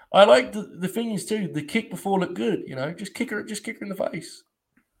 I like the thing is too, the kick before looked good, just kick her in the face.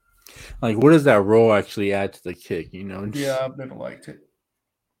 Like, what does that roll actually add to the kick, Yeah, I've never liked it.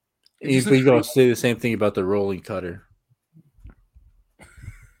 You're going to say the same thing about the rolling cutter.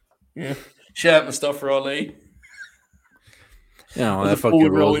 Yeah. Shout out Mustafa Ali. No, as that a fucking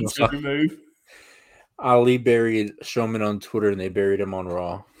forward roll rolls. into every move. Ali buried Strowman on Twitter, and they buried him on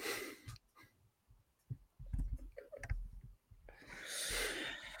Raw.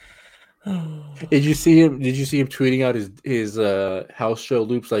 Did you see him? Did you see him tweeting out his house show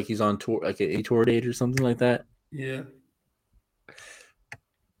loops like he's on tour, like a tour date or something like that? Yeah.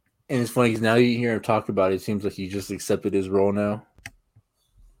 And it's funny because now you hear him talk about it. It seems like he just accepted his role now.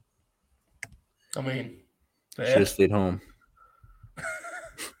 I mean, Should have stayed home.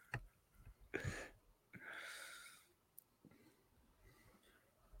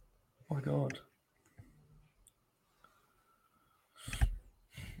 Oh my God.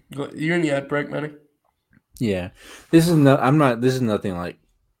 You're in the ad break, Manny. Yeah, this is not. I'm not. This is nothing like.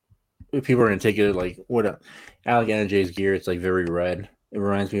 People are gonna take it like what Alec Jay's gear. It's like very red. It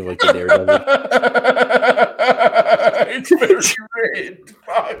reminds me of like the Daredevil. It's very red.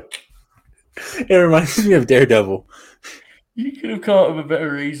 Fuck. It reminds me of Daredevil. You could have come up with a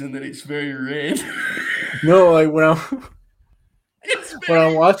better reason that it's very red. No, like when I'm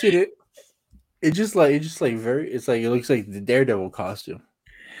watching it, it looks like the Daredevil costume.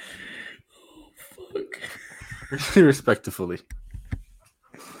 Oh, fuck. Respectfully.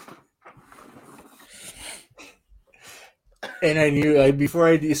 And I knew, before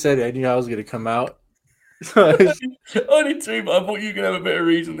I said it, I knew I was gonna come out. I did too, but I thought you were gonna have a better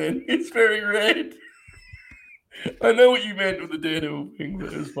reason then. It's very red. I know what you meant with the Daredevil thing,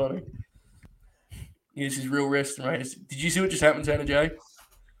 but it was funny. Yeah, this is real wrestling, right? Did you see what just happened to Anna Jay?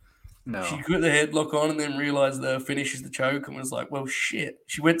 No. She put the headlock on and then realized the finish is the choke and was like, well, shit.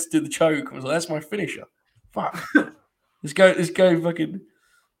 She went to do the choke and was like, that's my finisher. Fuck. Let's go fucking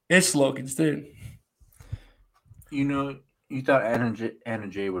S-lock instead. You know, you thought Anna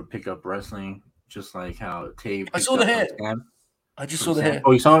Jay would pick up wrestling just like how Tay I saw the hair. I just saw the hair.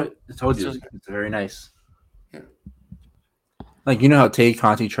 Oh, you saw it? I told you. It's very nice. Yeah. Like, you know how Tay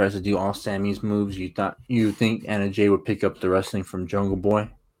Conti tries to do all Sammy's moves? You think Anna Jay would pick up the wrestling from Jungle Boy?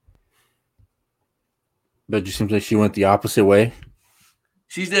 But it just seems like she went the opposite way.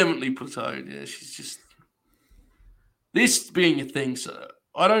 She's definitely plateaued. Yeah, she's just... This being a thing, so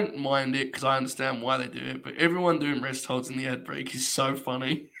I don't mind it because I understand why they do it, but everyone doing rest holds in the ad break is so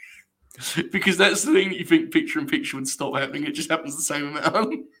funny. Because that's the thing you think picture-in-picture would stop happening. It just happens the same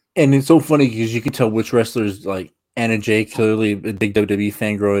amount. And it's so funny because you can tell which wrestlers, like Anna Jay, clearly a big WWE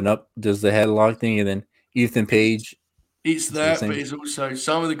fan growing up, does the headlock thing, and then Ethan Page. It's that, but it's also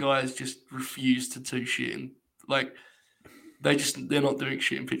some of the guys just refuse to do shit. And, like, they're not doing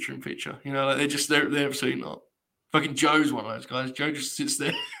shit in picture-in-picture. You know, like they're absolutely not. Fucking Joe's one of those guys. Joe just sits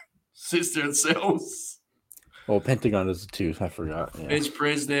there and sells. Well, Pentagon does it too. I forgot. Yeah. There's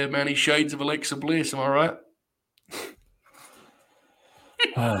Prez there, man. He shades of Alexa Bliss. Am I right?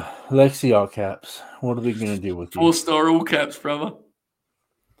 Lexi all caps. What are we gonna do with 4-star all caps, brother?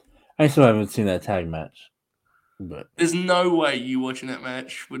 I still haven't seen that tag match, but there's no way you watching that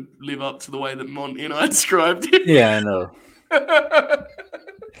match would live up to the way that Monty and I described it. Yeah, I know.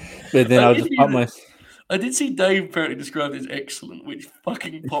 But then I'll just pop my. I did see Dave apparently described it as excellent, which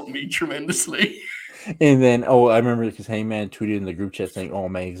fucking popped me tremendously. And then, I remember because Hangman tweeted in the group chat saying, "Oh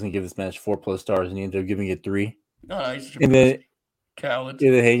man, he's gonna give this match 4+ stars," and he ended up giving it 3. No, he's such a coward.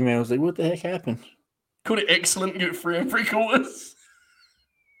 Yeah, the Hangman was like, "What the heck happened?" Called it excellent and give it 3 3/4.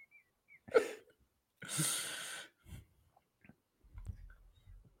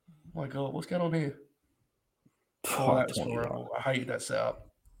 Oh my God, what's going on here? Oh, that's horrible. I hated that setup.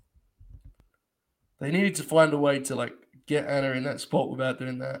 They needed to find a way to like get Anna in that spot without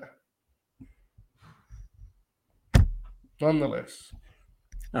doing that. Nonetheless,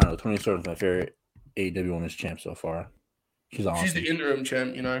 I don't know. Tony Storm's my favorite AEW Women's champ so far. She's awesome. She's the interim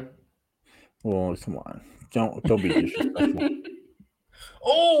champ, you know. Well, come on, don't be disrespectful.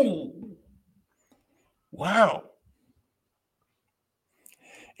 Oh, wow.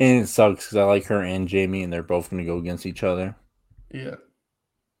 And it sucks because I like her and Jamie, and they're both going to go against each other. Yeah.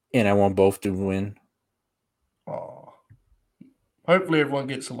 And I want both to win. Oh. Hopefully everyone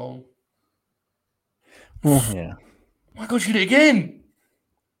gets along. Well, yeah. My God, she did it again.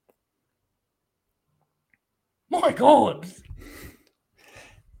 My God.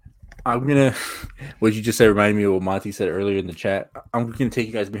 I'm going to... What you just said reminded me of what Monty said earlier in the chat. I'm going to take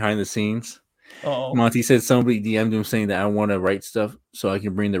you guys behind the scenes. Uh-oh. Monty said somebody DM'd him saying that I want to write stuff so I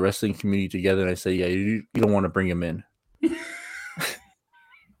can bring the wrestling community together. And I say, yeah, you don't want to bring them in.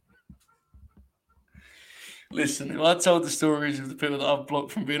 Listen, if I told the stories of the people that I've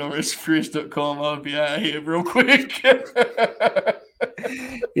blocked from being on WrestleFurious.com, I would be out of here real quick.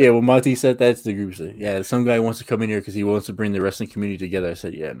 Yeah, well, Monty said that's the group. Said, yeah, some guy wants to come in here because he wants to bring the wrestling community together. I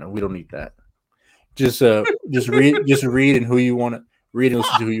said, yeah, no, we don't need that. Just read and who you want to read and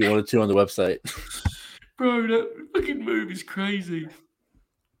listen to who you wanted to on the website. Bro, that fucking move is crazy.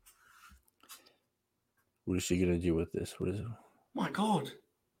 What is she gonna do with this? What is it? My God.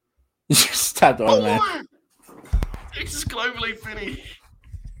 Just tapped on, man. It's just globally finished.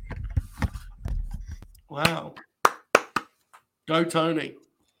 Wow. Go, Tony.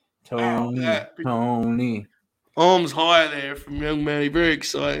 Tony. Arms high there from Young Manny. Very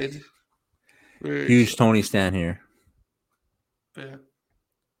excited. Huge Tony stan here. Yeah.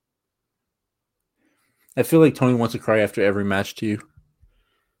 I feel like Tony wants to cry after every match too.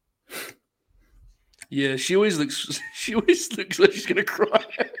 Yeah, she always looks like she's gonna cry.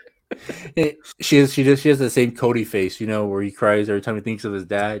 She has the same Cody face, where he cries every time he thinks of his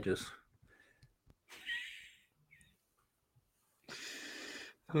dad. Just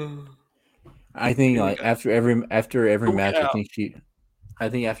I think like after every match, I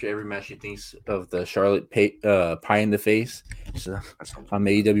think after every match she thinks of the Charlotte pie in the face. So I'm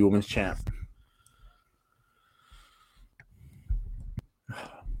AEW Women's Champ.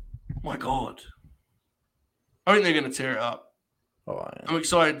 My God. I think they're going to tear it up. I'm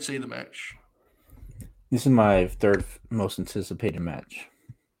excited to see the match. This is my third most anticipated match.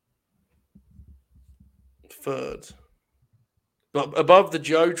 Third. But above the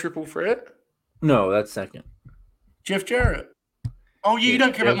Joe triple threat? No, that's second. Jeff Jarrett. Oh, yeah, you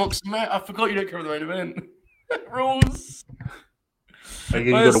don't care about Mox and Matt. I forgot you don't care about the main event. Rules. I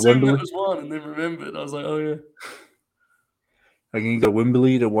assumed that was one and then remembered. I was like, oh, yeah. Are you going to go to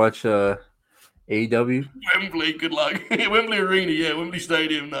Wembley to watch AEW? Wembley, good luck. Wembley Arena, yeah. Wembley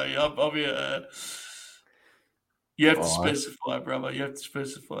Stadium, no. Yeah, I'll be at... You have to specify, brother. You have to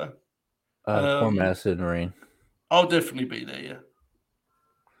specify. Poor Madison Rain. I'll definitely be there, yeah.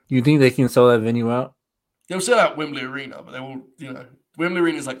 You think they can sell that venue out? They'll sell out Wembley Arena, but they will, Wembley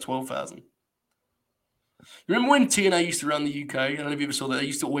Arena is like 12,000. Remember when TNA used to run the UK? I don't know if you ever saw that. They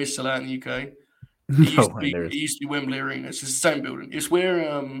used to always sell out in the UK. It used to be Wembley Arena. It's the same building. It's where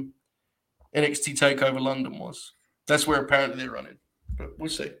NXT TakeOver London was. That's where apparently they're running. But we'll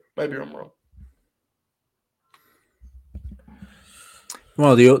see. Maybe I'm wrong.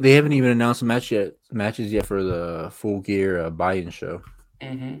 Well, they haven't even announced matches yet for the Full Gear buy-in show.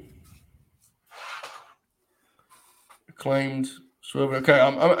 Mm-hmm. Acclaimed. Okay,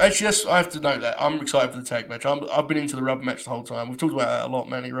 I have to note that I'm excited for the tag match. I've been into the rubber match the whole time. We've talked about that a lot,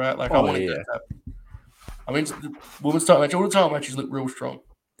 Manny, right? Like I wanted that to happen. I'm into the women's title match. All the title matches look real strong.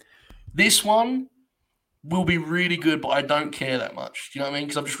 This one will be really good, but I don't care that much. Do you know what I mean?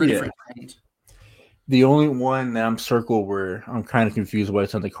 Because I'm just ready for it to end. The only one that I'm circled where I'm kind of confused why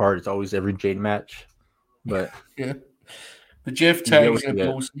it's on the card. It's always every Jade match, but yeah, the Jeff tag is going to be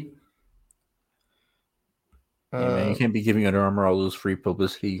awesome. Man, you can't be giving Under Armour all those free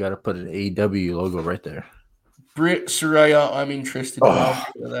publicity. You got to put an AEW logo right there. Britt Saraya, I'm interested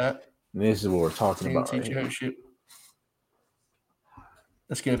in that. This is what we're talking about. Right Championship.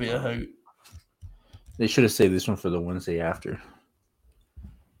 That's going to be a hoot. They should have saved this one for the Wednesday after.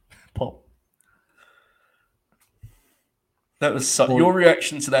 Pop. That was your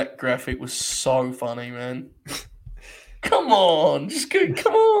reaction to that graphic was so funny, man. Come on,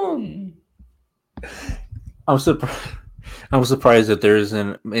 come on. I'm surprised that there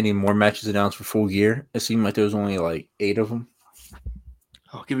isn't any more matches announced for Full Gear. It seemed like there was only like 8 of them.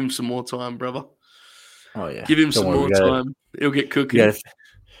 I'll give him some more time, brother. Oh yeah, give him some more time. He'll get cooking. Yeah,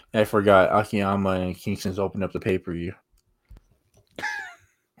 I forgot. Akiyama and Kingston's opened up the pay-per-view.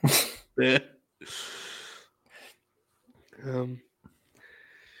 Yeah.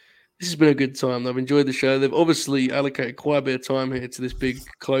 This has been a good time. I've enjoyed the show. They've obviously allocated quite a bit of time here to this big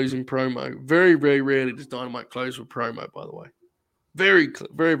closing promo. Very, very rarely does Dynamite close with promo, by the way. Very,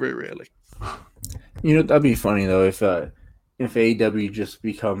 very, very rarely. That'd be funny though if AEW just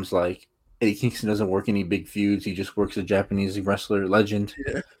becomes like Eddie Kingston doesn't work any big feuds. He just works a Japanese wrestler legend.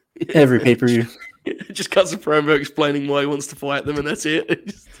 Yeah. Every pay-per-view. Just cuts a promo explaining why he wants to fight them, and that's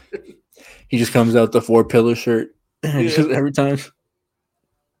it. He just comes out the 4-pillar shirt just every time.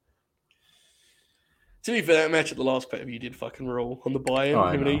 To be fair, that match at the last pay-per-view did fucking roll on the buy-in.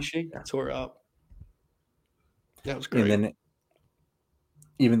 Him and Ishii tore it up. That was great. And then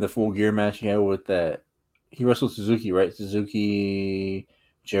even the Full Gear match he had with that, he wrestled Suzuki, right? Suzuki,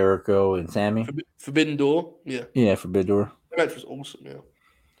 Jericho, and Sammy. Forbidden Door, yeah. Yeah, Forbidden Door. That match was awesome, yeah.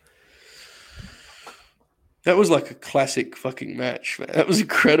 That was like a classic fucking match, man. That was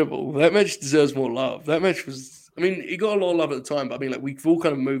incredible. That match deserves more love. That match was... I mean, it got a lot of love at the time, but I mean, like, we've all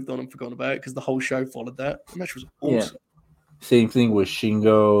kind of moved on and forgotten about it because the whole show followed that. The match was awesome. Yeah. Same thing with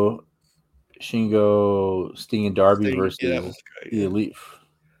Shingo, Sting, and Darby versus the Elite.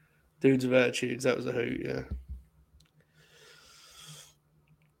 Dudes of Attitudes. That was a hoot, yeah.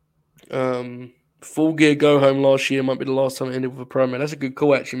 Full Gear Go Home last year might be the last time it ended with a promo. That's a good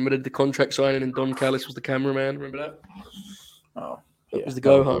call, actually. Remember the contract signing and Don Callis was the cameraman? Remember that? Oh, That yeah. was the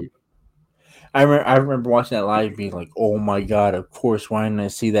Go Home. I remember watching that live being like, oh my God, of course, why didn't I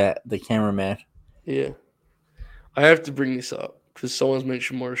see that? The cameraman. Yeah. I have to bring this up because someone's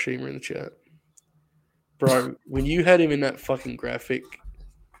mentioned Morishima in the chat. Bro, when you had him in that fucking graphic,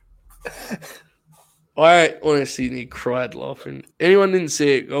 I honestly cried laughing. Anyone didn't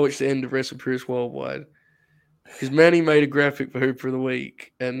see it, go watch the end of Wrestle Purists Worldwide. Because Manny made a graphic for Hooper of the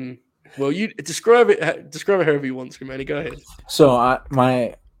Week. And, well, you describe it however you want to, Manny. Go ahead. So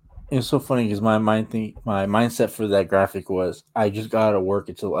it's so funny because my mindset for that graphic was I just got out of work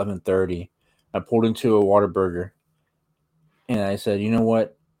until 11:30. I pulled into a Whataburger, and I said, you know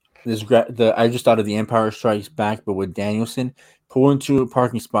what, I just thought of the Empire Strikes Back, but with Danielson. Pulled into a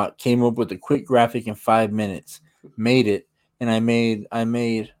parking spot, came up with a quick graphic in 5 minutes, made it, and I made.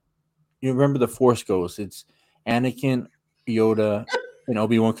 You remember the Force Ghost? It's Anakin, Yoda, and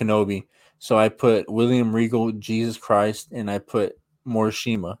Obi-Wan Kenobi. So I put William Regal, Jesus Christ, and I put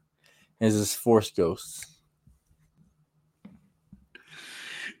Morishima as his Force Ghosts.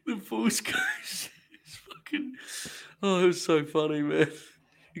 The Force Ghost is fucking. Oh, it was so funny, man.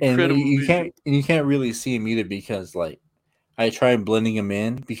 And Incredible. you can't really see him either because like I tried blending them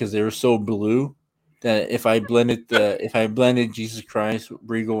in because they were so blue that if I blended Jesus Christ,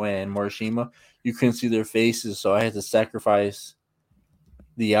 Regal, and Morishima, you couldn't see their faces. So I had to sacrifice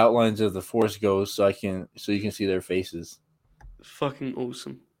the outlines of the Force Ghosts so you can see their faces. Fucking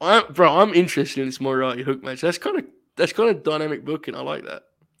awesome. I'm interested in this Moriarty Hook match. That's kind of dynamic booking. I like that.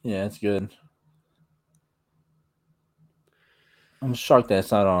 Yeah, it's good. I'm shocked that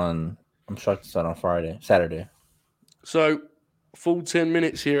it's not on. I'm shocked it's not on Saturday. So, full 10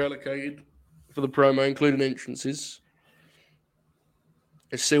 minutes here allocated for the promo, including entrances.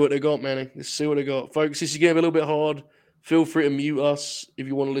 Let's see what they got, Manny. Let's see what they got. Folks, this is getting a little bit hard. Feel free to mute us if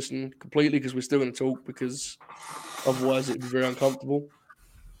you want to listen completely because we're still going to talk because otherwise it'd be very uncomfortable.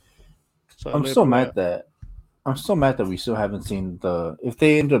 So I'm still mad that we still haven't seen the. If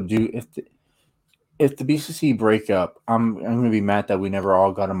they end up if the BCC break up, I'm gonna be mad that we never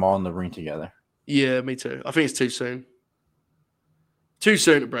all got them all in the ring together. Yeah, me too. I think it's too soon. Too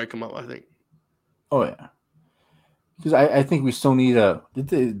soon to break them up, I think. Oh yeah, because I think we still need a.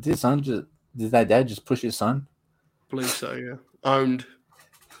 Did that dad just push his son? I believe so. Yeah, owned.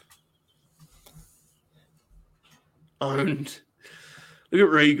 Look at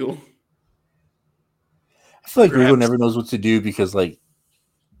Regal. I feel like Regal never knows what to do because like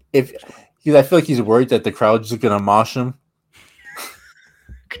because I feel like he's worried that the crowd's just gonna mosh him.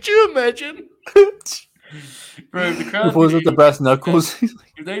 Could you imagine? Bro, the crowd was it the brass knuckles? If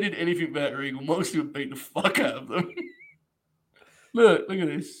they did anything better, Regal, most would beat the fuck out of them. Look at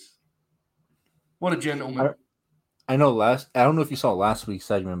this. What a gentleman. I don't know if you saw last week's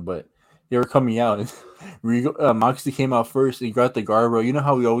segment, but they were coming out and Regal, Moxley came out first and he got the guardrail. You know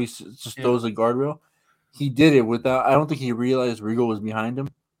how he always just throws the guardrail? He did it without, I don't think he realized Regal was behind him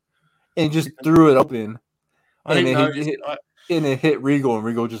and just threw it open. And it hit Regal and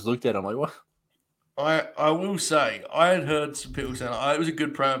Regal just looked at him like, what? I will say, I had heard some people saying it was a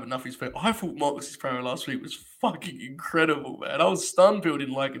good promo, but nothing's fair. I thought Moxley's promo last week was fucking incredible, man. I was stunned people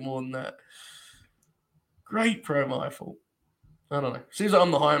didn't like it more than that. Great promo, I thought. I don't know. Seems like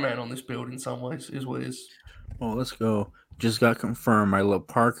I'm the high man on this build in some ways, is what it is. Well, let's go. Just got confirmed. My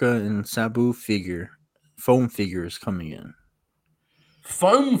Parka and Sabu foam figure is coming in.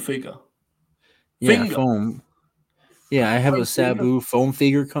 Foam figure? Yeah, foam. Yeah, I have a Sabu foam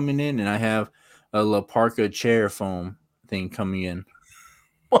figure coming in, and I have a La Parka chair foam thing coming in.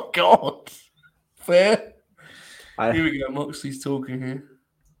 Oh, my God. Fair. Here we go. Moxley's talking here.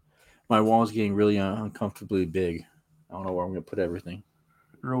 My wall's getting really uncomfortably big. I don't know where I'm going to put everything.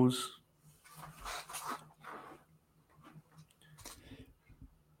 Rose.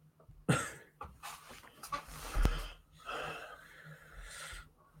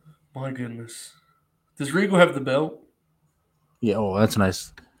 My goodness. Does Regal have the belt? Yeah, oh, that's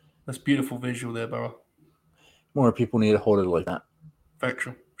nice. That's beautiful visual there, bro. More people need to hold it like that.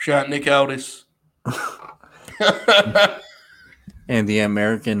 Factual. Shout out Nick Aldis. And the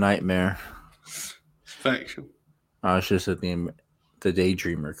American Nightmare. Factual. I was just at the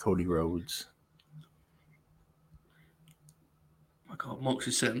Daydreamer, Cody Rhodes. My God, Mox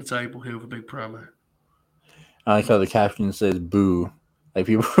is setting the table here with a big promo. I like how the caption says "boo," like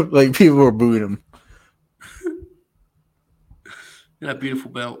people were booing him. That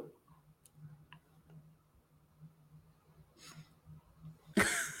beautiful belt.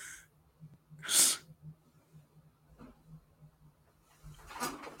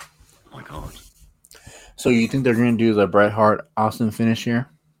 So you think they're going to do the Bret Hart Austin finish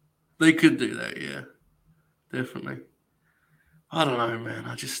here? They could do that, yeah. Definitely. I don't know,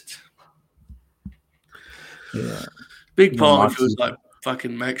 man. Yeah. Big part of me feels like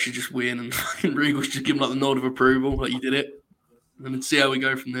fucking Max should just win and fucking Regal should just give him like the nod of approval, like you did it. And then see how we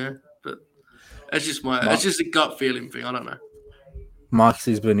go from there. But that's just a gut feeling thing. I don't know.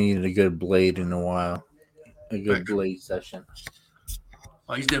 Moxley's been eating a good blade in a while. A good blade session.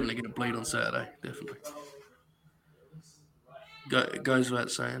 Oh, he's definitely going to bleed on Saturday. Definitely. Goes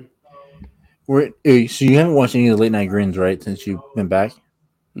without saying. So you haven't watched any of the late night grins, right? Since you've been back.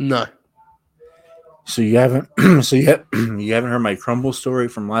 No. So you haven't. You haven't heard my crumble story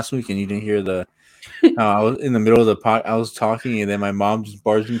from last week, and you didn't hear the. I was in the middle of the pot. I was talking, and then my mom just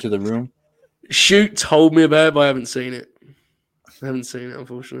barged into the room. Shoot told me about it, but I haven't seen it.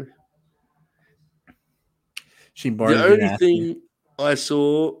 Unfortunately. She barged the only thing I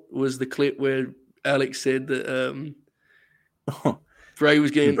saw was the clip where Alex said that Bray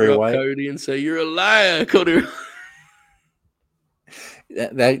was going to interrupt Cody and say, "You're a liar, Cody."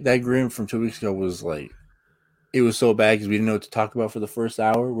 That grin from 2 weeks ago was like, it was so bad because we didn't know what to talk about for the first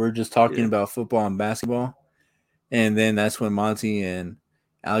hour. We're just talking about football and basketball, and then that's when Monty and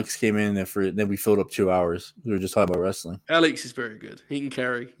Alex came in, and then we filled up 2 hours. We were just talking about wrestling. Alex is very good. He can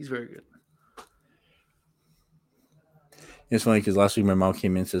carry. He's very good. It's funny because last week my mom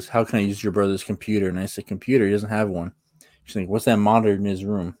came in and says, "How can I use your brother's computer?" And I said, "Computer? He doesn't have one." She's like, "What's that monitor in his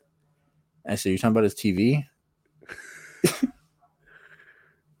room?" I said, "You're talking about his TV?"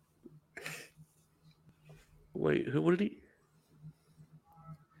 Wait, what did he?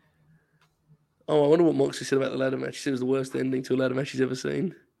 Oh, I wonder what Moxley said about the ladder match. He said it was the worst ending to a ladder match he's ever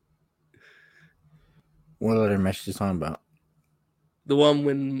seen. What ladder match is he talking about? The one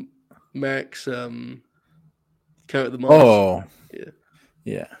when Max came at the mask. Oh.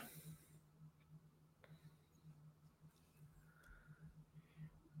 Yeah.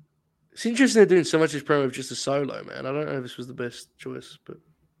 It's interesting they're doing so much of this promo with just a solo, man. I don't know if this was the best choice, but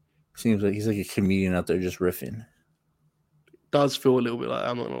seems like he's like a comedian out there just riffing. Does feel a little bit like,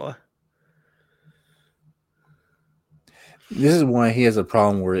 I'm not gonna lie. This is why he has a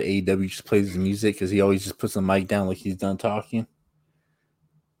problem where AEW just plays the music, because he always just puts the mic down like he's done talking.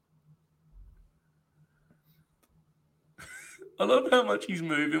 I love how much he's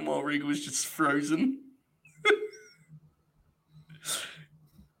moving while Regal is just frozen.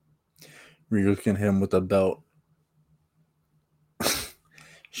 Regal can hit him with a belt.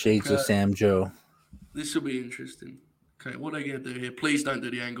 Shades of Sam Joe. This will be interesting. Okay, what are they going to do here? Please don't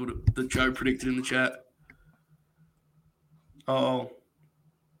do the angle that Joe predicted in the chat. Oh.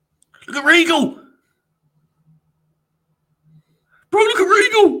 Look at Regal! Bro, look at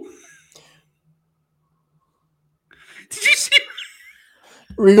Regal! Did you see?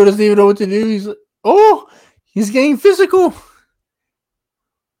 Regal doesn't even know what to do. He's like, he's getting physical.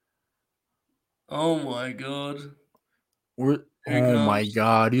 Oh my god. My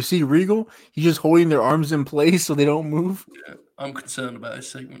god. You see Regal? He's just holding their arms in place so they don't move. Yeah, I'm concerned about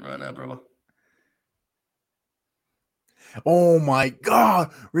this segment right now, brother. Oh my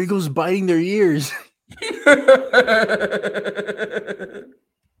god. Regal's biting their ears.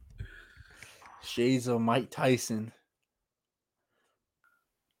 Shades of Mike Tyson.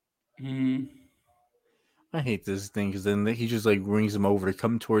 I hate this thing because then he just like brings him over to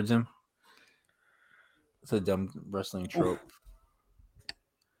come towards him. It's a dumb wrestling trope.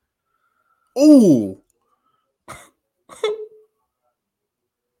 Oh!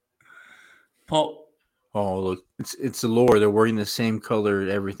 Pop. Oh, look. It's the lore. They're wearing the same color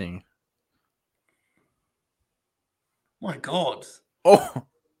everything. My god. Oh!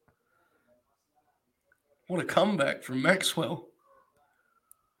 What a comeback from Maxwell.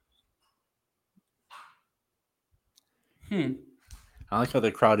 I like how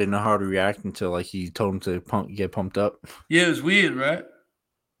the crowd didn't know how to react until like he told him to get pumped up. Yeah, it was weird, right?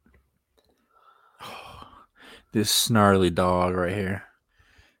 This snarly dog right here.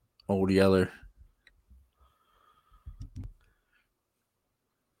 Old Yeller.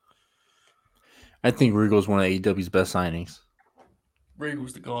 I think Regal's one of AEW's best signings.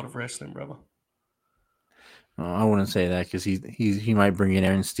 Regal's the god of wrestling, brother. Oh, I wouldn't say that because he might bring in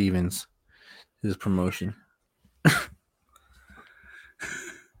Aaron Stevens, his promotion.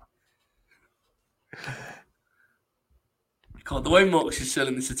 God, the way Mox is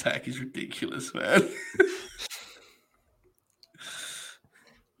selling this attack is ridiculous, man.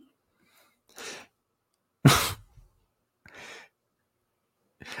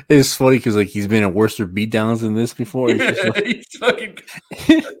 It's funny because like he's been in worse beatdowns than this before. He's fucking.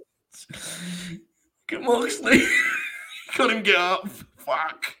 Get Moxley. Got him get up.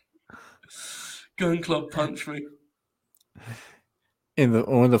 Fuck. Gun Club punch me. And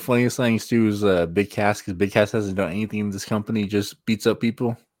one of the funniest things too is Big Cass, because Big Cass hasn't done anything in this company, just beats up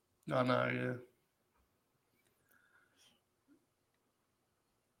people. I know, yeah.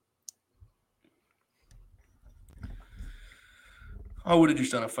 I would have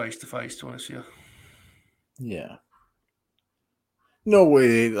just done a face-to-face, to be honest with you. Yeah. No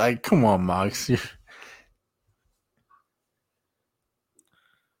way. Like, come on, Mox.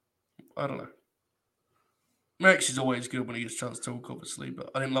 I don't know. Max is always good when he gets a chance to talk, obviously,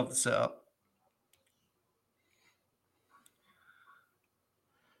 but I didn't love the setup.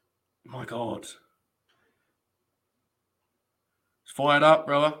 My God. It's fired up,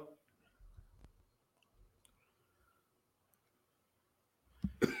 brother.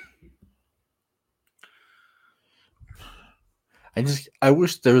 I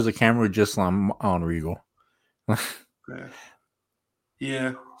wish there was a camera just on Regal. Fair.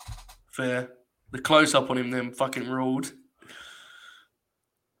 Yeah, fair. The close-up on him then fucking ruled.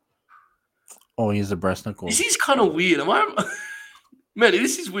 Oh, he's a breast knuckle. This is kind of weird. Man,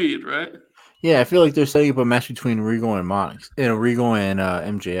 this is weird, right? Yeah, I feel like they're setting up a match between Regal and Mox. Regal and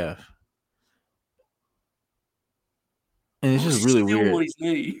MJF. And it's just really weird. On his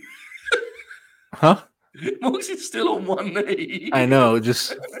knee. Huh? Mox is still on one knee. I know,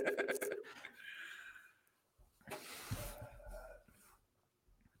 just...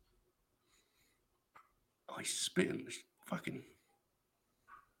 Oh, he's spitting. Fucking...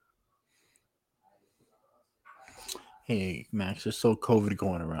 Hey, Max, there's still COVID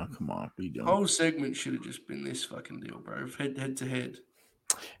going around. Come on, what are you doing? Whole segment should have just been this fucking deal, bro. Head to head.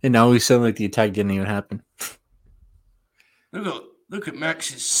 And now he's saying like the attack didn't even happen. Look at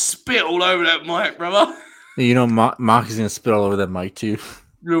Max's spit all over that mic, brother. You know, Mox is gonna spit all over that mic too.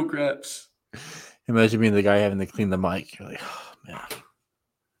 Real craps. Imagine being the guy having to clean the mic. You're like, oh man.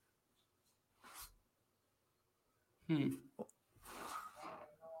 Oh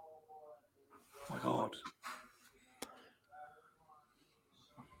my God.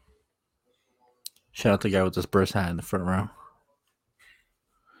 Shout out to the guy with the Spurs hat in the front row.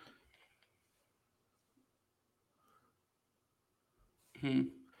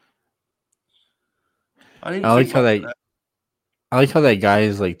 I like how that guy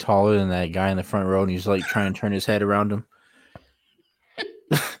is like taller than that guy in the front row, and he's like trying to turn his head around him.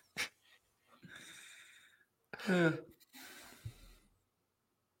 Yeah.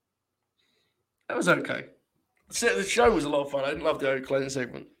 That was okay. The show was a lot of fun. I didn't love the closing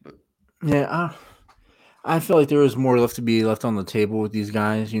segment, but yeah, I feel like there was more left to be left on the table with these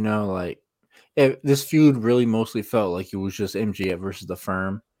guys. You know, like this feud really mostly felt like it was just MJF versus the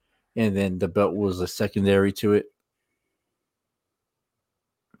Firm, and then the belt was a secondary to it.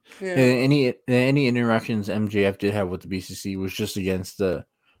 Yeah. And any interactions MJF did have with the BCC was just against the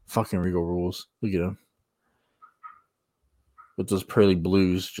fucking Regal rules. Look at him with those pearly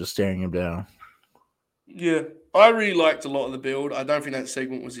blues just staring him down. Yeah, I really liked a lot of the build. I don't think that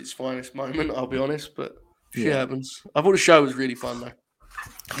segment was its finest moment, I'll be honest, but shit happens. I thought the show was really fun, though.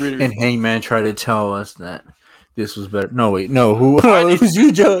 Really and fun. Hangman tried to tell us that this was better. No, wait, no. It was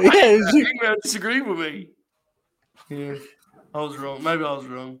you, Joe. Yeah, Hangman disagreed with me. Yeah, I was wrong. Maybe I was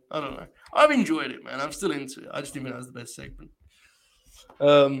wrong. I don't know. I've enjoyed it, man. I'm still into it. I just didn't think that was the best segment.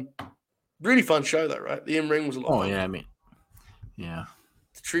 Really fun show, though, right? The in-ring was a lot of fun. Oh, yeah, I mean, yeah.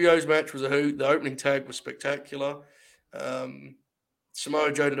 The trios match was a hoot. The opening tag was spectacular.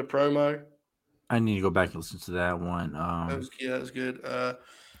 Samoa Joe did a promo. I need to go back and listen to that one. That was good.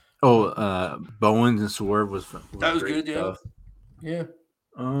 Bowens and Swerve was that was good, stuff. Yeah.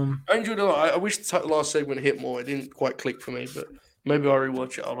 I enjoyed it a lot. I wish the last segment hit more. It didn't quite click for me, but maybe I'll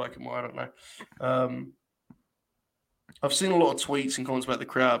rewatch it. I'll like it more. I don't know. I've seen a lot of tweets and comments about the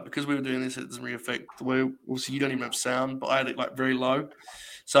crowd. Because we were doing this, it doesn't really affect the way, obviously, you don't even have sound, but I had it like very low.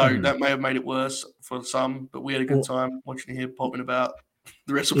 So that may have made it worse for some, but we had a good time watching it here popping about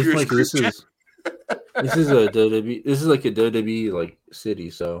the WrestlePurist. Like this is a WWE. This is like a WWE like city,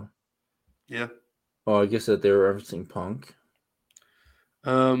 so yeah. Oh, I guess that they were referencing Punk.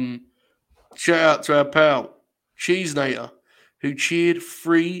 Shout out to our pal Cheese Nater, who cheered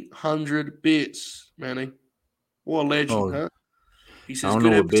 300 bits, Manny. What a legend, huh? He says, I don't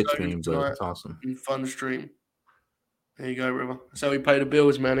good know what bits episode mean, but it's awesome. Fun stream. There you go, brother. That's how we pay the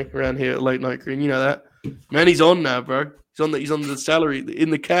bills, Manny, around here at Late Night Green. You know that. Manny's on now, bro. He's on the salary, in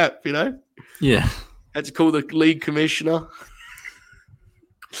the cap, you know? Yeah. Had to call the league commissioner.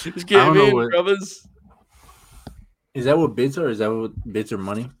 Just get him in, brothers. Is that what bids are? Is that what bids are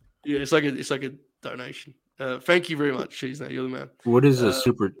money? Yeah, it's like a donation. Thank you very much, Cheese Nater. You're the man. What is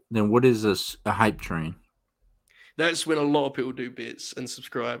what is a hype train? That's when a lot of people do bits and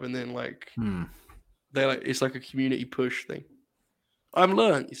subscribe, and then like It's like a community push thing. I'm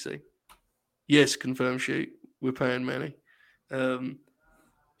learned, you see. Yes, confirm shoot. We're paying Manny.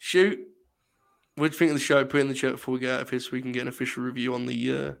 Shoot. What do you think of the show? Put in the chat before we get out of here so we can get an official review on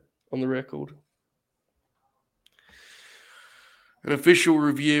the record. An official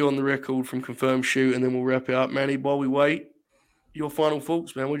review on the record from Confirm Shoot, and then we'll wrap it up. Manny, while we wait, your final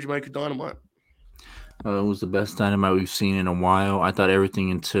thoughts, man. What did you make of Dynamite? It was the best Dynamite we've seen in a while. I thought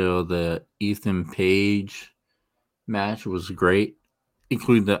everything until the Ethan Page match was great,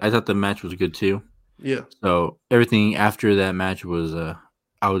 including I thought the match was good too. Yeah. So everything after that match was,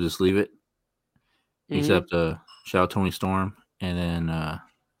 I would just leave it, except shout out Tony Storm, and then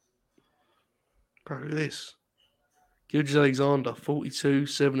bro, look at this. Gilgis Alexander, 42,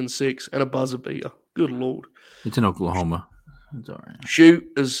 7-6, and a buzzer beater. Good lord. It's in Oklahoma. It's all right. Shoot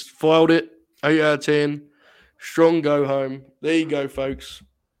has filed it. 8 out of 10. Strong go home. There you go, folks.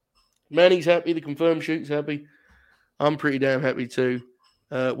 Manny's happy. The Confirmed Shoot's happy. I'm pretty damn happy too.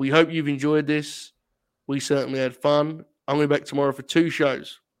 We hope you've enjoyed this. We certainly had fun. I'm going to be back tomorrow for 2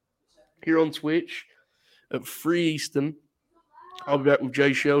 shows here on Twitch at 3 Eastern. I'll be back with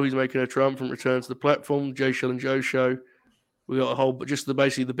Jay Shell, who's making a triumphant return to the platform. Jay Shell and Joe show. We got a whole, but just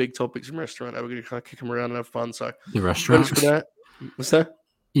basically the big topics in restaurant. We're going to kind of kick them around and have fun. So the restaurant. Thanks for that. What's that?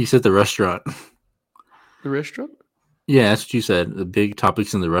 You said the restaurant. The restaurant? Yeah, that's what you said. The big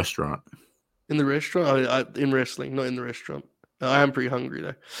topics in the restaurant. In the restaurant? In wrestling, not in the restaurant. I am pretty hungry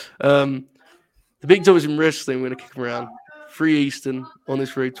though. The big topics in wrestling. We're going to kick them around. 3 Eastern on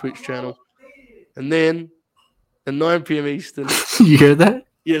this very Twitch channel, and then at 9 p.m. Eastern. You hear that?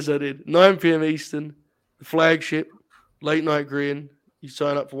 Yes, I did. 9 p.m. Eastern, the flagship, Late Night Grin. You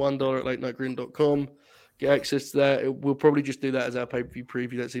sign up for $1 at latenightgrin.com. Get access to that. We'll probably just do that as our pay-per-view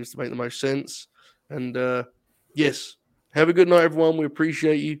preview. That seems to make the most sense. And, yes, have a good night, everyone. We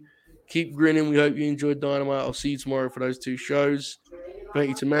appreciate you. Keep grinning. We hope you enjoyed Dynamite. I'll see you tomorrow for those 2 shows. Thank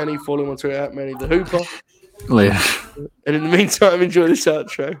you to Manny. Follow him on Twitter at Manny the Hooper. Later. And in the meantime, enjoy this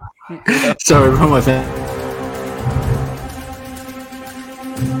outro. Sorry, my fan.